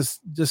one to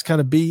just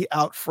kind of be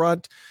out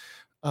front.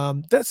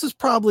 This is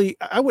probably,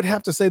 I would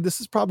have to say,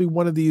 this is probably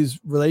one of these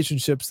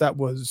relationships that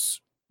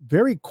was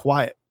very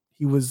quiet.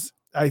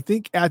 I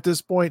think at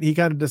this point, he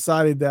kind of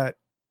decided that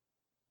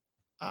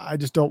I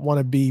just don't want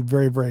to be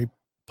very, very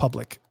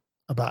public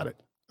about it.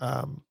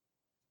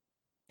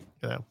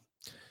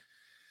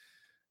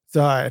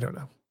 So I don't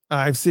know.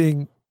 I've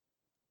seen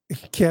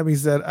Cammie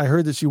said, I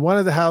heard that she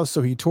wanted the house,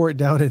 so he tore it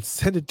down and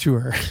sent it to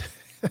her.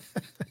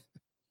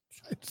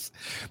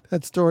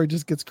 That story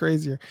just gets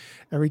crazier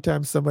every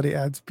time somebody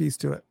adds a piece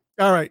to it.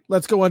 All right,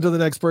 let's go on to the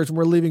next person.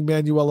 We're leaving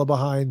Manuela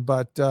behind,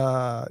 but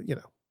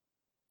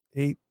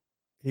he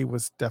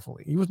was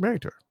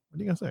married to her. What are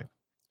you gonna say?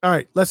 All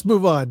right, let's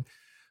move on.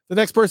 The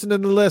next person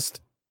in the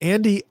list,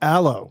 Andy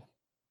Allo.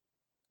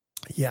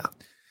 Yeah.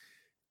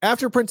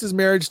 After Prince's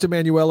marriage to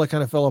Manuela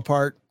kind of fell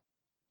apart,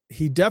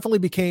 he definitely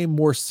became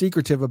more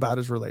secretive about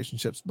his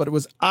relationships, but it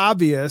was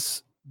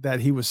obvious that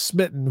he was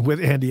smitten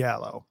with Andy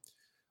Allo.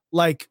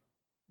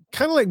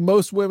 Kind of like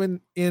most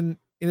women in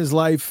his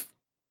life,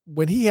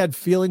 when he had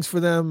feelings for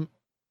them,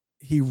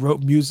 he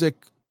wrote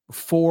music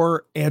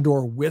for and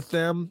or with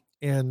them.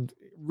 And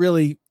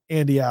really,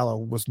 Andy Allo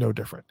was no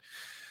different.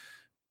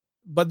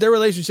 But their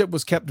relationship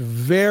was kept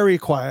very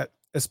quiet,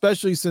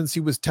 especially since he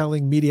was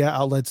telling media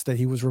outlets that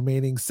he was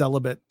remaining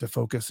celibate to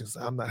focus.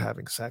 I'm not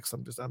having sex.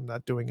 I'm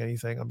not doing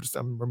anything.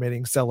 I'm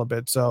remaining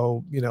celibate.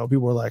 So, people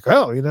were like,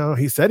 oh,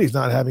 he said he's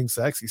not having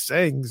sex. He's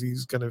saying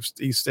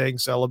he's staying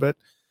celibate.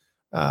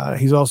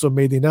 He's also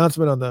made the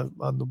announcement on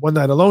the One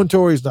Night Alone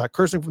tour. He's not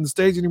cursing from the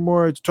stage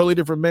anymore. It's a totally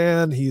different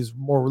man. He's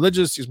more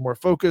religious. He's more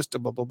focused,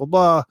 blah, blah, blah,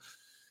 blah.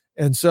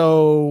 And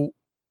so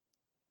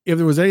if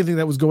there was anything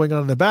that was going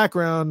on in the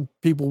background,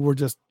 people were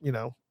just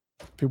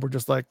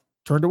like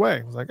turned away.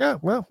 It was like, oh,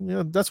 well,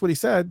 that's what he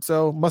said.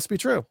 So must be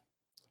true.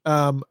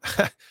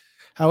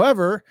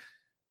 However,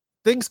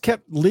 things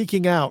kept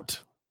leaking out.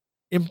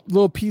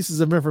 Little pieces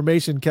of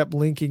information kept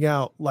leaking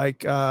out,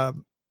 like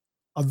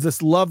of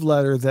this love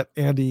letter that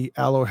Andy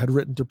Allo had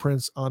written to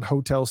Prince on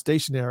hotel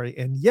stationery.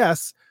 And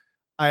yes,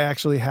 I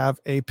actually have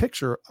a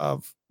picture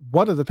of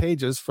one of the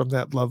pages from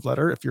that love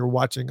letter if you're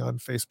watching on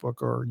Facebook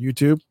or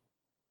YouTube.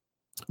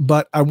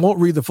 But I won't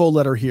read the full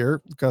letter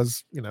here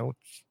because, it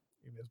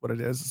is what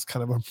it is. It's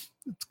kind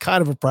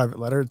of a private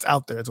letter. It's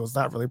out there, so it's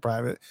not really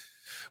private.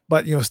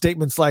 But,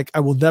 statements like,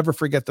 I will never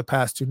forget the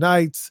past 2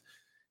 nights.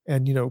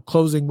 And,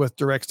 closing with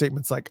direct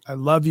statements like, I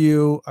love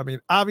you. I mean,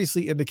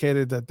 obviously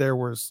indicated that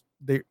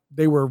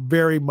they were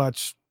very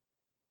much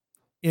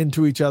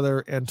into each other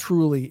and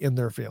truly in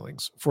their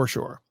feelings, for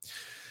sure.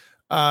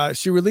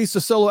 She released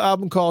a solo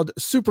album called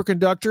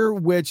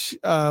Superconductor, which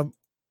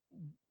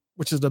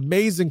is an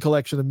amazing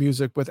collection of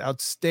music with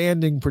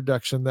outstanding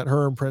production that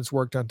her and Prince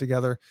worked on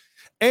together.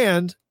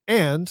 And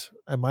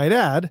I might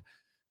add,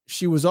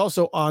 she was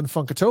also on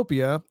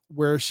Funkatopia,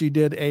 where she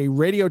did a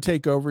radio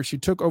takeover. She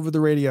took over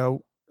the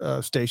radio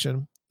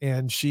station,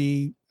 and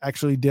she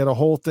actually did a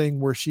whole thing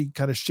where she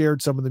kind of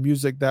shared some of the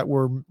music that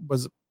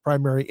was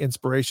primary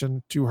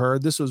inspiration to her.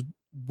 This was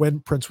when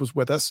Prince was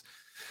with us.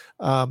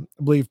 I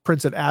believe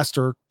Prince had asked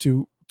her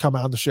to come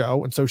on the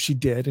show, and so she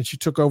did, and she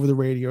took over the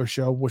radio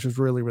show, which was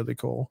really, really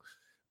cool.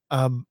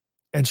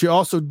 And she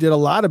also did a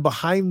lot of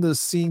behind the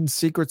scenes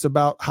secrets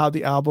about how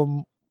the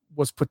album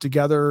was put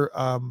together.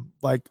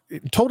 Like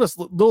it told us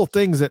little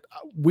things that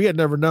we had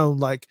never known,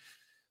 like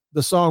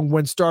the song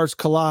When Stars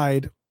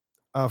Collide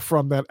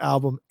from that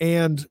album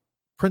and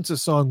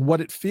Prince's song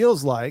What It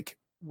Feels Like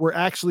were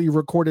actually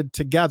recorded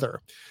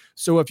together.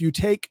 So if you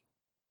take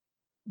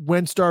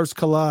When Stars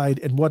Collide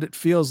and What It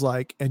Feels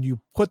Like and you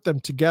put them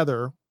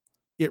together,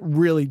 it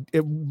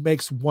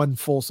makes one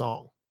full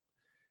song.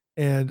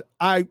 And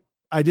I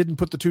didn't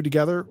put the two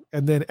together.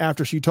 And then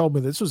after she told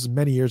me, this was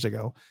many years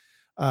ago,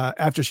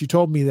 after she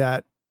told me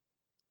that,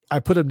 I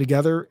put them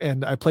together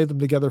and I played them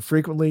together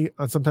frequently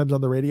sometimes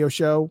on the radio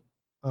show.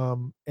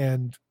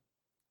 And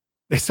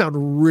they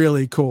sound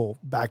really cool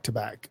back to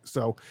back.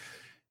 So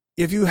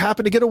if you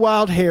happen to get a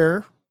wild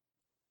hair,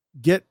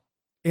 get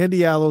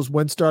Andy Allo's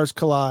When Stars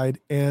Collide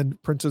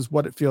and Prince's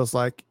What It Feels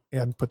Like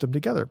and put them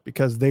together,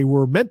 because they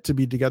were meant to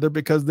be together,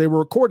 because they were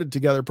recorded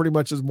together pretty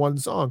much as one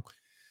song.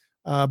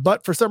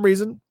 But for some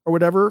reason or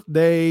whatever,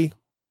 they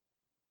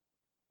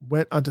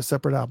went onto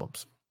separate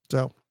albums.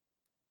 So,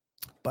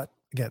 but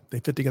again, they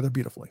fit together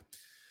beautifully.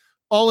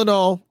 All in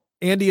all,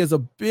 Andy is a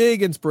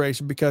big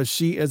inspiration because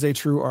she is a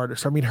true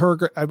artist. I mean,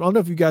 I don't know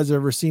if you guys have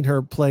ever seen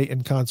her play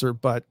in concert,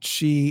 but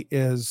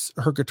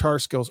her guitar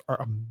skills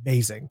are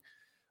amazing.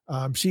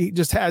 She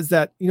just has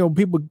that,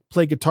 people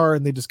play guitar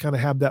and they just kind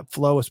of have that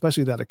flow,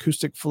 especially that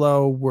acoustic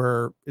flow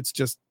where it's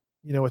just,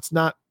 it's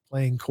not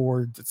playing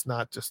chords. It's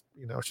not just,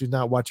 she's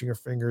not watching her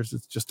fingers.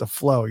 It's just a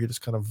flow. You're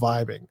just kind of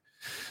vibing.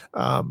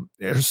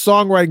 Her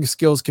songwriting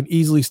skills can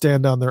easily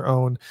stand on their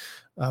own.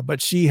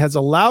 But she has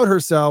allowed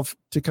herself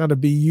to kind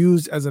of be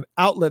used as an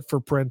outlet for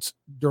Prince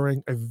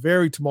during a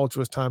very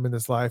tumultuous time in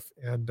his life.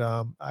 And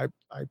I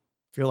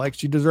feel like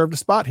she deserved a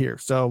spot here.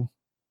 So,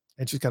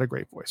 and she's got a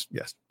great voice.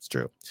 Yes, it's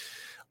true.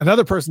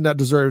 Another person that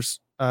deserves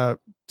to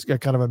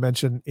get kind of a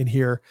mention in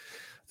here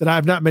that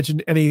I've not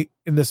mentioned any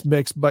in this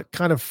mix, but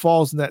kind of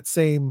falls in that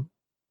same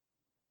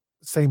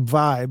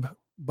vibe,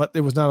 but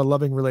it was not a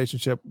loving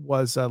relationship,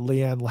 was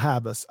Leanne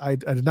LaHavas. I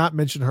did not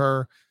mention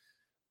her.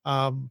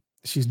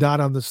 She's not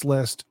on this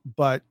list,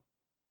 but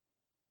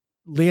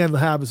Leanne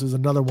LaHavas is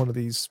another one of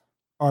these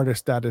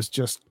artists that is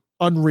just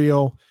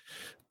unreal.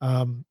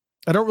 I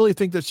don't really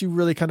think that she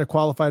really kind of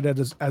qualified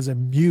as a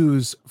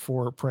muse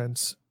for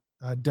Prince.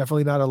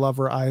 Definitely not a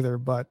lover either,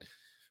 but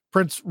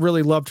Prince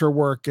really loved her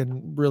work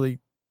and really,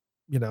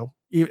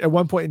 at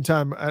one point in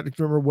time, I don't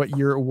remember what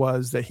year it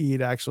was that he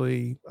had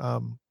actually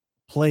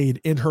played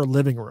in her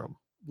living room,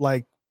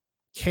 like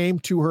came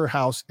to her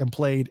house and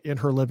played in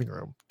her living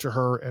room to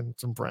her and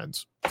some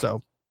friends.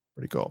 So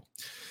pretty cool.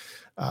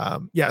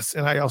 Yes.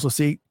 And I also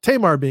see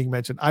Tamar being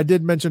mentioned. I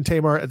did mention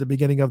Tamar at the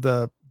beginning of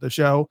the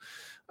show.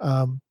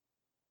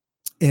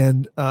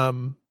 And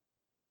some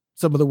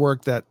of the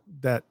work that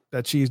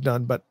she's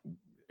done, but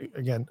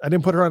again, I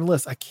didn't put her on the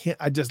list.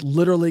 I just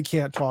literally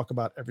can't talk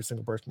about every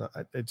single person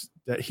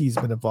that he's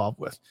been involved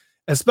with,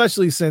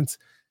 especially since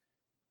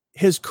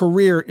his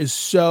career is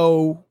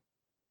so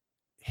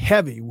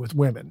heavy with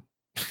women.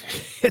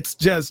 It's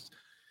just,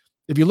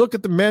 if you look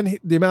at the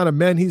amount of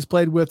men he's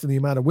played with and the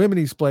amount of women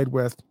he's played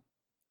with,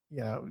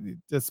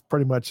 that's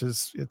pretty much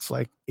it's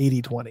like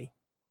 80-20.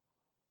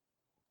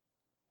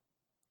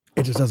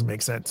 It just doesn't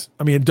make sense.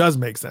 I mean, it does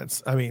make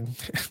sense. I mean,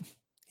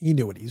 he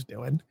knew what he's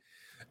doing.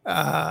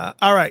 All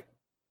right,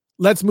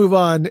 let's move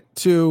on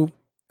to,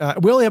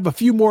 we only have a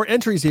few more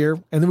entries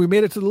here and then we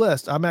made it to the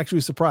list. I'm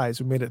actually surprised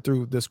we made it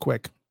through this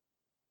quick.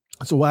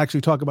 So we'll actually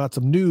talk about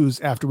some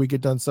news after we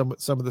get done some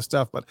of the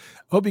stuff, but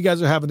I hope you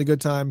guys are having a good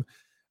time.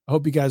 I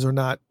hope you guys are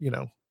not,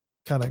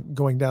 kind of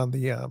going down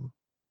the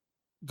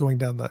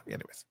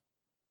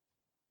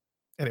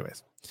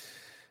anyways,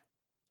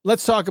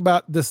 let's talk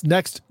about this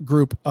next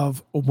group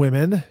of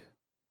women.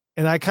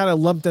 And I kind of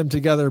lumped them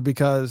together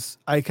because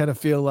I kind of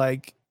feel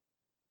like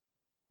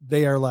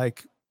they are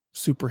like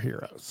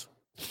superheroes.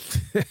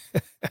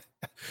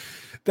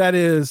 That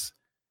is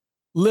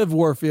Liv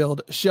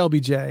Warfield, Shelby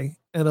J,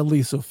 and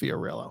Elisa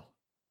Fiorillo.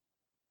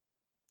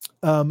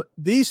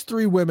 These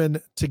three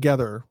women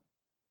together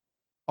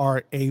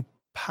are a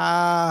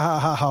powerhouse.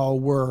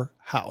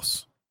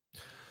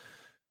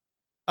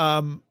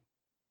 I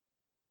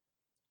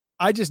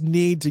just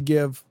need to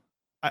give,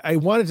 I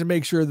wanted to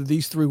make sure that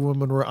these three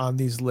women were on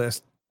these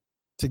lists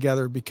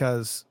together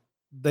because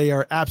they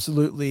are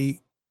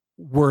absolutely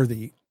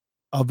worthy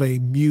of a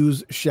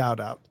muse shout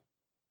out.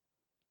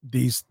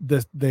 Thank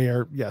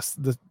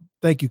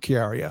you,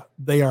 Chiaria.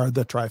 They are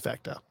the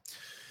trifecta.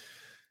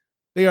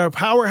 They are a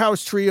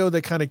powerhouse trio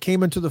that kind of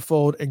came into the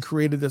fold and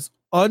created this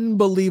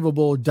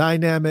unbelievable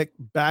dynamic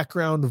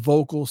background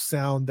vocal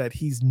sound that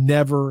he's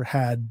never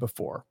had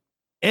before.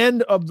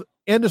 End of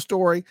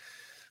story.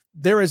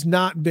 There has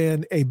not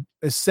been a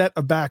set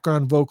of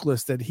background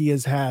vocalists that he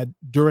has had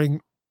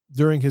during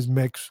his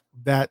mix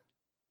that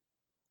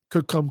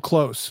could come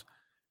close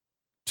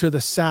to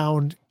the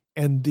sound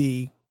and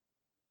the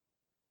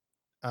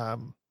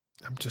I'm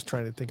just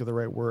trying to think of the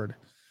right word.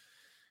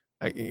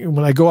 When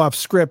I go off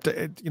script,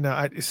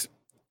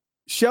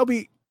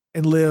 Shelby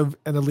and Liv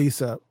and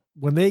Elisa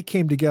when they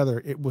came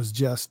together, it was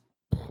just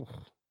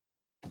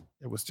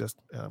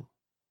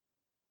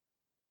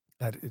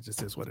that it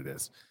just is what it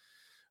is.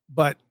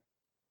 But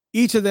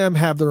each of them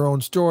have their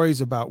own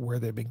stories about where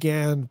they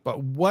began,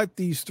 but what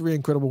these three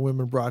incredible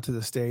women brought to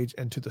the stage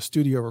and to the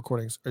studio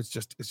recordings, it's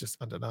just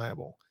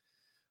undeniable.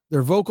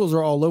 Their vocals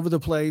are all over the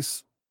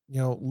place.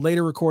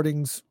 Later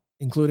recordings,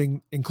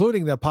 including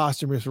the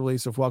posthumous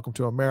release of Welcome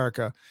to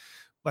America,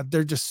 but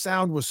their just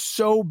sound was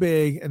so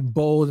big and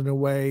bold in a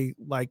way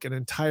like an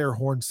entire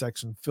horn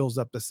section fills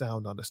up the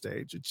sound on the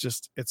stage. It's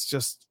just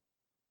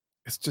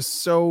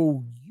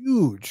so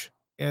huge.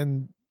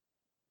 And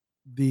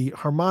the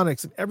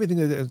harmonics and everything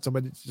that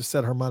somebody just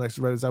said harmonics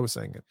right as I was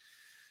saying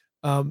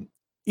it.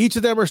 Each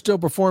of them are still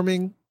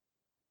performing.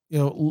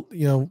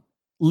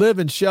 Liv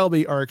and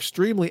Shelby are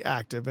extremely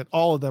active, and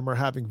all of them are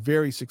having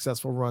very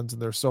successful runs in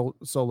their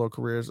solo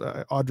careers.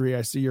 Audrey,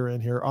 I see you're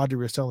in here. Audrey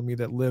was telling me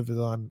that Liv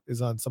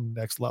is on some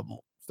next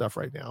level stuff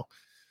right now.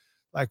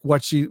 Like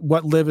what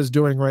Liv is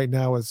doing right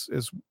now is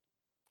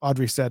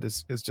Audrey said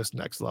is just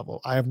next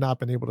level. I have not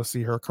been able to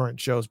see her current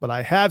shows, but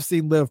I have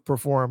seen Liv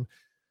perform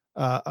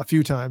a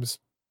few times.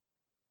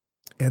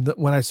 And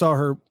when I saw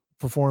her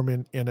perform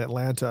in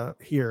Atlanta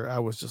here, I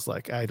was just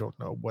like, I don't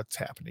know what's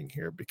happening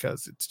here,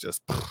 because it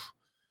just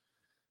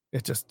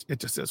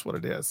is what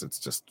it is. It's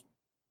just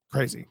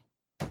crazy.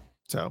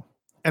 So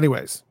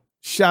anyways,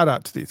 shout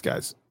out to these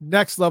guys.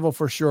 Next level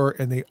for sure.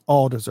 And they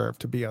all deserve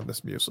to be on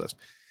this Muse list.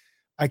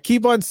 I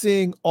keep on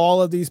seeing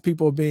all of these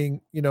people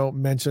being,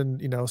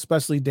 mentioned,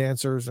 especially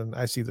dancers. And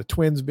I see the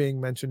twins being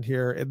mentioned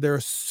here. And there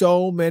are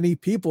so many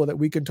people that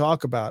we can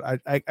talk about.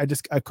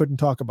 I couldn't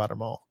talk about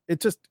them all.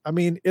 It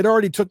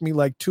already took me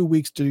like 2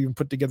 weeks to even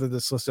put together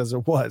this list as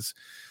it was.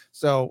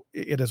 So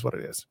it is what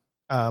it is.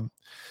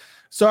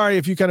 Sorry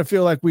if you kind of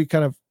feel like we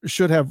kind of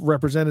should have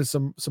represented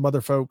some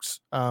other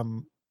folks.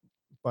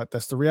 But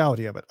that's the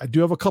reality of it. I do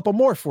have a couple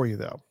more for you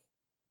though.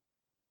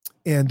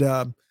 And,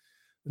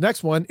 the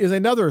next one is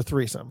another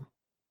threesome,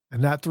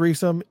 and that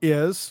threesome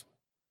is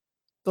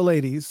the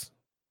ladies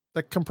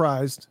that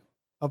comprised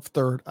of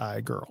Third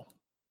Eye Girl.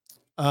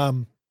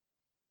 Donna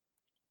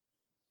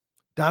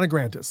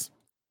Grantis,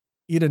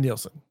 Ida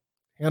Nielsen,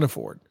 Hannah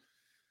Ford.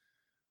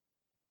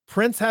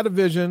 Prince had a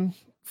vision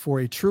for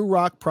a true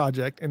rock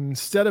project, and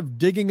instead of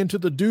digging into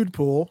the dude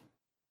pool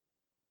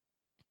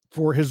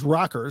for his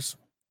rockers,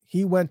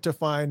 he went to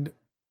find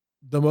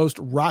the most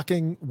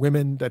rocking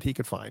women that he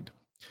could find.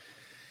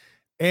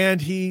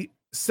 And he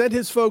sent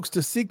his folks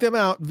to seek them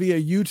out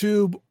via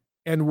YouTube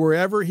and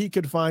wherever he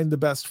could find the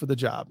best for the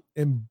job.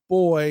 And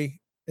boy,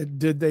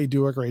 did they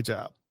do a great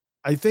job.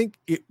 I think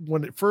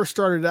when it first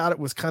started out, it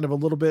was kind of a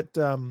little bit,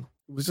 it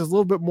was just a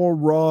little bit more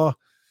raw.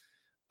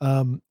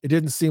 It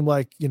didn't seem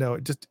like,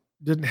 it just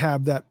didn't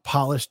have that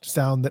polished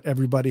sound that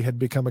everybody had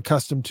become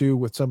accustomed to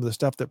with some of the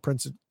stuff that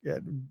Prince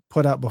had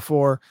put out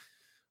before.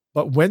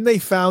 But when they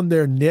found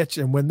their niche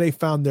and when they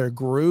found their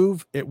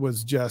groove, it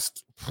was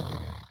just...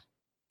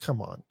 Come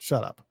on,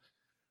 shut up.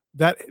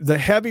 That the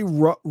heavy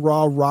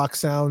raw rock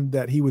sound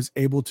that he was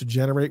able to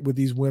generate with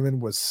these women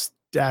was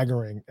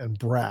staggering and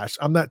brash.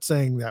 I'm not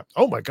saying that,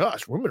 oh my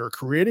gosh, women are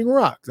creating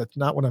rock. That's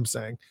not what I'm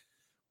saying.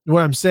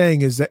 What I'm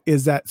saying is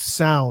that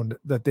sound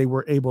that they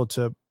were able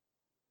to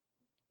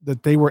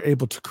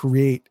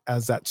create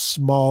as that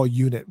small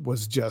unit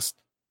was just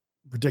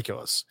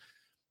ridiculous.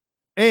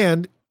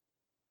 And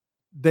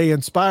they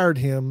inspired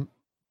him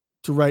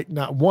to write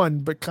not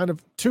one, but kind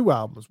of two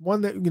albums, one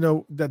that,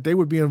 that they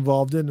would be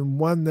involved in, and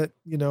one that,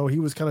 he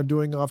was kind of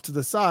doing off to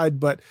the side,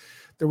 but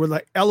there were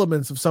like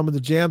elements of some of the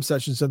jam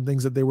sessions and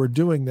things that they were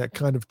doing that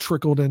kind of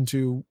trickled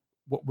into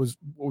what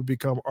would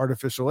become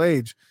Artificial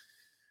Age.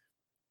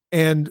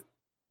 And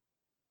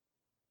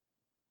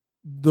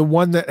the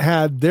one that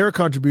had their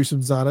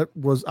contributions on it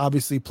was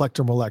obviously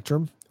Plectrum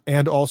Electrum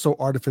and also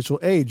Artificial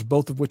Age,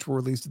 both of which were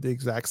released at the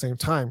exact same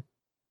time.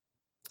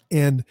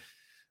 And,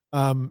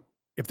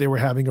 if they were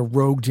having a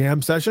rogue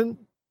jam session,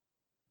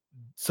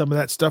 some of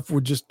that stuff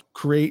would just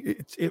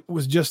create, it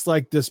was just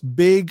like this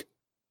big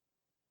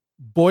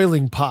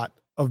boiling pot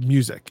of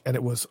music, and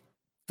it was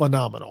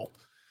phenomenal.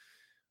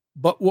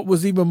 But what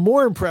was even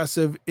more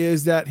impressive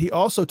is that he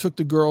also took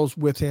the girls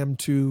with him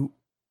to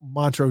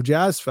Montreux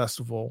Jazz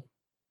Festival,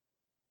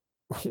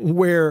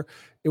 where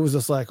it was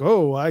just like,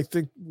 oh, I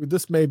think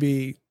this may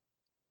be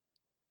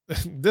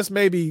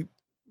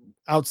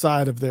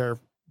outside of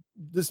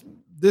this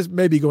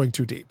may be going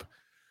too deep.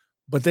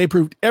 But they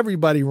proved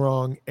everybody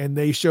wrong, and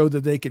they showed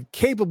that they could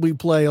capably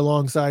play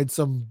alongside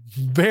some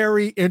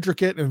very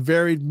intricate and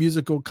varied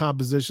musical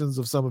compositions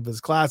of some of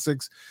his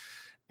classics.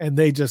 And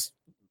this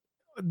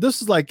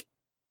is like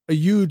a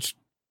huge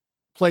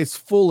place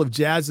full of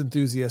jazz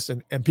enthusiasts,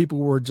 and people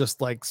were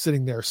just like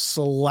sitting there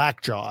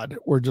slack-jawed.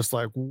 We're just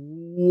like,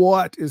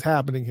 what is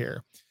happening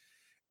here?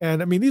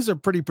 And I mean, these are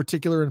pretty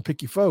particular and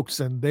picky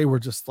folks, and they were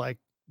just like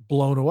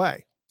blown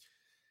away.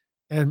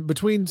 And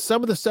between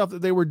some of the stuff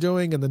that they were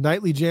doing and the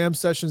nightly jam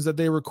sessions that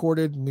they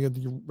recorded,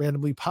 and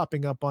randomly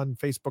popping up on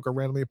Facebook or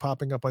randomly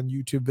popping up on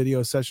YouTube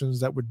video sessions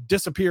that would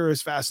disappear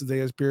as fast as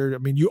they appeared. I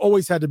mean, you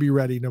always had to be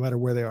ready no matter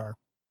where they are.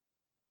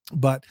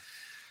 But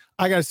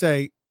I got to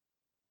say,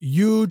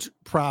 huge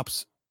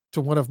props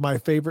to one of my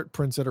favorite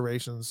Prince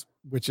iterations,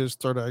 which is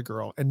Third Eye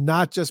Girl, and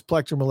not just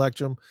Plectrum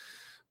Electrum,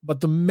 but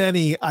the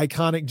many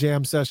iconic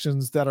jam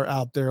sessions that are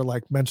out there,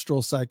 like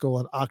Menstrual Cycle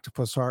and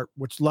Octopus Heart,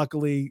 which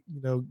luckily,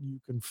 you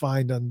can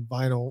find on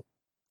vinyl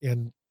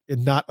in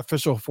not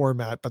official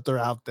format, but they're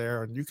out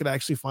there, and you can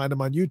actually find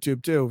them on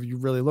YouTube too if you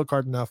really look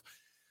hard enough.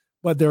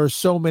 But there are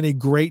so many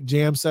great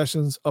jam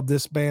sessions of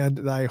this band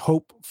that I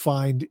hope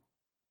find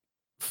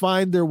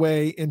their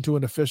way into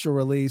an official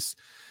release,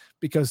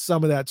 because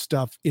some of that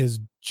stuff is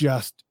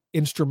just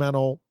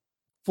instrumental,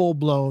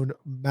 full-blown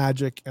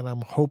magic, and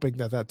I'm hoping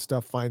that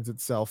stuff finds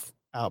itself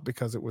out,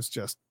 because it's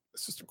just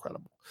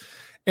incredible.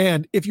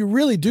 And if you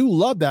really do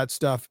love that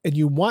stuff and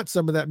you want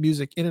some of that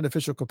music in an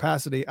official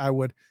capacity, I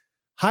would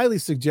highly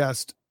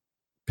suggest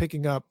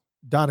picking up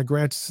Donna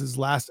Grantis's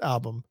last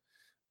album,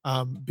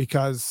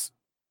 because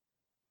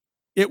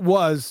it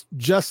was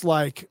just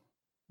like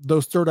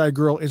those Third Eye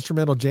Girl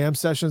instrumental jam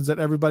sessions that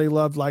everybody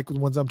loved, like the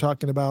ones I'm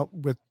talking about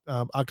with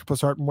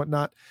Octopus Heart and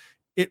whatnot.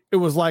 It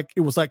was like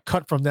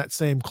cut from that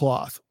same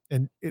cloth,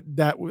 and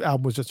that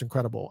album was just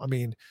incredible. I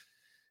mean,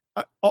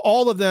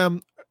 all of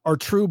them are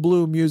true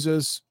blue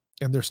muses,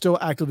 and they're still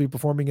actively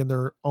performing in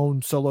their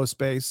own solo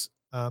space.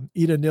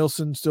 Ida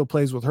Nilsson still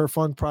plays with her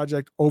funk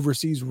project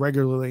overseas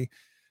regularly.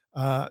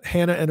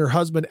 Hannah and her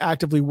husband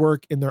actively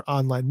work in their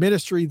online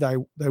ministry. They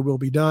will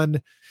be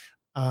done.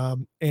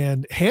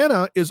 And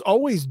Hannah is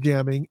always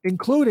jamming,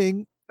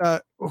 including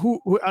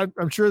who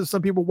I'm sure that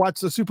some people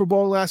watched the Super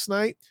Bowl last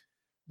night.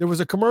 There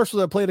was a commercial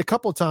that played a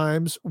couple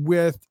times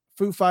with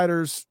Foo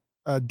Fighters,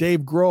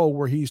 Dave Grohl,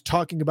 where he's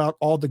talking about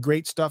all the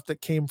great stuff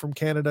that came from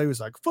Canada. He was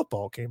like,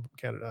 football came from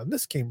Canada and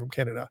this came from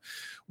Canada,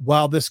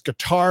 while this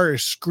guitar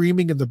is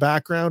screaming in the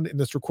background in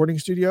this recording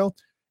studio.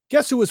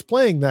 Guess who was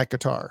playing that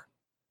guitar?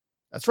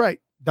 That's right,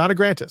 Donna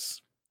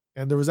Grantis.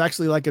 And there was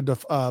actually like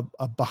a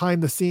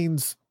behind the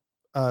scenes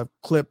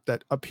clip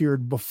that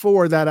appeared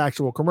before that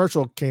actual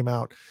commercial came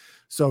out.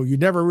 So you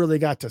never really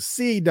got to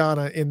see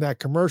Donna in that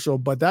commercial,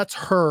 but that's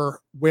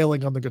her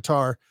wailing on the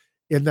guitar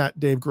in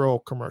that Dave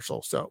Grohl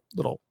commercial. So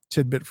little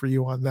tidbit for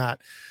you on that.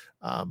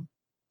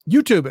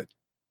 YouTube it,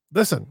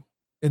 listen,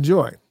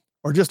 enjoy,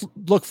 or just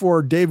look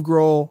for Dave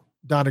Grohl,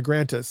 Donna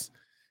Grantis,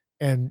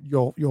 and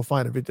you'll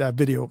find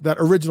that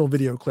original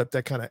video clip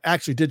that kind of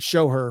actually did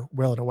show her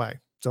wailing away.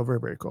 So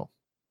very, very cool.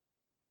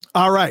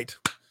 All right.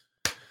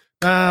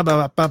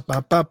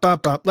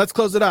 Let's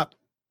close it up.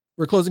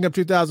 We're closing up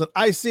 2000.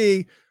 I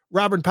see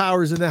Robin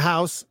Powers in the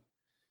house.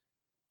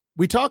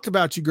 We talked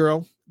about you,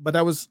 girl, but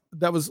that was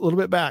a little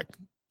bit back.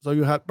 So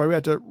you probably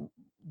had to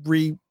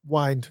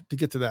rewind to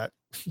get to that.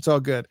 It's all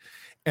good.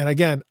 And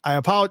again, I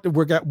apologize.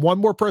 We've got one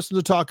more person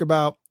to talk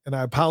about, and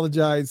I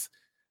apologize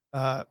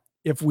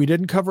if we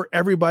didn't cover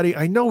everybody.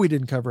 I know we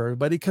didn't cover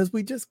everybody because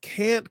we just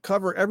can't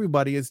cover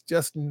everybody. It's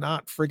just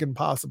not friggin'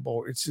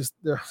 possible. It's just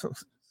there.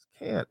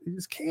 You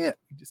just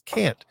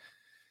can't.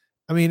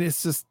 I mean, it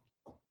just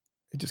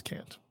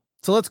can't.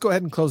 So let's go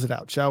ahead and close it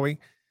out, shall we?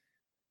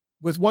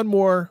 With one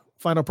more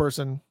final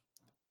person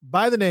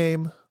by the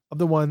name of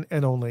the one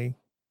and only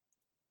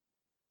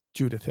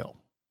Judith Hill.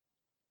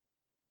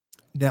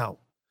 Now,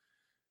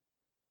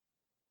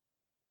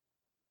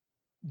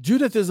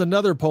 Judith is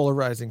another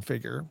polarizing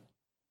figure,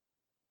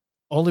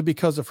 only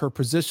because of her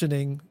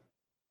positioning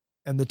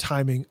and the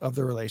timing of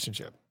the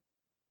relationship.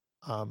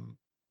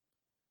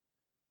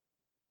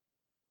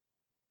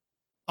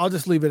 I'll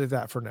just leave it at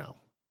that for now.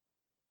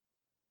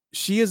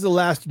 She is the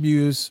last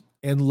muse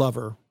and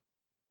lover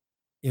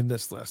in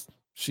this list.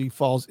 She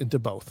falls into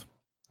both.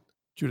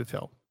 Judith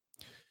Hill.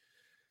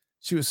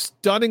 She was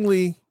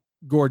stunningly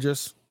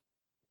gorgeous,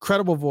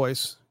 credible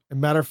voice. As a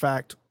matter of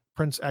fact,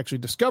 Prince actually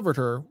discovered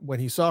her when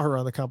he saw her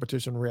on the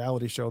competition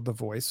reality show, The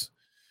Voice.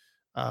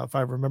 If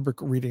I remember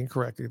reading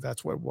correctly,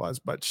 that's what it was.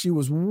 But she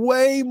was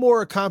way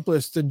more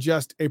accomplished than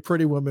just a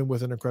pretty woman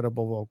with an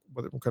incredible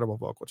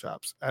vocal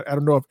chops. I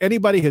don't know if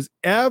anybody has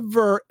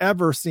ever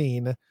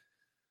seen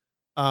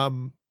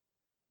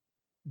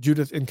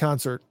Judith in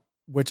concert,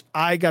 which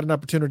I got an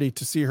opportunity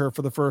to see her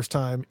for the first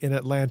time in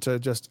Atlanta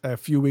just a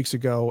few weeks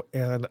ago,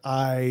 and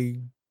I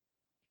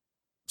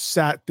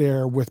sat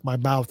there with my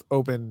mouth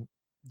open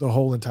the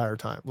whole entire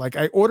time. Like,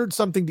 I ordered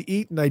something to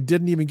eat and I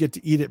didn't even get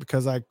to eat it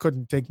because I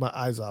couldn't take my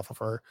eyes off of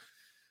her,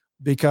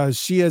 because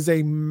she is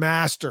a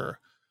master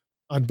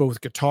on both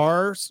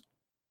guitars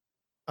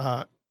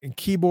and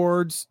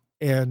keyboards.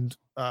 And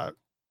on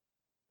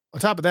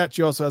top of that,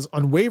 she also has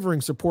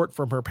unwavering support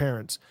from her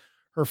parents.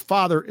 Her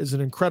father is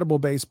an incredible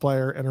bass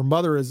player, and her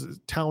mother is a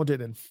talented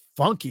and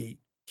funky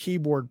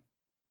keyboard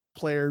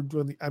player.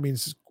 I mean,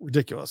 it's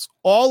ridiculous.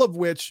 All of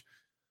which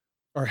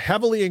are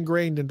heavily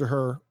ingrained into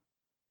her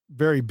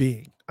very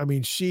being. I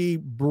mean, she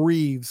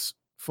breathes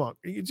funk.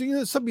 You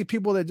know, some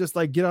people that just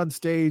like get on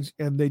stage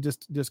and they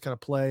just kind of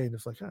play and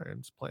it's like, all right,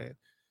 I'm just playing.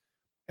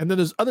 And then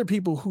there's other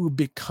people who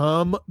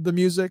become the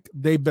music.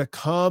 They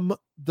become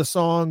the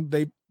song.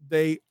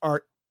 They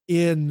are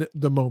in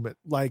the moment.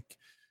 Like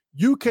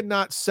you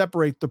cannot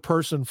separate the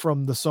person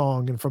from the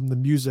song and from the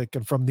music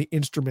and from the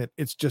instrument.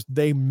 It's just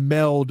they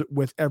meld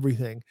with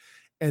everything.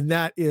 And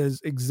that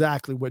is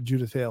exactly what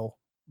Judith Hill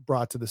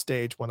brought to the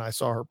stage when I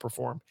saw her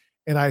perform.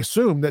 And I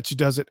assume that she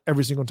does it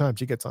every single time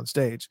she gets on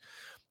stage.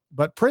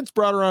 But Prince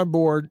brought her on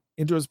board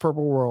into his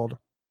purple world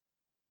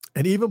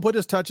and even put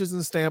his touches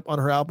and stamp on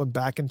her album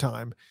Back in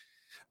Time,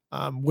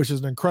 which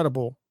is an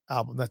incredible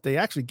album that they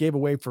actually gave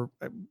the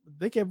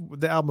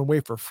album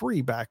away for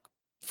free back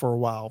for a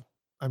while.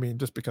 I mean,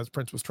 just because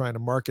Prince was trying to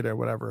market it or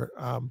whatever.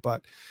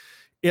 But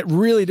it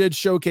really did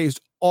showcase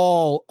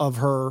all of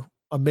her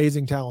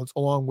amazing talents,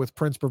 along with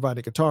Prince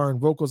providing guitar and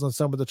vocals on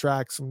some of the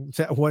tracks. And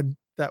that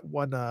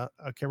one, I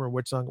can't remember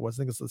which song it was. I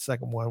think it's the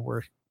second one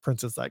where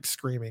Prince is like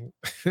screaming.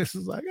 This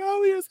is like,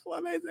 oh, he is so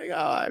amazing.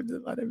 Oh,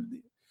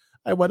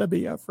 I want to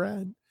be a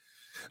friend.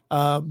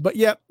 But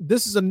yeah,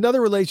 this is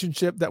another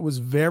relationship that was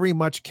very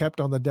much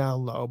kept on the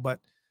down low, but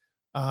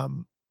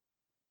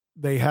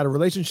they had a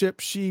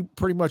relationship. She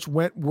pretty much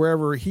went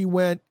wherever he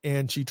went,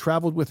 and she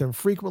traveled with him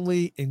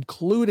frequently,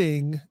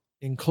 including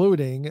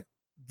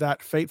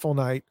that fateful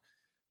night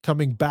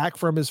coming back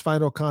from his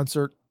final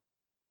concert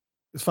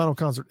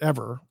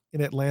ever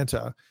in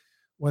Atlanta,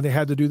 when they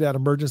had to do that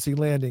emergency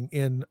landing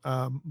in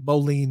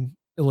Moline,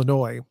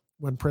 Illinois,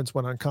 when Prince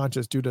went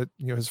unconscious due to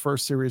his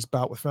first serious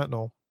bout with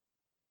fentanyl.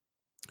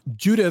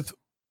 Judith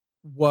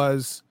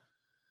was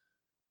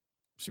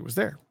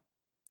there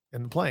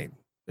in the plane.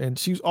 And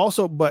she's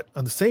also, but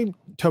on the same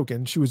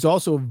token, she was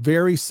also a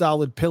very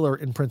solid pillar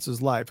in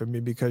Prince's life. I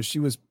mean, because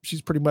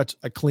she's pretty much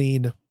a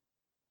clean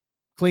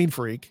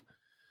freak.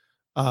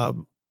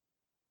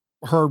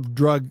 Her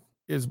drug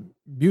is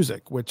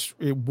music, which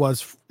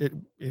it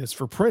is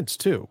for Prince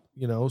too,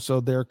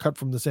 so they're cut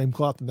from the same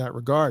cloth in that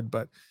regard,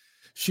 but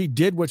she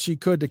did what she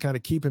could to kind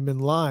of keep him in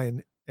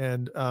line.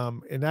 And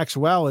in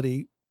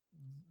actuality,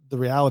 the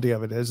reality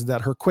of it is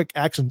that her quick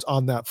actions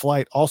on that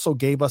flight also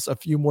gave us a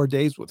few more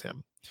days with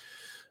him.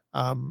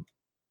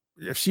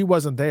 If she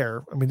wasn't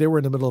there, I mean, they were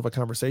in the middle of a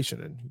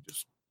conversation and he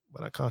just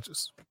went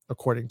unconscious,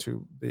 according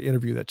to the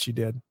interview that she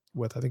did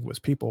with, I think it was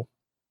People.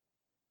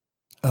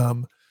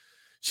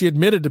 She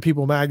admitted to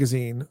People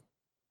magazine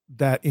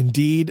that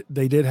indeed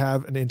they did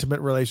have an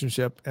intimate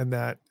relationship, and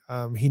that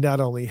he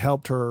not only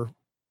helped her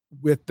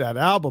with that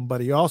album,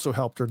 but he also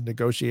helped her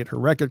negotiate her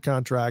record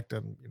contract.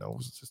 And, it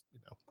was just,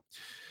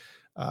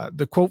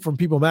 the quote from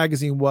People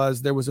magazine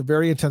was, "There was a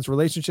very intense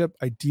relationship.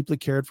 I deeply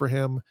cared for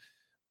him."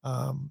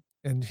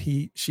 And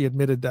she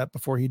admitted that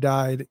before he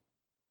died,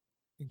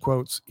 in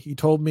quotes, "He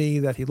told me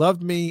that he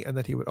loved me and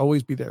that he would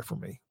always be there for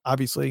me."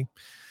 Obviously,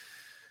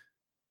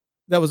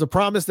 that was a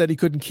promise that he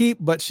couldn't keep,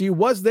 but she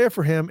was there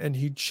for him,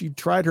 and she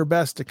tried her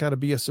best to kind of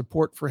be a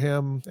support for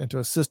him and to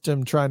assist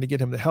him, trying to get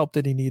him the help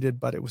that he needed,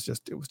 but it was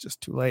just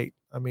too late.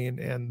 I mean,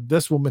 and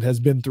this woman has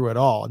been through it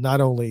all,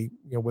 not only,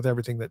 with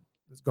everything that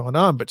is going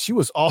on, but she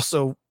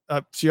also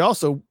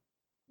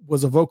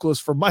was a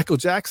vocalist for Michael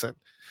Jackson,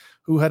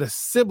 who had a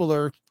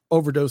similar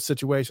overdose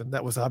situation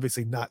that was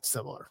obviously not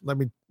similar. Let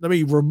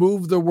me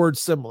remove the word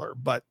similar,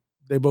 but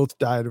they both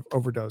died of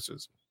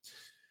overdoses.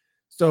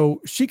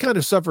 So she kind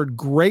of suffered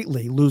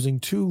greatly, losing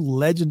two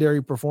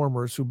legendary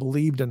performers who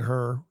believed in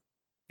her.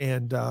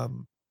 And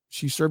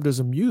she served as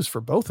a muse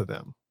for both of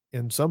them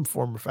in some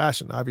form or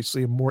fashion,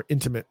 obviously more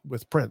intimate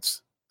with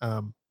Prince.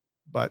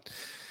 But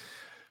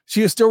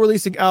she is still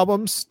releasing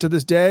albums to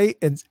this day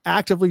and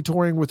actively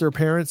touring with her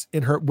parents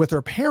in her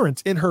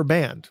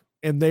band.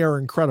 And they are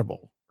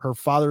incredible. Her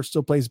father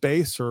still plays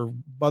bass. Her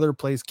mother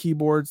plays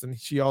keyboards, and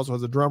she also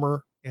has a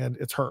drummer, and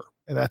it's her.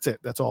 And that's it.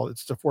 That's all.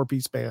 It's a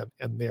 4-piece band,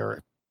 and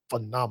they're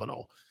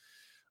phenomenal.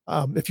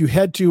 If you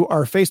head to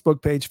our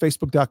Facebook page,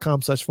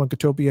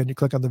 facebook.com/Funkatopia, and you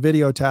click on the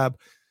video tab,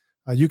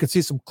 you can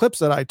see some clips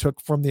that I took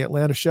from the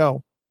Atlanta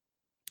show.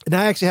 And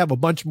I actually have a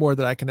bunch more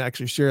that I can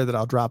actually share that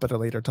I'll drop at a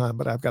later time,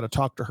 but I've got to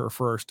talk to her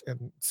first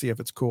and see if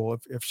it's cool,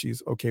 if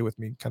she's okay with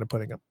me kind of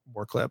putting up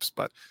more clips.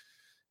 But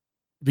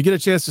if you get a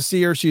chance to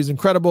see her, she's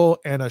incredible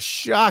and a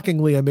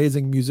shockingly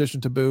amazing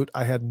musician to boot.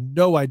 I had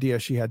no idea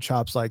she had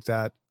chops like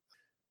that.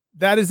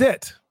 That is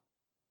it.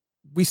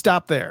 We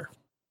stop there.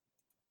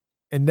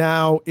 And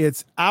now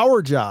it's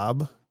our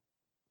job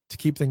to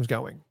keep things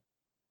going.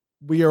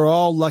 We are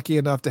all lucky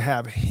enough to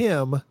have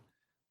him,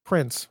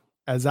 Prince,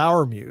 as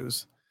our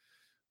muse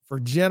for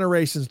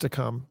generations to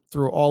come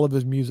through all of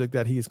his music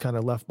that he's kind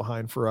of left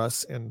behind for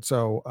us. And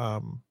so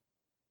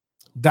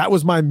that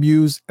was my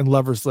muse and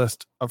lovers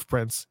list of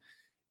Prince.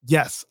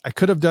 Yes, I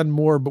could have done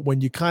more, but when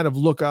you kind of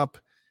look up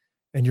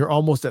and you're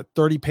almost at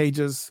 30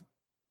 pages,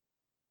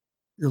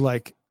 you're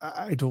like,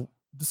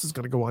 this is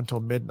going to go on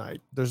till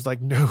midnight. There's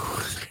like no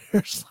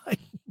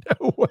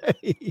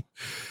way.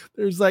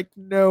 There's like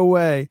no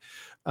way.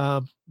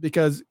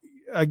 Because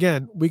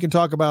again, we can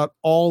talk about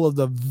all of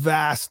the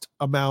vast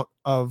amount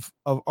of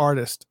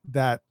artists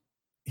that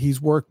he's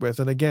worked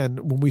with. And again,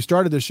 when we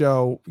started the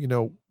show,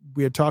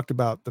 we had talked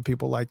about the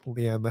people like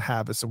Leanne the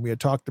Havas, and we had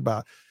talked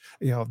about,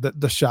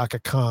 the Shaka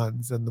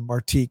Khans and the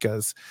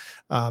Martikas,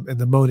 and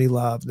the Moni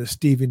Love, and the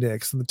Stevie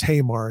Nicks, and the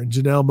Tamar, and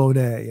Janelle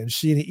Monáe, and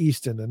Sheena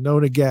Easton, and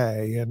Nona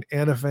Gay, and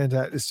Anna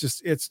Fantastic. It's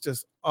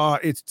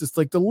just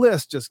like the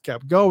list just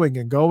kept going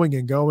and going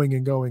and going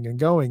and going and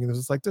going. And it's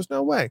just like, there's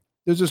no way.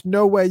 There's just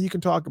no way you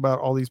can talk about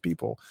all these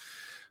people,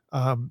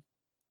 and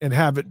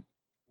have it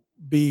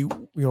be,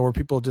 where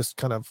people just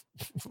kind of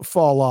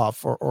fall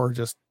off or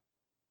just,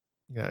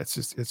 it's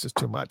just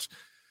too much.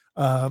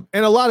 And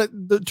a lot of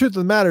the truth of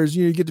the matter is,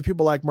 you get to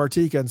people like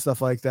Martika and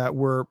stuff like that,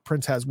 where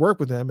Prince has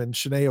worked with them, and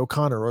Sinead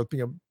O'Connor, or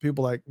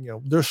people like,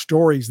 there's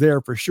stories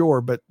there for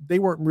sure, but they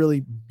weren't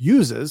really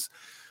muses.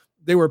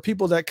 They were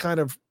people that kind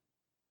of,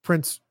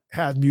 Prince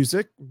had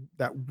music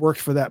that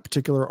worked for that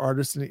particular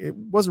artist, and it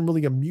wasn't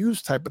really a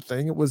muse type of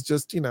thing. It was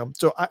just,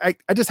 so I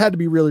just had to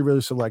be really,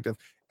 really selective.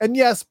 And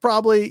yes,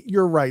 probably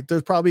you're right.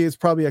 It's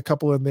probably a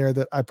couple in there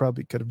that I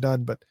probably could have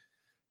done, but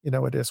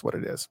it is what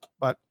it is.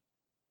 But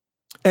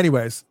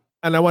anyways,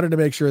 and I wanted to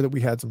make sure that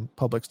we had some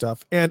public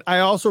stuff. And I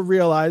also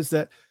realized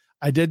that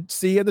I did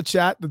see in the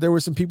chat that there were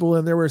some people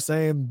in there were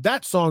saying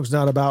that song's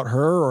not about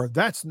her, or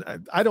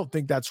I don't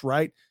think that's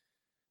right.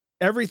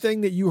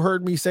 Everything that you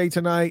heard me say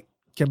tonight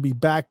can be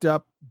backed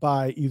up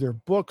by either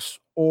books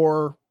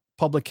or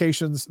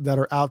publications that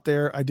are out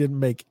there. I didn't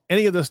make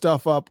any of this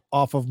stuff up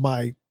off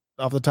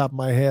the top of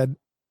my head.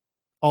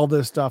 All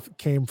this stuff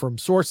came from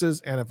sources.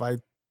 And if I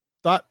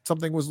thought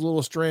something was a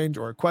little strange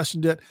or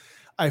questioned it,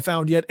 I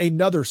found yet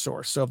another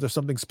source. So if there's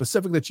something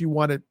specific that you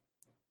wanted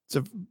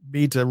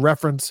me to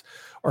reference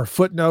or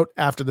footnote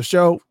after the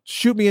show,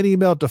 shoot me an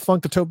email to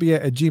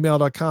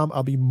funkatopia@gmail.com.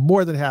 I'll be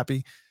more than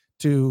happy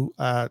to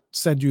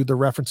send you the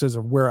references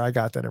of where I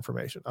got that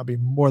information. I'll be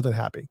more than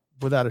happy,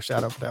 without a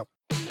shadow of a doubt.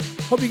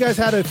 Hope you guys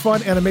had a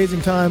fun and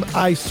amazing time.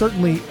 I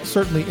certainly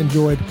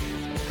enjoyed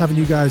having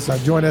you guys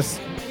join us.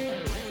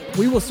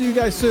 We will see you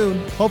guys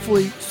soon,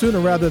 hopefully sooner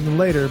rather than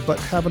later, but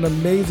have an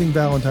amazing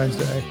Valentine's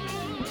Day.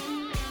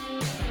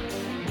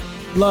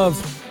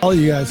 Love all of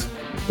you guys.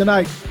 Good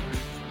night.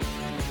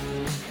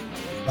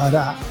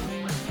 Bye-bye.